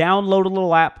 download a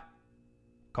little app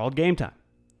called Game Time.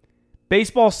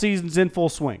 Baseball season's in full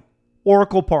swing.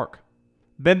 Oracle Park.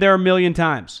 Been there a million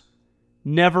times.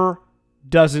 Never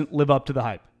doesn't live up to the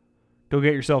hype. Go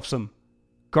get yourself some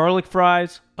garlic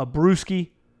fries, a brewski,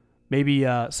 maybe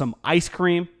some ice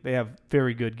cream. They have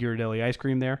very good Ghirardelli ice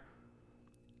cream there.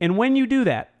 And when you do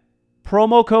that,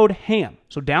 promo code HAM.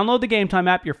 So download the Game Time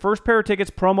app. Your first pair of tickets,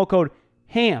 promo code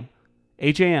HAM,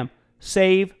 H-A-M,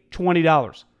 save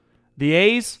 $20. The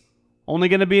A's, only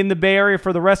going to be in the Bay Area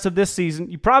for the rest of this season.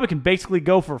 You probably can basically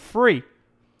go for free.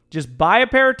 Just buy a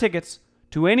pair of tickets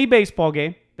to any baseball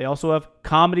game. They also have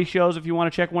comedy shows if you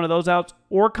want to check one of those out,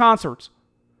 or concerts.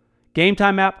 Game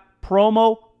Time app,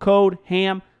 promo code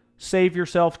HAM, save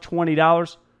yourself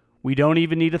 $20. We don't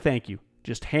even need a thank you.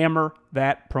 Just hammer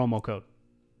that promo code.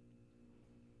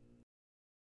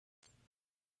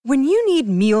 When you need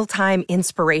mealtime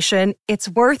inspiration, it's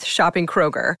worth shopping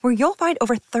Kroger, where you'll find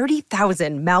over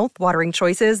 30,000 mouth-watering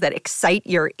choices that excite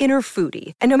your inner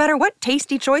foodie. And no matter what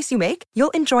tasty choice you make,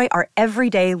 you'll enjoy our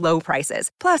everyday low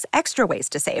prices, plus extra ways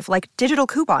to save, like digital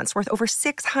coupons worth over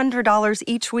 $600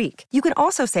 each week. You can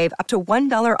also save up to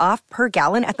 $1 off per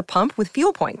gallon at the pump with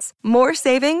fuel points. More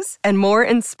savings and more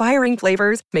inspiring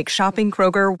flavors make shopping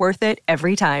Kroger worth it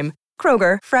every time.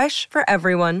 Kroger, fresh for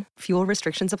everyone. Fuel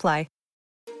restrictions apply.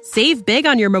 Save big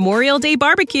on your Memorial Day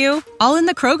barbecue, all in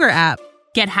the Kroger app.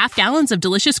 Get half gallons of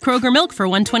delicious Kroger milk for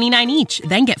 $1.29 each.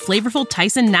 Then get flavorful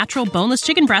Tyson natural boneless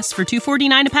chicken breasts for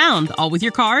 $2.49 a pound, all with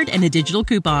your card and a digital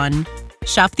coupon.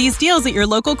 Shop these deals at your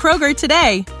local Kroger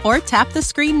today, or tap the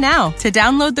screen now to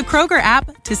download the Kroger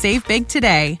app to save big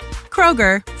today.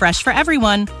 Kroger, fresh for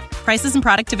everyone. Prices and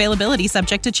product availability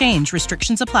subject to change.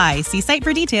 Restrictions apply. See site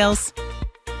for details.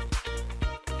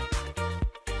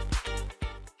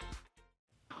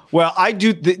 Well, I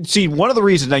do see one of the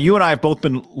reasons. Now, you and I have both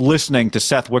been listening to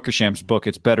Seth Wickersham's book,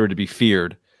 It's Better to Be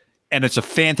Feared. And it's a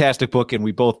fantastic book, and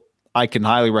I can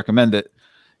highly recommend it.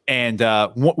 And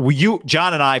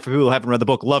John and I, for people who haven't read the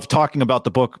book, love talking about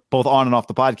the book both on and off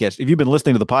the podcast. If you've been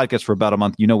listening to the podcast for about a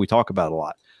month, you know we talk about it a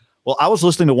lot. Well, I was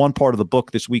listening to one part of the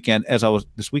book this weekend,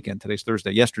 today's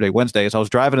Thursday, yesterday, Wednesday, as I was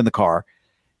driving in the car.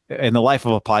 In the life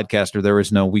of a podcaster, there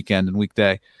is no weekend and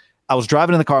weekday. I was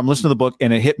driving in the car, I'm listening to the book,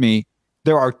 and it hit me.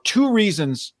 There are two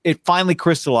reasons it finally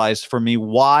crystallized for me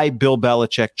why Bill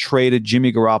Belichick traded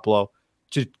Jimmy Garoppolo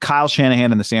to Kyle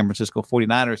Shanahan and the San Francisco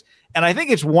 49ers. And I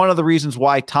think it's one of the reasons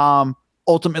why Tom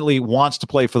ultimately wants to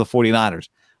play for the 49ers.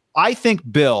 I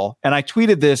think Bill, and I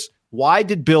tweeted this, why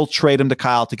did Bill trade him to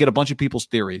Kyle? To get a bunch of people's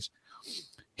theories.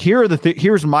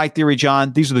 Here's my theory,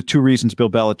 John. These are the two reasons Bill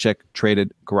Belichick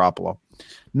traded Garoppolo.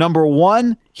 Number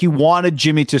one, he wanted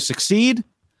Jimmy to succeed,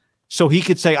 so he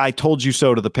could say, I told you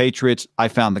so to the Patriots. I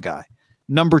found the guy.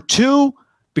 Number two,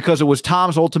 because it was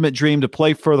Tom's ultimate dream to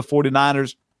play for the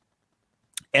 49ers.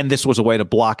 And this was a way to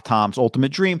block Tom's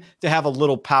ultimate dream to have a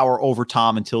little power over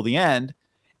Tom until the end.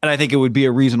 And I think it would be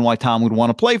a reason why Tom would want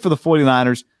to play for the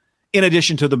 49ers, in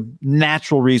addition to the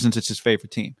natural reasons it's his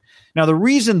favorite team. Now, the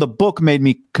reason the book made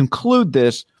me conclude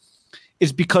this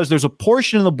is because there's a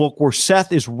portion in the book where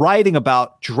Seth is writing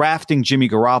about drafting Jimmy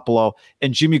Garoppolo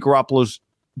and Jimmy Garoppolo's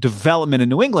development in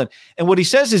New England. And what he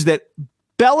says is that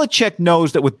Belichick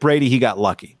knows that with Brady, he got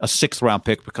lucky, a 6th-round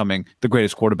pick becoming the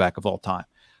greatest quarterback of all time.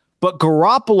 But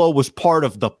Garoppolo was part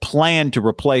of the plan to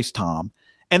replace Tom,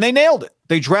 and they nailed it.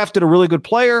 They drafted a really good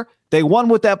player. They won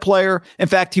with that player. In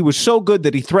fact, he was so good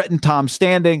that he threatened Tom's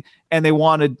standing, and they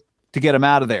wanted to get him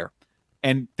out of there.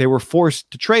 And they were forced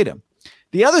to trade him.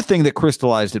 The other thing that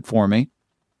crystallized it for me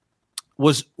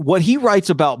was what he writes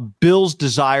about Bill's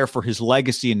desire for his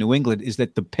legacy in New England is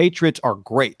that the Patriots are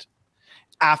great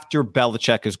after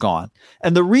Belichick is gone.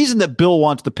 And the reason that Bill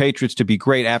wants the Patriots to be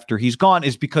great after he's gone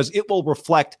is because it will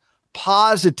reflect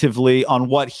positively on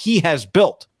what he has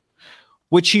built,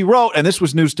 which he wrote, and this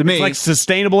was news to me. It's like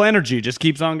sustainable energy, just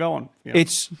keeps on going. Yeah.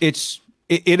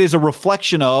 It is a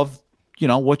reflection of,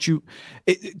 what you,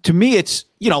 to me, it's,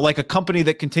 like a company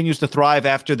that continues to thrive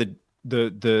after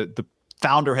the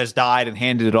founder has died and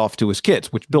handed it off to his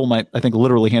kids, which Bill might, I think,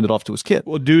 literally handed off to his kid.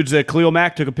 Well, dudes, Khalil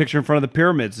Mack took a picture in front of the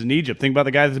pyramids in Egypt. Think about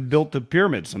the guys that built the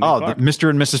pyramids. The Mr.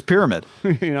 and Mrs. Pyramid.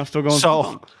 Still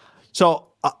going. So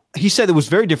he said it was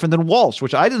very different than Walsh,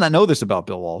 which I did not know this about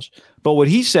Bill Walsh. But what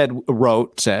he said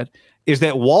is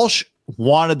that Walsh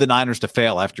wanted the Niners to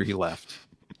fail after he left.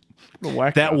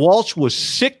 That Walsh was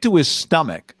sick to his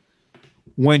stomach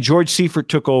when George Seifert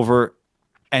took over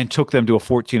and took them to a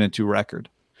 14-2 record.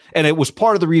 And it was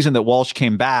part of the reason that Walsh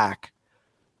came back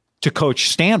to coach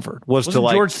Stanford. Wasn't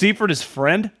George Seifert his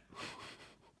friend?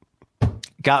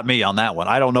 Got me on that one.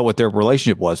 I don't know what their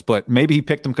relationship was, but maybe he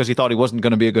picked him because he thought he wasn't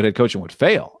going to be a good head coach and would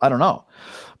fail. I don't know.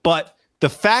 But the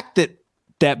fact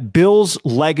that Bill's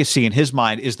legacy in his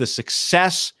mind is the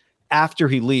success after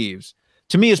he leaves,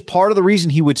 to me, is part of the reason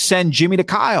he would send Jimmy to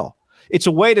Kyle. It's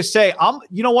a way to say,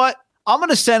 you know what? I'm going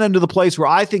to send him to the place where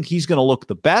I think he's going to look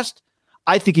the best.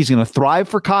 I think he's going to thrive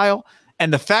for Kyle.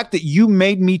 And the fact that you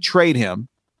made me trade him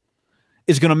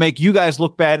is going to make you guys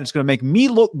look bad. And it's going to make me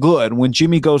look good when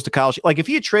Jimmy goes to Kyle. Like if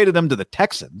he had traded them to the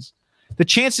Texans, the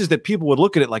chances that people would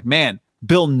look at it like, man,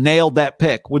 Bill nailed that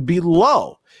pick would be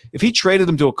low. If he traded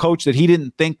them to a coach that he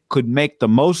didn't think could make the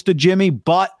most of Jimmy,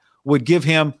 but would give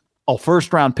him a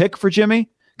 1st-round pick for Jimmy.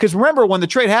 Because remember when the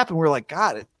trade happened, we were like,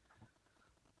 God,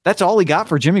 that's all he got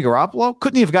for Jimmy Garoppolo?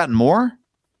 Couldn't he have gotten more?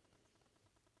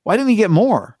 Why didn't he get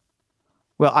more?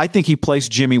 Well, I think he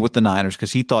placed Jimmy with the Niners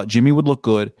because he thought Jimmy would look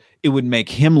good. It would make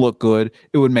him look good.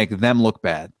 It would make them look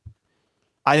bad.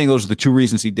 I think those are the 2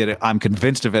 reasons he did it. I'm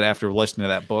convinced of it after listening to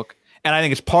that book. And I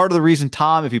think it's part of the reason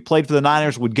Tom, if he played for the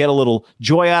Niners, would get a little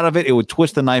joy out of it. It would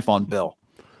twist the knife on Bill.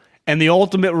 And the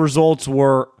ultimate results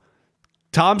were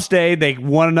Tom stayed. They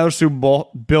won another Super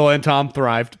Bowl. Bill and Tom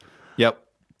thrived. Yep.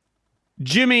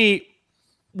 Jimmy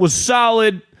was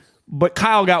solid, but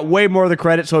Kyle got way more of the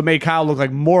credit, so it made Kyle look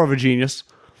like more of a genius.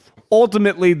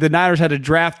 Ultimately, the Niners had to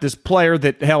draft this player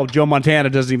that, hell, Joe Montana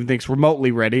doesn't even think is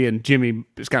remotely ready, and Jimmy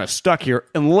is kind of stuck here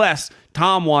unless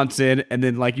Tom wants in, and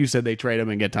then, like you said, they trade him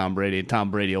and get Tom Brady, and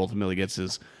Tom Brady ultimately gets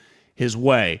his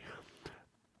way.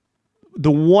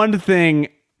 The one thing,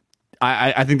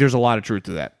 I think there's a lot of truth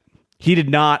to that. He did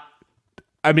not,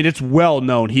 I mean, it's well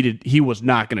known he was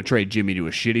not going to trade Jimmy to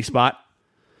a shitty spot.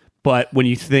 But when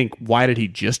you think, why did he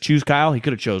just choose Kyle? He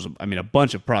could have chosen, a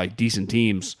bunch of probably decent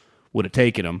teams would have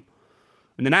taken him.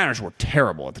 And the Niners were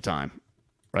terrible at the time,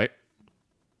 right?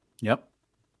 Yep.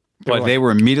 But they were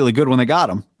immediately good when they got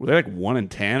him. Were they like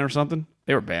 1-10 or something?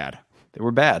 They were bad. They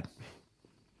were bad.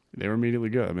 They were immediately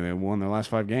good. They won their last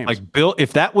 5 games. Like Bill,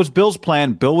 if that was Bill's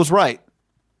plan, Bill was right.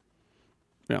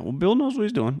 Yeah, well, Bill knows what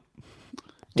he's doing.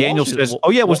 Daniel says,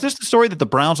 was this the story that the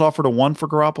Browns offered a 1 for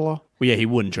Garoppolo? Well, yeah, he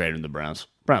wouldn't trade him to the Browns.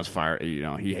 Browns fired.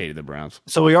 He hated the Browns.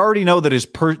 So we already know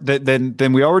that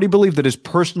then we already believe that his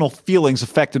personal feelings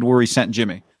affected where he sent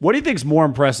Jimmy. What do you think is more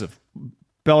impressive?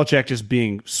 Belichick just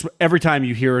being, every time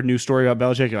you hear a new story about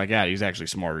Belichick, you're like, yeah, he's actually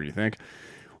smarter, you think?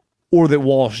 Or that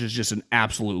Walsh is just an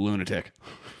absolute lunatic?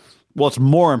 Well, it's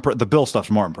more the Bill stuff's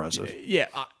more impressive. Yeah,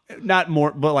 not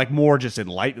more, but like more just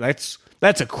enlightened.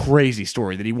 That's a crazy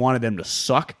story that he wanted them to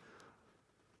suck.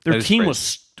 Their team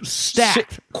was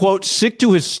stacked. Sick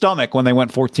to his stomach when they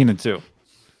went 14-2.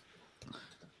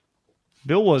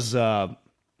 Bill was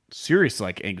serious,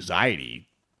 anxiety,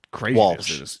 craziness.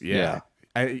 Walsh. Yeah.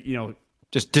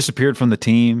 Just disappeared from the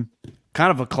team.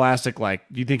 Kind of a classic, do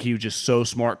you think he was just so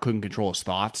smart, couldn't control his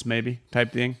thoughts, maybe,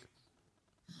 type thing?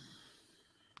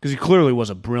 Because he clearly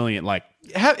was a brilliant, like,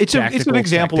 It's an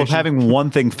example of having one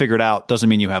thing figured out doesn't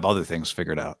mean you have other things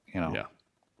figured out. Yeah.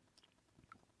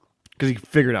 Because he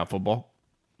figured out football.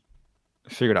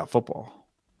 Figured out football.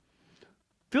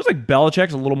 Feels like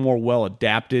Belichick's a little more well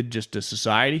adapted just to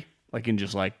society. Like, can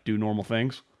just like do normal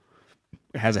things.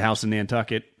 Has a house in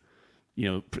Nantucket.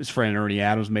 His friend Ernie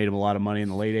Adams made him a lot of money in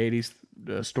the late 80s.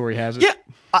 The story has it. Yeah.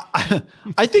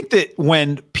 I think that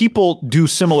when people do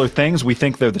similar things, we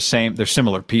think they're the same. They're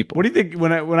similar people. What do you think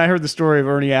when I heard the story of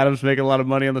Ernie Adams making a lot of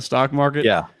money on the stock market?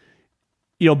 Yeah.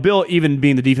 Bill, even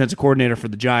being the defensive coordinator for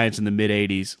the Giants in the mid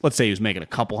 80s, let's say he was making a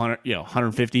couple hundred,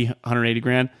 150, 180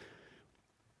 grand.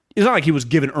 It's not like he was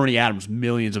giving Ernie Adams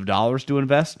millions of dollars to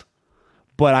invest.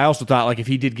 But I also thought, like, if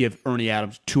he did give Ernie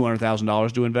Adams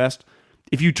 $200,000 to invest,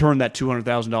 if you turn that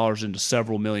 $200,000 into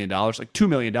several $1 million, like $2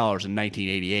 million in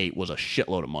 1988 was a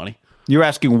shitload of money. You're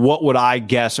asking what would I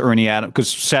guess Ernie Adams, because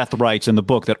Seth writes in the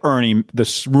book that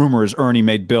this rumor is Ernie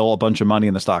made Bill a bunch of money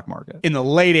in the stock market. In the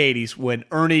late 80s, when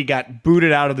Ernie got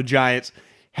booted out of the Giants,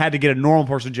 had to get a normal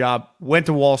person job, went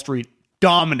to Wall Street,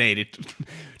 dominated,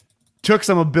 took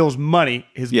some of Bill's money,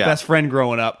 his best friend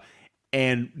growing up,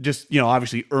 and just,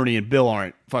 obviously Ernie and Bill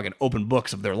aren't fucking open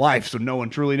books of their life, so no one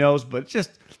truly knows, but it's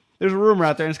just, there's a rumor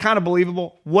out there, and it's kind of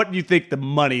believable. What do you think the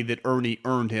money that Ernie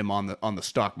earned him on the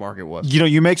stock market was?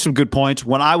 You make some good points.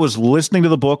 When I was listening to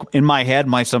the book, in my head,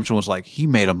 my assumption was like, he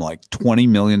made him like $20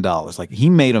 million. Like,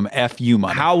 he made him FU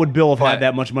money. How would Bill have had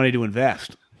that much money to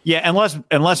invest? Yeah,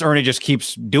 unless Ernie just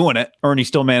keeps doing it. Ernie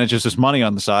still manages his money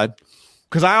on the side.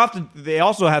 Because they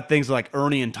also have things like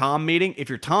Ernie and Tom meeting. If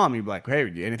you're Tom, you'd be like, hey,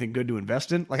 anything good to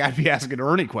invest in? Like, I'd be asking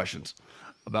Ernie questions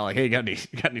about, like, hey, you got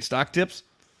any stock tips?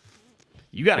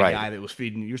 You got a guy that was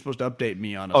feeding. You're supposed to update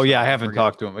me on. Oh yeah, I haven't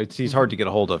talked to him. He's hard to get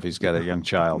a hold of. He's got a young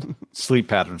child. Sleep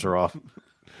patterns are off.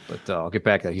 But I'll get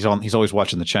back to that. He's always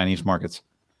watching the Chinese markets.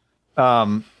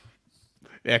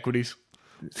 Equities.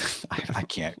 I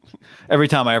can't. Every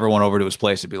time I ever went over to his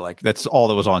place, it'd be like, that's all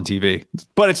that was on TV.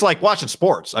 But it's like watching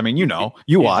sports. I mean,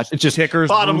 you watch. It's just tickers,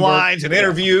 bottom Bloomberg, lines and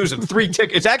interviews and 3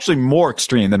 tickets. It's actually more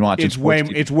extreme than watching sports.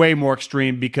 It's way more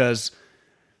extreme because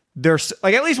there's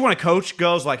like, at least when a coach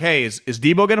goes like, hey, is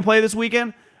Debo going to play this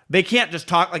weekend? They can't just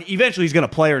talk like eventually he's going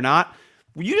to play or not.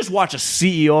 When you just watch a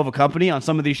CEO of a company on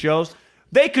some of these shows,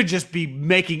 they could just be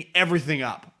making everything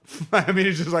up. I mean,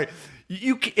 it's just like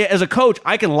you as a coach,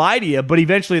 I can lie to you, but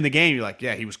eventually in the game, you're like,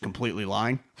 yeah, he was completely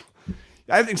lying.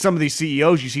 I think some of these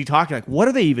CEOs you see talking like, what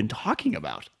are they even talking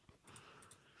about?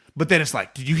 But then it's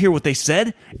like, did you hear what they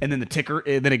said? And then the ticker,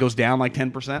 then it goes down like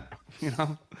 10%.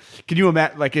 Can you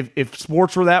imagine, like, if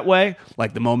sports were that way,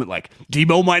 like the moment, like,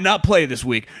 Debo might not play this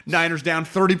week, Niners down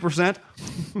 30%?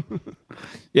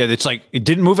 Yeah, it's like, it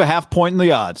didn't move a half point in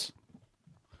the odds.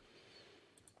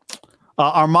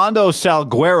 Armando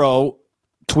Salguero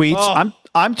tweets,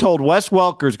 I'm told Wes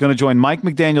Welker is going to join Mike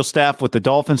McDaniel's staff with the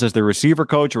Dolphins as their receiver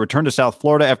coach and return to South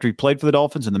Florida after he played for the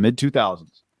Dolphins in the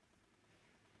mid-2000s.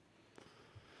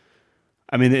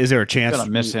 I mean, is there a chance? I'm going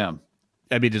to miss him.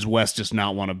 I mean, does Wes just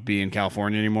not want to be in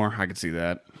California anymore? I could see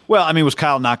that. Well, I mean, was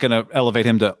Kyle not going to elevate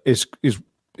him to is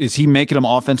he making him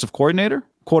offensive coordinator,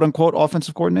 quote unquote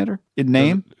offensive coordinator in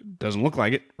name? Doesn't look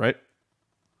like it, right?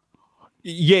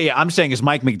 Yeah. I'm saying, is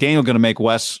Mike McDaniel going to make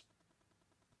Wes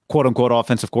quote unquote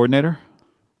offensive coordinator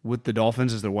with the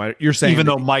Dolphins as their wide? You're saying even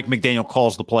though Mike McDaniel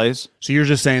calls the plays, so you're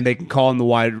just saying they can call him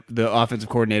the offensive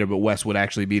coordinator, but Wes would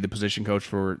actually be the position coach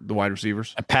for the wide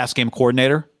receivers, a pass game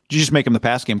coordinator. You just make him the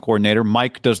pass game coordinator.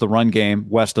 Mike does the run game.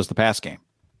 Wes does the pass game.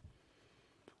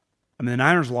 I mean, the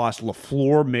Niners lost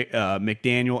LaFleur,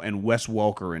 McDaniel, and Wes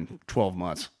Welker in 12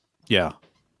 months. Yeah.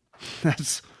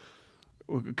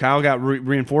 Kyle got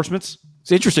reinforcements.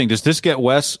 It's interesting. Does this get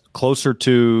Wes closer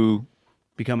to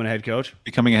becoming a head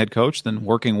coach than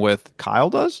working with Kyle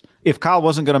does? If Kyle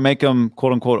wasn't going to make him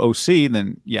quote unquote OC,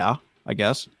 then yeah, I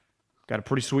guess. Got a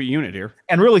pretty sweet unit here.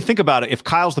 And really think about it. If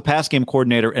Kyle's the pass game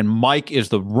coordinator and Mike is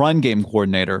the run game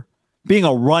coordinator, being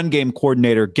a run game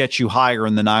coordinator gets you higher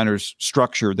in the Niners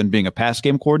structure than being a pass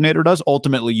game coordinator does.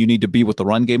 Ultimately, you need to be with the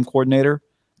run game coordinator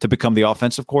to become the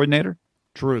offensive coordinator.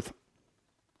 Truth.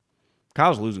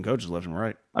 Kyle's losing coaches left and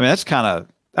right. I mean,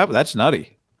 that's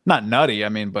nutty. Not nutty. I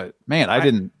mean, but man, I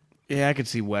didn't. Yeah, I could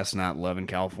see Wes not loving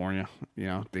California.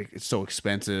 It's so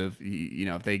expensive.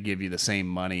 If they give you the same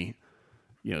money,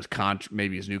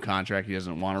 maybe his new contract he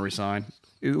doesn't want to resign.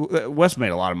 Wes made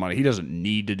a lot of money. He doesn't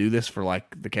need to do this for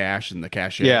like the cash and the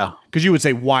cachet. Yeah, because you would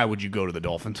say, why would you go to the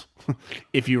Dolphins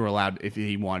if you were allowed? If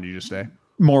he wanted you to stay,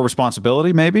 more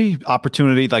responsibility, maybe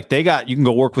opportunity. Like you can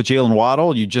go work with Jalen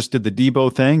Waddle. You just did the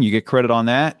Debo thing. You get credit on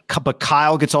that. But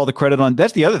Kyle gets all the credit on.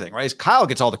 That's the other thing, right? Is Kyle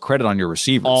gets all the credit on your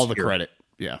receivers. All the credit.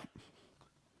 Yeah.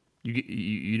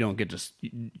 You don't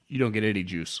get any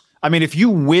juice. I mean, if you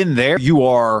win there, you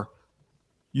are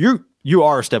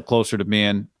a step closer to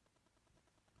being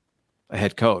a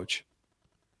head coach.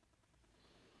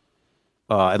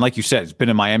 And like you said, it's been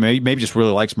in Miami. Maybe just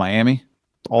really likes Miami.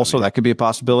 Also, that could be a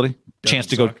possibility. Chance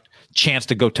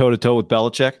to go toe to toe with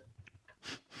Belichick.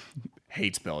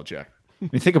 Hates Belichick. I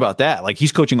mean, think about that. Like,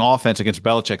 he's coaching offense against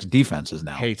Belichick's defenses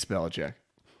now. Hates Belichick.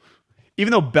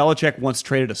 Even though Belichick once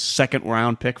traded a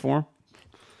second-round pick for him.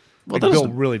 Well, Bill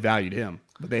really valued him,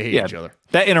 but they hate each other.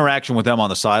 That interaction with them on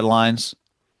the sidelines,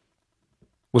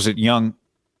 was it young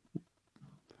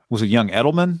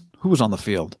Edelman? Who was on the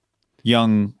field?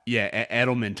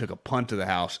 Edelman took a punt to the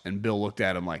house, and Bill looked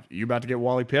at him like, "You about to get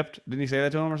Wally pipped?" Didn't he say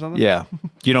that to him or something? Yeah.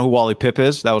 Do you know who Wally Pipp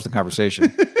is? That was the conversation.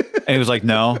 And he was like,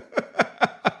 no.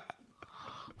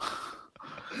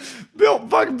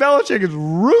 Fucking Belichick is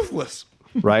ruthless.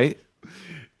 Right?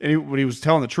 And when he was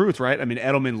telling the truth, right? I mean,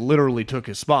 Edelman literally took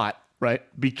his spot, right?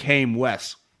 Became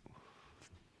Wes.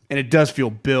 And it does feel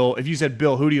Bill. If you said,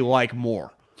 Bill, who do you like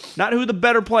more? Not who the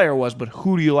better player was, but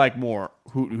who do you like more?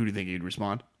 Who do you think he'd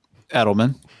respond?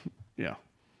 Edelman. Yeah.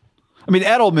 I mean,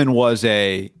 Edelman was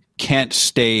a Kent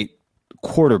State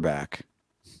quarterback.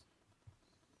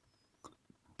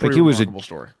 Pretty remarkable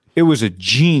story. It was a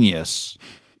genius.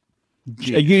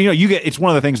 It's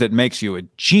one of the things that makes you a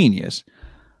genius.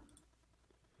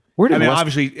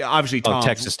 Obviously, Tom's,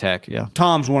 Texas Tech. Yeah,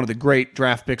 Tom's one of the great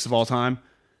draft picks of all time.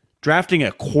 Drafting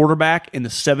a quarterback in the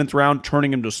 7th round,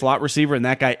 turning him to a slot receiver, and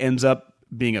that guy ends up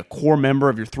being a core member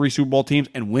of your 3 Super Bowl teams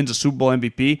and wins a Super Bowl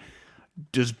MVP.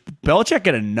 Does Belichick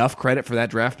get enough credit for that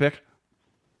draft pick?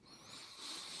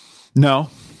 No.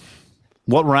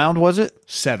 What round was it?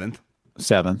 7th.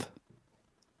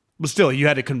 But still, you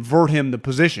had to convert him the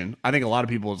position. I think a lot of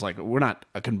people is like, we're not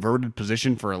a converted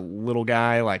position for a little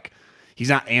guy. Like, he's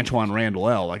not Antoine Randall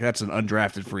L. Like, that's an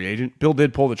undrafted free agent. Bill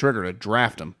did pull the trigger to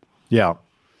draft him. Yeah.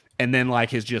 And then, like,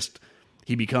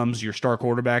 he becomes your star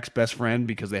quarterback's best friend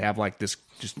because they have, like, this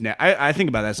I think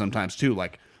about that sometimes, too.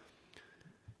 Like,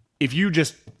 if you're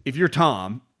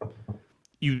Tom,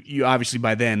 you obviously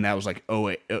by then, that was like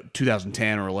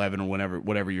 2010 or 11 or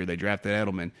whatever year they drafted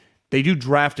Edelman. They do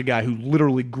draft a guy who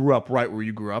literally grew up right where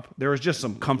you grew up. There was just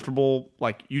some comfortable,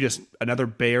 like, another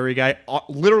Bay Area guy,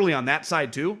 literally on that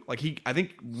side too. Like, I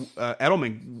think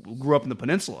Edelman grew up in the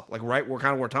peninsula, like right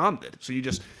where where Tom did. So you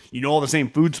know all the same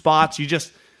food spots.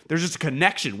 There's just a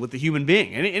connection with the human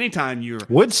being. Anytime you're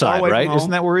Woodside, right? Home,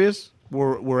 isn't that where he is?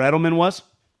 Where Edelman was?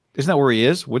 Isn't that where he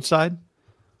is? Woodside?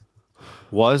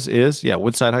 Yeah,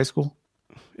 Woodside High School.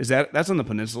 That's on the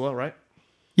peninsula, right?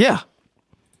 Yeah.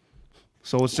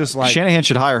 So it's just like Shanahan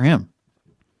should hire him.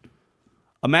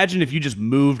 Imagine if you just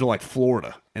moved to like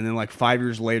Florida and then like 5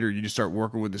 years later you just start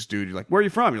working with this dude. You're like, where are you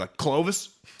from? You're like, Clovis.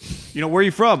 Where are you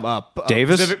from?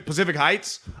 Davis? Pacific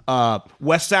Heights,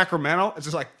 West Sacramento. It's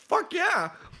just like, fuck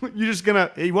yeah. You're just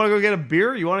you want to go get a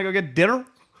beer? You want to go get dinner?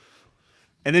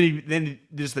 And then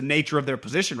just the nature of their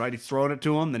position, right? He's throwing it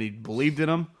to him. Then he believed in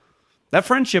him. That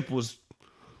friendship was,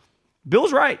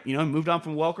 Bill's right. He moved on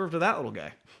from Welker to that little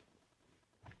guy.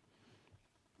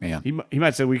 Man. He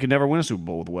might say we could never win a Super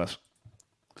Bowl with Wes.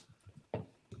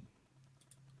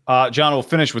 John, we'll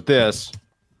finish with this.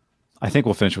 I think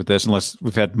we'll finish with this unless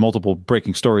we've had multiple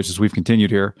breaking stories as we've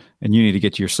continued here, and you need to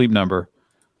get to your sleep number.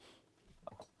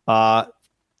 Brian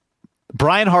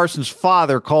Harsin's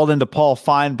father called into Paul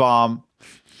Feinbaum,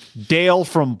 Dale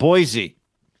from Boise,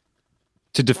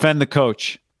 to defend the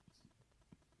coach.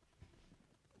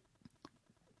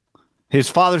 His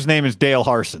father's name is Dale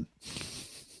Harsin,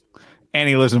 and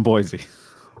he lives in Boise.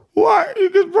 Why?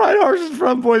 Because Brian Harsin's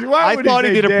from Boise. Why I thought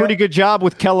he did a pretty good job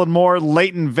with Kellen Moore,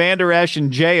 Leighton Vander Esch,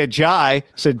 and Jay Ajayi,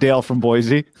 said Dale from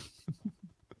Boise.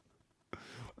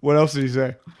 What else did he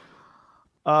say?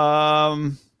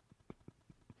 I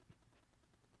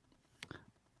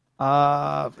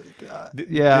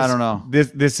don't know.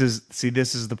 This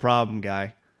is the problem,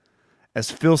 guy.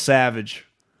 As Phil Savage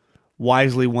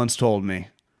wisely once told me,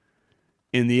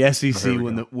 in the SEC,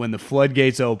 when the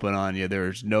floodgates open on you,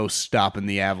 there's no stopping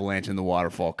the avalanche and the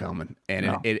waterfall coming.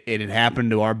 And it had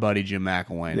happened to our buddy Jim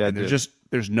McElwain. Yeah, and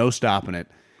there's no stopping it.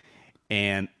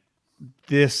 And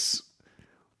this,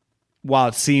 while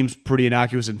it seems pretty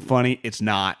innocuous and funny, it's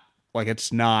not. Like,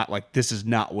 this is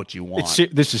not what you want.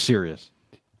 This is serious.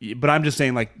 But I'm just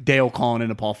saying, like, Dale calling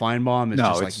into Paul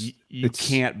Feinbaum, you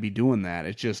can't be doing that.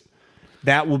 It's just,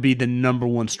 that will be the number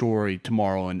one story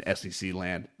tomorrow in SEC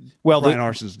land. Well, Brian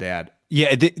Harsin's dad.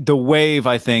 Yeah, the wave,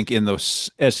 I think, in the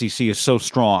SEC is so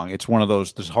strong. It's one of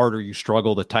those, the harder you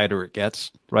struggle, the tighter it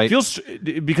gets, right? Feels,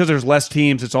 because there's less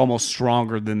teams, it's almost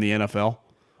stronger than the NFL.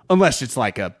 Unless it's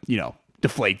like a,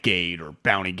 Deflategate or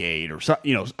Bountygate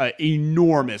or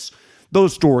enormous.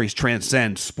 Those stories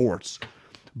transcend sports,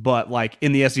 but like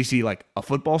in the SEC, like a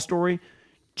football story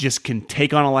just can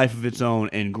take on a life of its own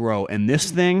and grow. And this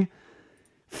thing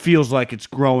feels like it's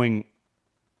growing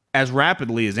as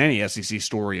rapidly as any SEC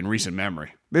story in recent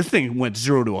memory. This thing went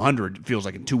 0 to 100. It feels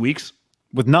like in 2 weeks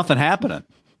with nothing happening.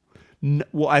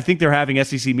 Well, I think they're having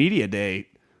SEC Media Day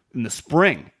in the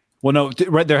spring. Well, no,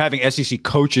 they're having SEC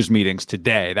coaches meetings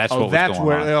today. That's what was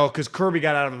going on. Because Kirby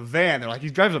got out of a van. They're like, he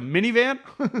drives a minivan?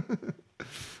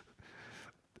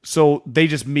 So they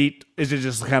just meet. Is it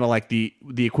just kind of like the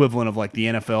equivalent of like the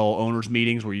NFL owners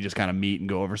meetings where you just kind of meet and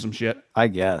go over some shit? I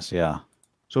guess, yeah.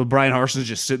 So Brian Harson's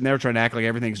just sitting there trying to act like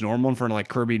everything's normal in front of like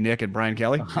Kirby, Nick, and Brian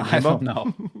Kelly? I don't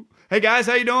know. Hey, guys,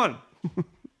 how you doing?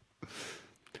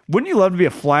 Wouldn't you love to be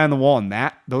a fly on the wall in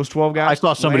those 12 guys? I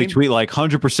saw somebody tweet like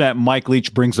 100% Mike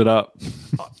Leach brings it up.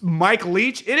 Mike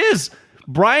Leach? It is.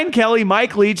 Brian Kelly,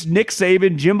 Mike Leach, Nick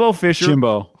Saban, Jimbo Fisher.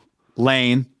 Jimbo.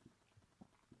 Lane.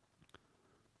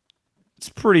 It's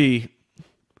pretty...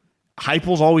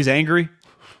 Heupel's always angry.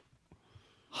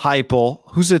 Heupel.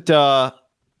 Who's it?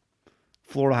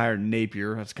 Florida hired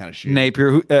Napier. That's kind of shit.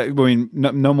 Napier.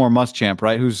 No more Muschamp,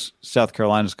 right? Who's South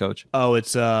Carolina's coach? Oh,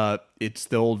 it's the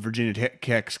old Virginia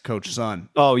Tech's coach's son.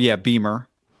 Oh yeah, Beamer.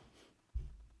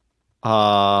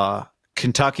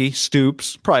 Kentucky,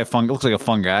 Stoops, probably looks like a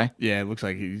fun guy. Yeah, it looks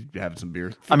like he's having some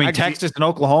beer. I mean, Texas and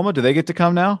Oklahoma, do they get to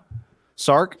come now?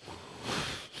 Sark?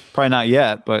 Probably not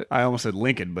yet, but I almost said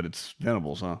Lincoln, but it's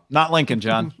Venables, huh? Not Lincoln,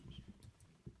 John.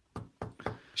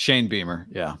 Shane Beamer.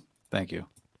 Yeah, thank you.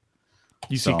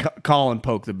 You see, Colin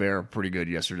poked the bear pretty good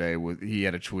yesterday. He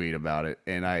had a tweet about it,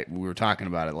 and we were talking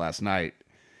about it last night.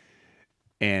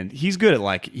 And he's good at,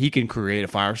 like, he can create a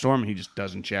firestorm, and he just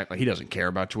doesn't check. Like, he doesn't care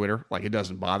about Twitter. Like, it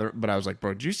doesn't bother. But I was like,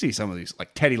 bro, did you see some of these?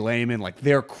 Like, Teddy Lehman, like,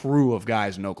 their crew of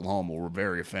guys in Oklahoma were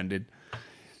very offended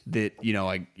that,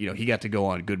 he got to go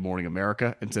on Good Morning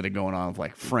America instead of going on with,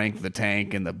 like, Frank the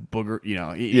Tank and the Booger,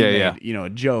 he made, a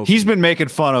joke. He's been making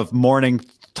fun of morning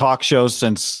talk shows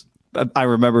since I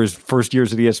remember his first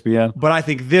years at ESPN. But I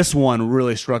think this one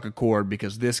really struck a chord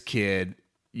because this kid,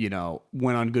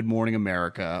 went on Good Morning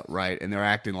America, right? And they're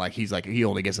acting like he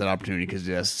only gets that opportunity because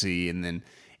he's SC, and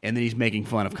then he's making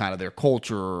fun of kind of their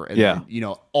culture. And then,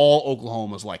 all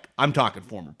Oklahoma's like, I'm talking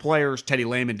former players. Teddy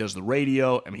Lehman does the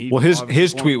radio. I mean,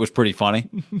 his tweet was pretty funny.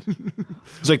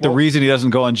 It's like the reason he doesn't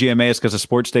go on GMA is because a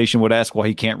sports station would ask why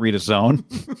he can't read a zone.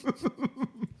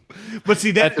 But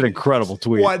see, that's an incredible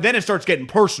tweet. Well, then it starts getting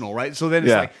personal, right? So then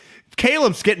it's like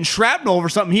Caleb's getting shrapnel over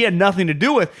something he had nothing to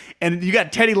do with, and you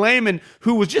got Teddy Lehman,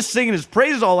 who was just singing his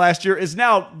praises all last year, is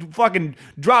now fucking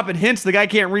dropping hints the guy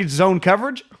can't read zone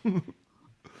coverage.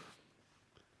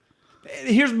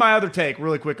 Here's my other take,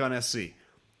 really quick on SC.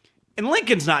 And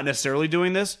Lincoln's not necessarily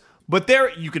doing this, but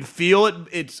there you can feel it.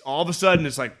 It's all of a sudden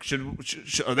it's like,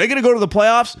 are they going to go to the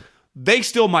playoffs? They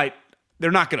still might. They're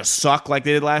not going to suck like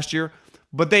they did last year.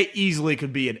 But they easily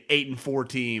could be an 8-4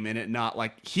 team and it not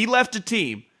like he left a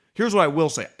team. Here's what I will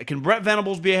say. Can Brett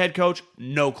Venables be a head coach?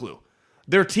 No clue.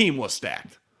 Their team was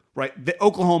stacked, right?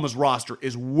 Oklahoma's roster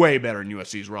is way better than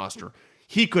USC's roster.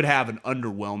 He could have an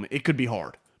underwhelming. It could be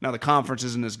hard. Now the conference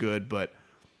isn't as good, but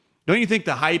don't you think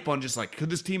the hype on just like, could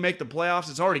this team make the playoffs?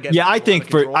 It's already getting I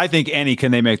think any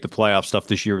can they make the playoff stuff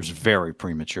this year is very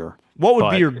premature. What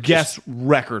would be your guess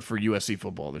record for USC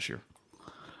football this year?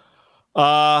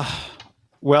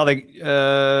 Well,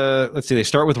 let's see. They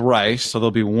start with Rice, so they'll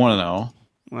be 1-0.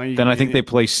 Well, then I think they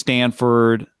play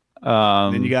Stanford.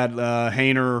 Then you got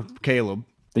Hainer, Caleb.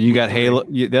 Then you got Halo.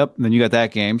 Yep. Then you got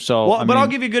that game. So, I'll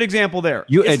give you a good example there.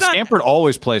 Stanford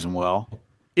always plays them well.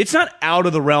 It's not out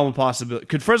of the realm of possibility.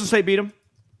 Could Fresno State beat them?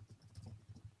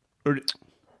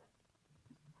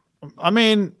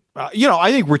 I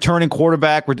think returning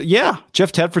quarterback.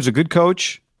 Jeff Tedford's a good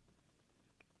coach.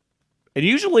 And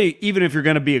usually, even if you're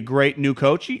going to be a great new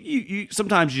coach, you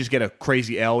sometimes you just get a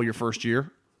crazy L your first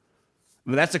year.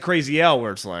 But that's a crazy L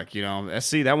where it's like,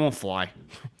 SC, that won't fly.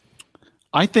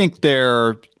 I think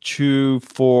they're 2,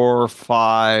 4,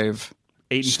 5,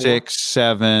 8, 6,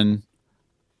 7.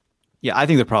 Yeah, I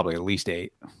think they're probably at least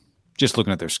 8. Just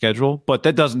looking at their schedule. But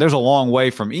there's a long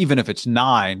way from, even if it's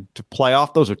 9 to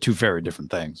playoff, those are two very different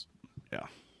things. Yeah.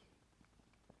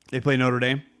 They play Notre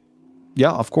Dame?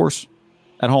 Yeah, of course.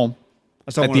 At home.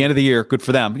 At the end of the year, good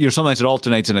for them. Sometimes it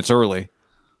alternates and it's early.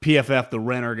 PFF, the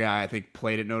Renner guy, I think,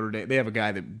 played at Notre Dame. They have a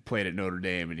guy that played at Notre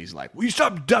Dame, and he's like, will you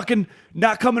stop ducking,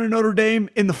 not coming to Notre Dame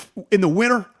in the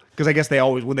winter? Because I guess they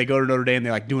always, when they go to Notre Dame, they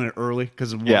like doing it early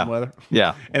because of warm weather.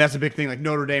 Yeah. And that's a big thing. Like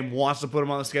Notre Dame wants to put them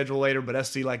on the schedule later, but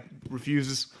SC like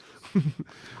refuses.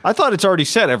 I thought it's already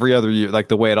set every other year, like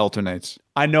the way it alternates.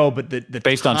 I know, but the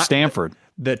based on Stanford.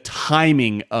 The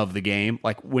timing of the game,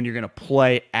 like when you're going to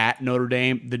play at Notre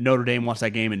Dame, the Notre Dame wants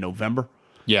that game in November.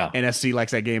 Yeah. NSC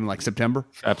likes that game in like September.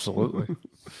 Absolutely.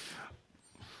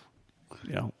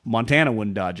 Montana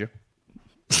wouldn't dodge you.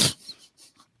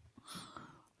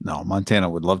 No, Montana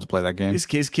would love to play that game. His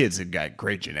kids have got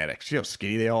great genetics. You know how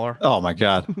skinny they all are? Oh, my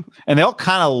God. And they all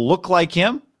kind of look like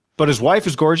him, but his wife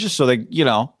is gorgeous, so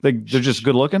they're just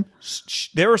good looking.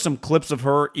 There were some clips of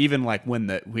her, even like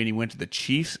when he went to the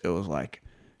Chiefs, it was like,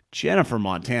 Jennifer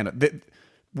Montana.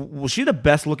 Was she the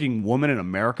best looking woman in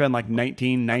America in like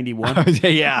 1991?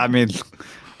 Yeah, I mean,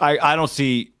 I don't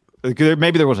see.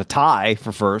 Maybe there was a tie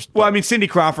for first. Well, I mean, Cindy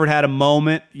Crawford had a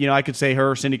moment. I could say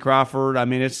her, Cindy Crawford. I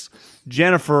mean, it's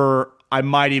Jennifer. I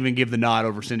might even give the nod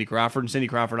over Cindy Crawford. And Cindy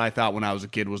Crawford, I thought when I was a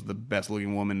kid, was the best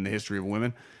looking woman in the history of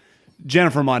women.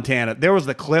 Jennifer Montana. There was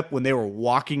the clip when they were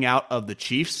walking out of the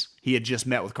Chiefs. He had just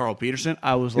met with Carl Peterson.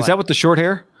 I was like, is that with the short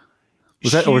hair?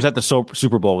 Was that the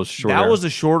Super Bowl with short hair? That was the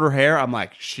shorter hair. I'm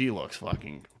like, she looks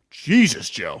fucking Jesus,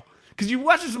 Joe. Because you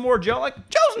watch some more Joe, like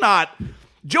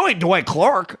Joe ain't Dwight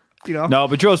Clark. No,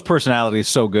 but Joe's personality is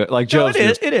so good. Like Joe's,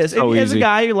 it is. So as a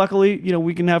guy, luckily,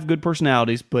 we can have good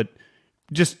personalities. But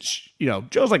just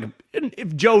Joe's like,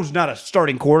 if Joe's not a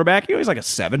starting quarterback, he's like a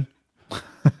 7.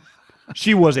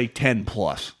 She was a 10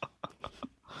 plus.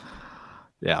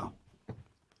 Yeah,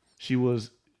 she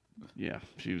was. Yeah,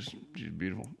 she was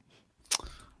beautiful.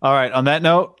 All right. On that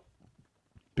note,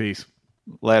 peace.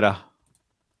 Later.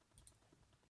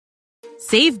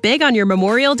 Save big on your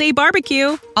Memorial Day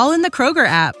barbecue, all in the Kroger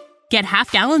app. Get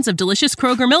half gallons of delicious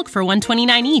Kroger milk for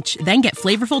 $1.29 each. Then get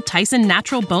flavorful Tyson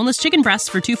natural boneless chicken breasts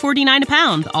for $2.49 a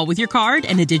pound, all with your card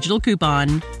and a digital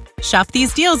coupon. Shop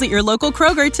these deals at your local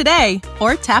Kroger today,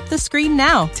 or tap the screen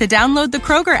now to download the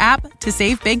Kroger app to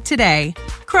save big today.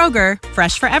 Kroger,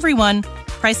 fresh for everyone.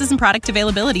 Prices and product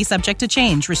availability subject to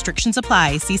change. Restrictions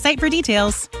apply. See site for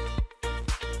details.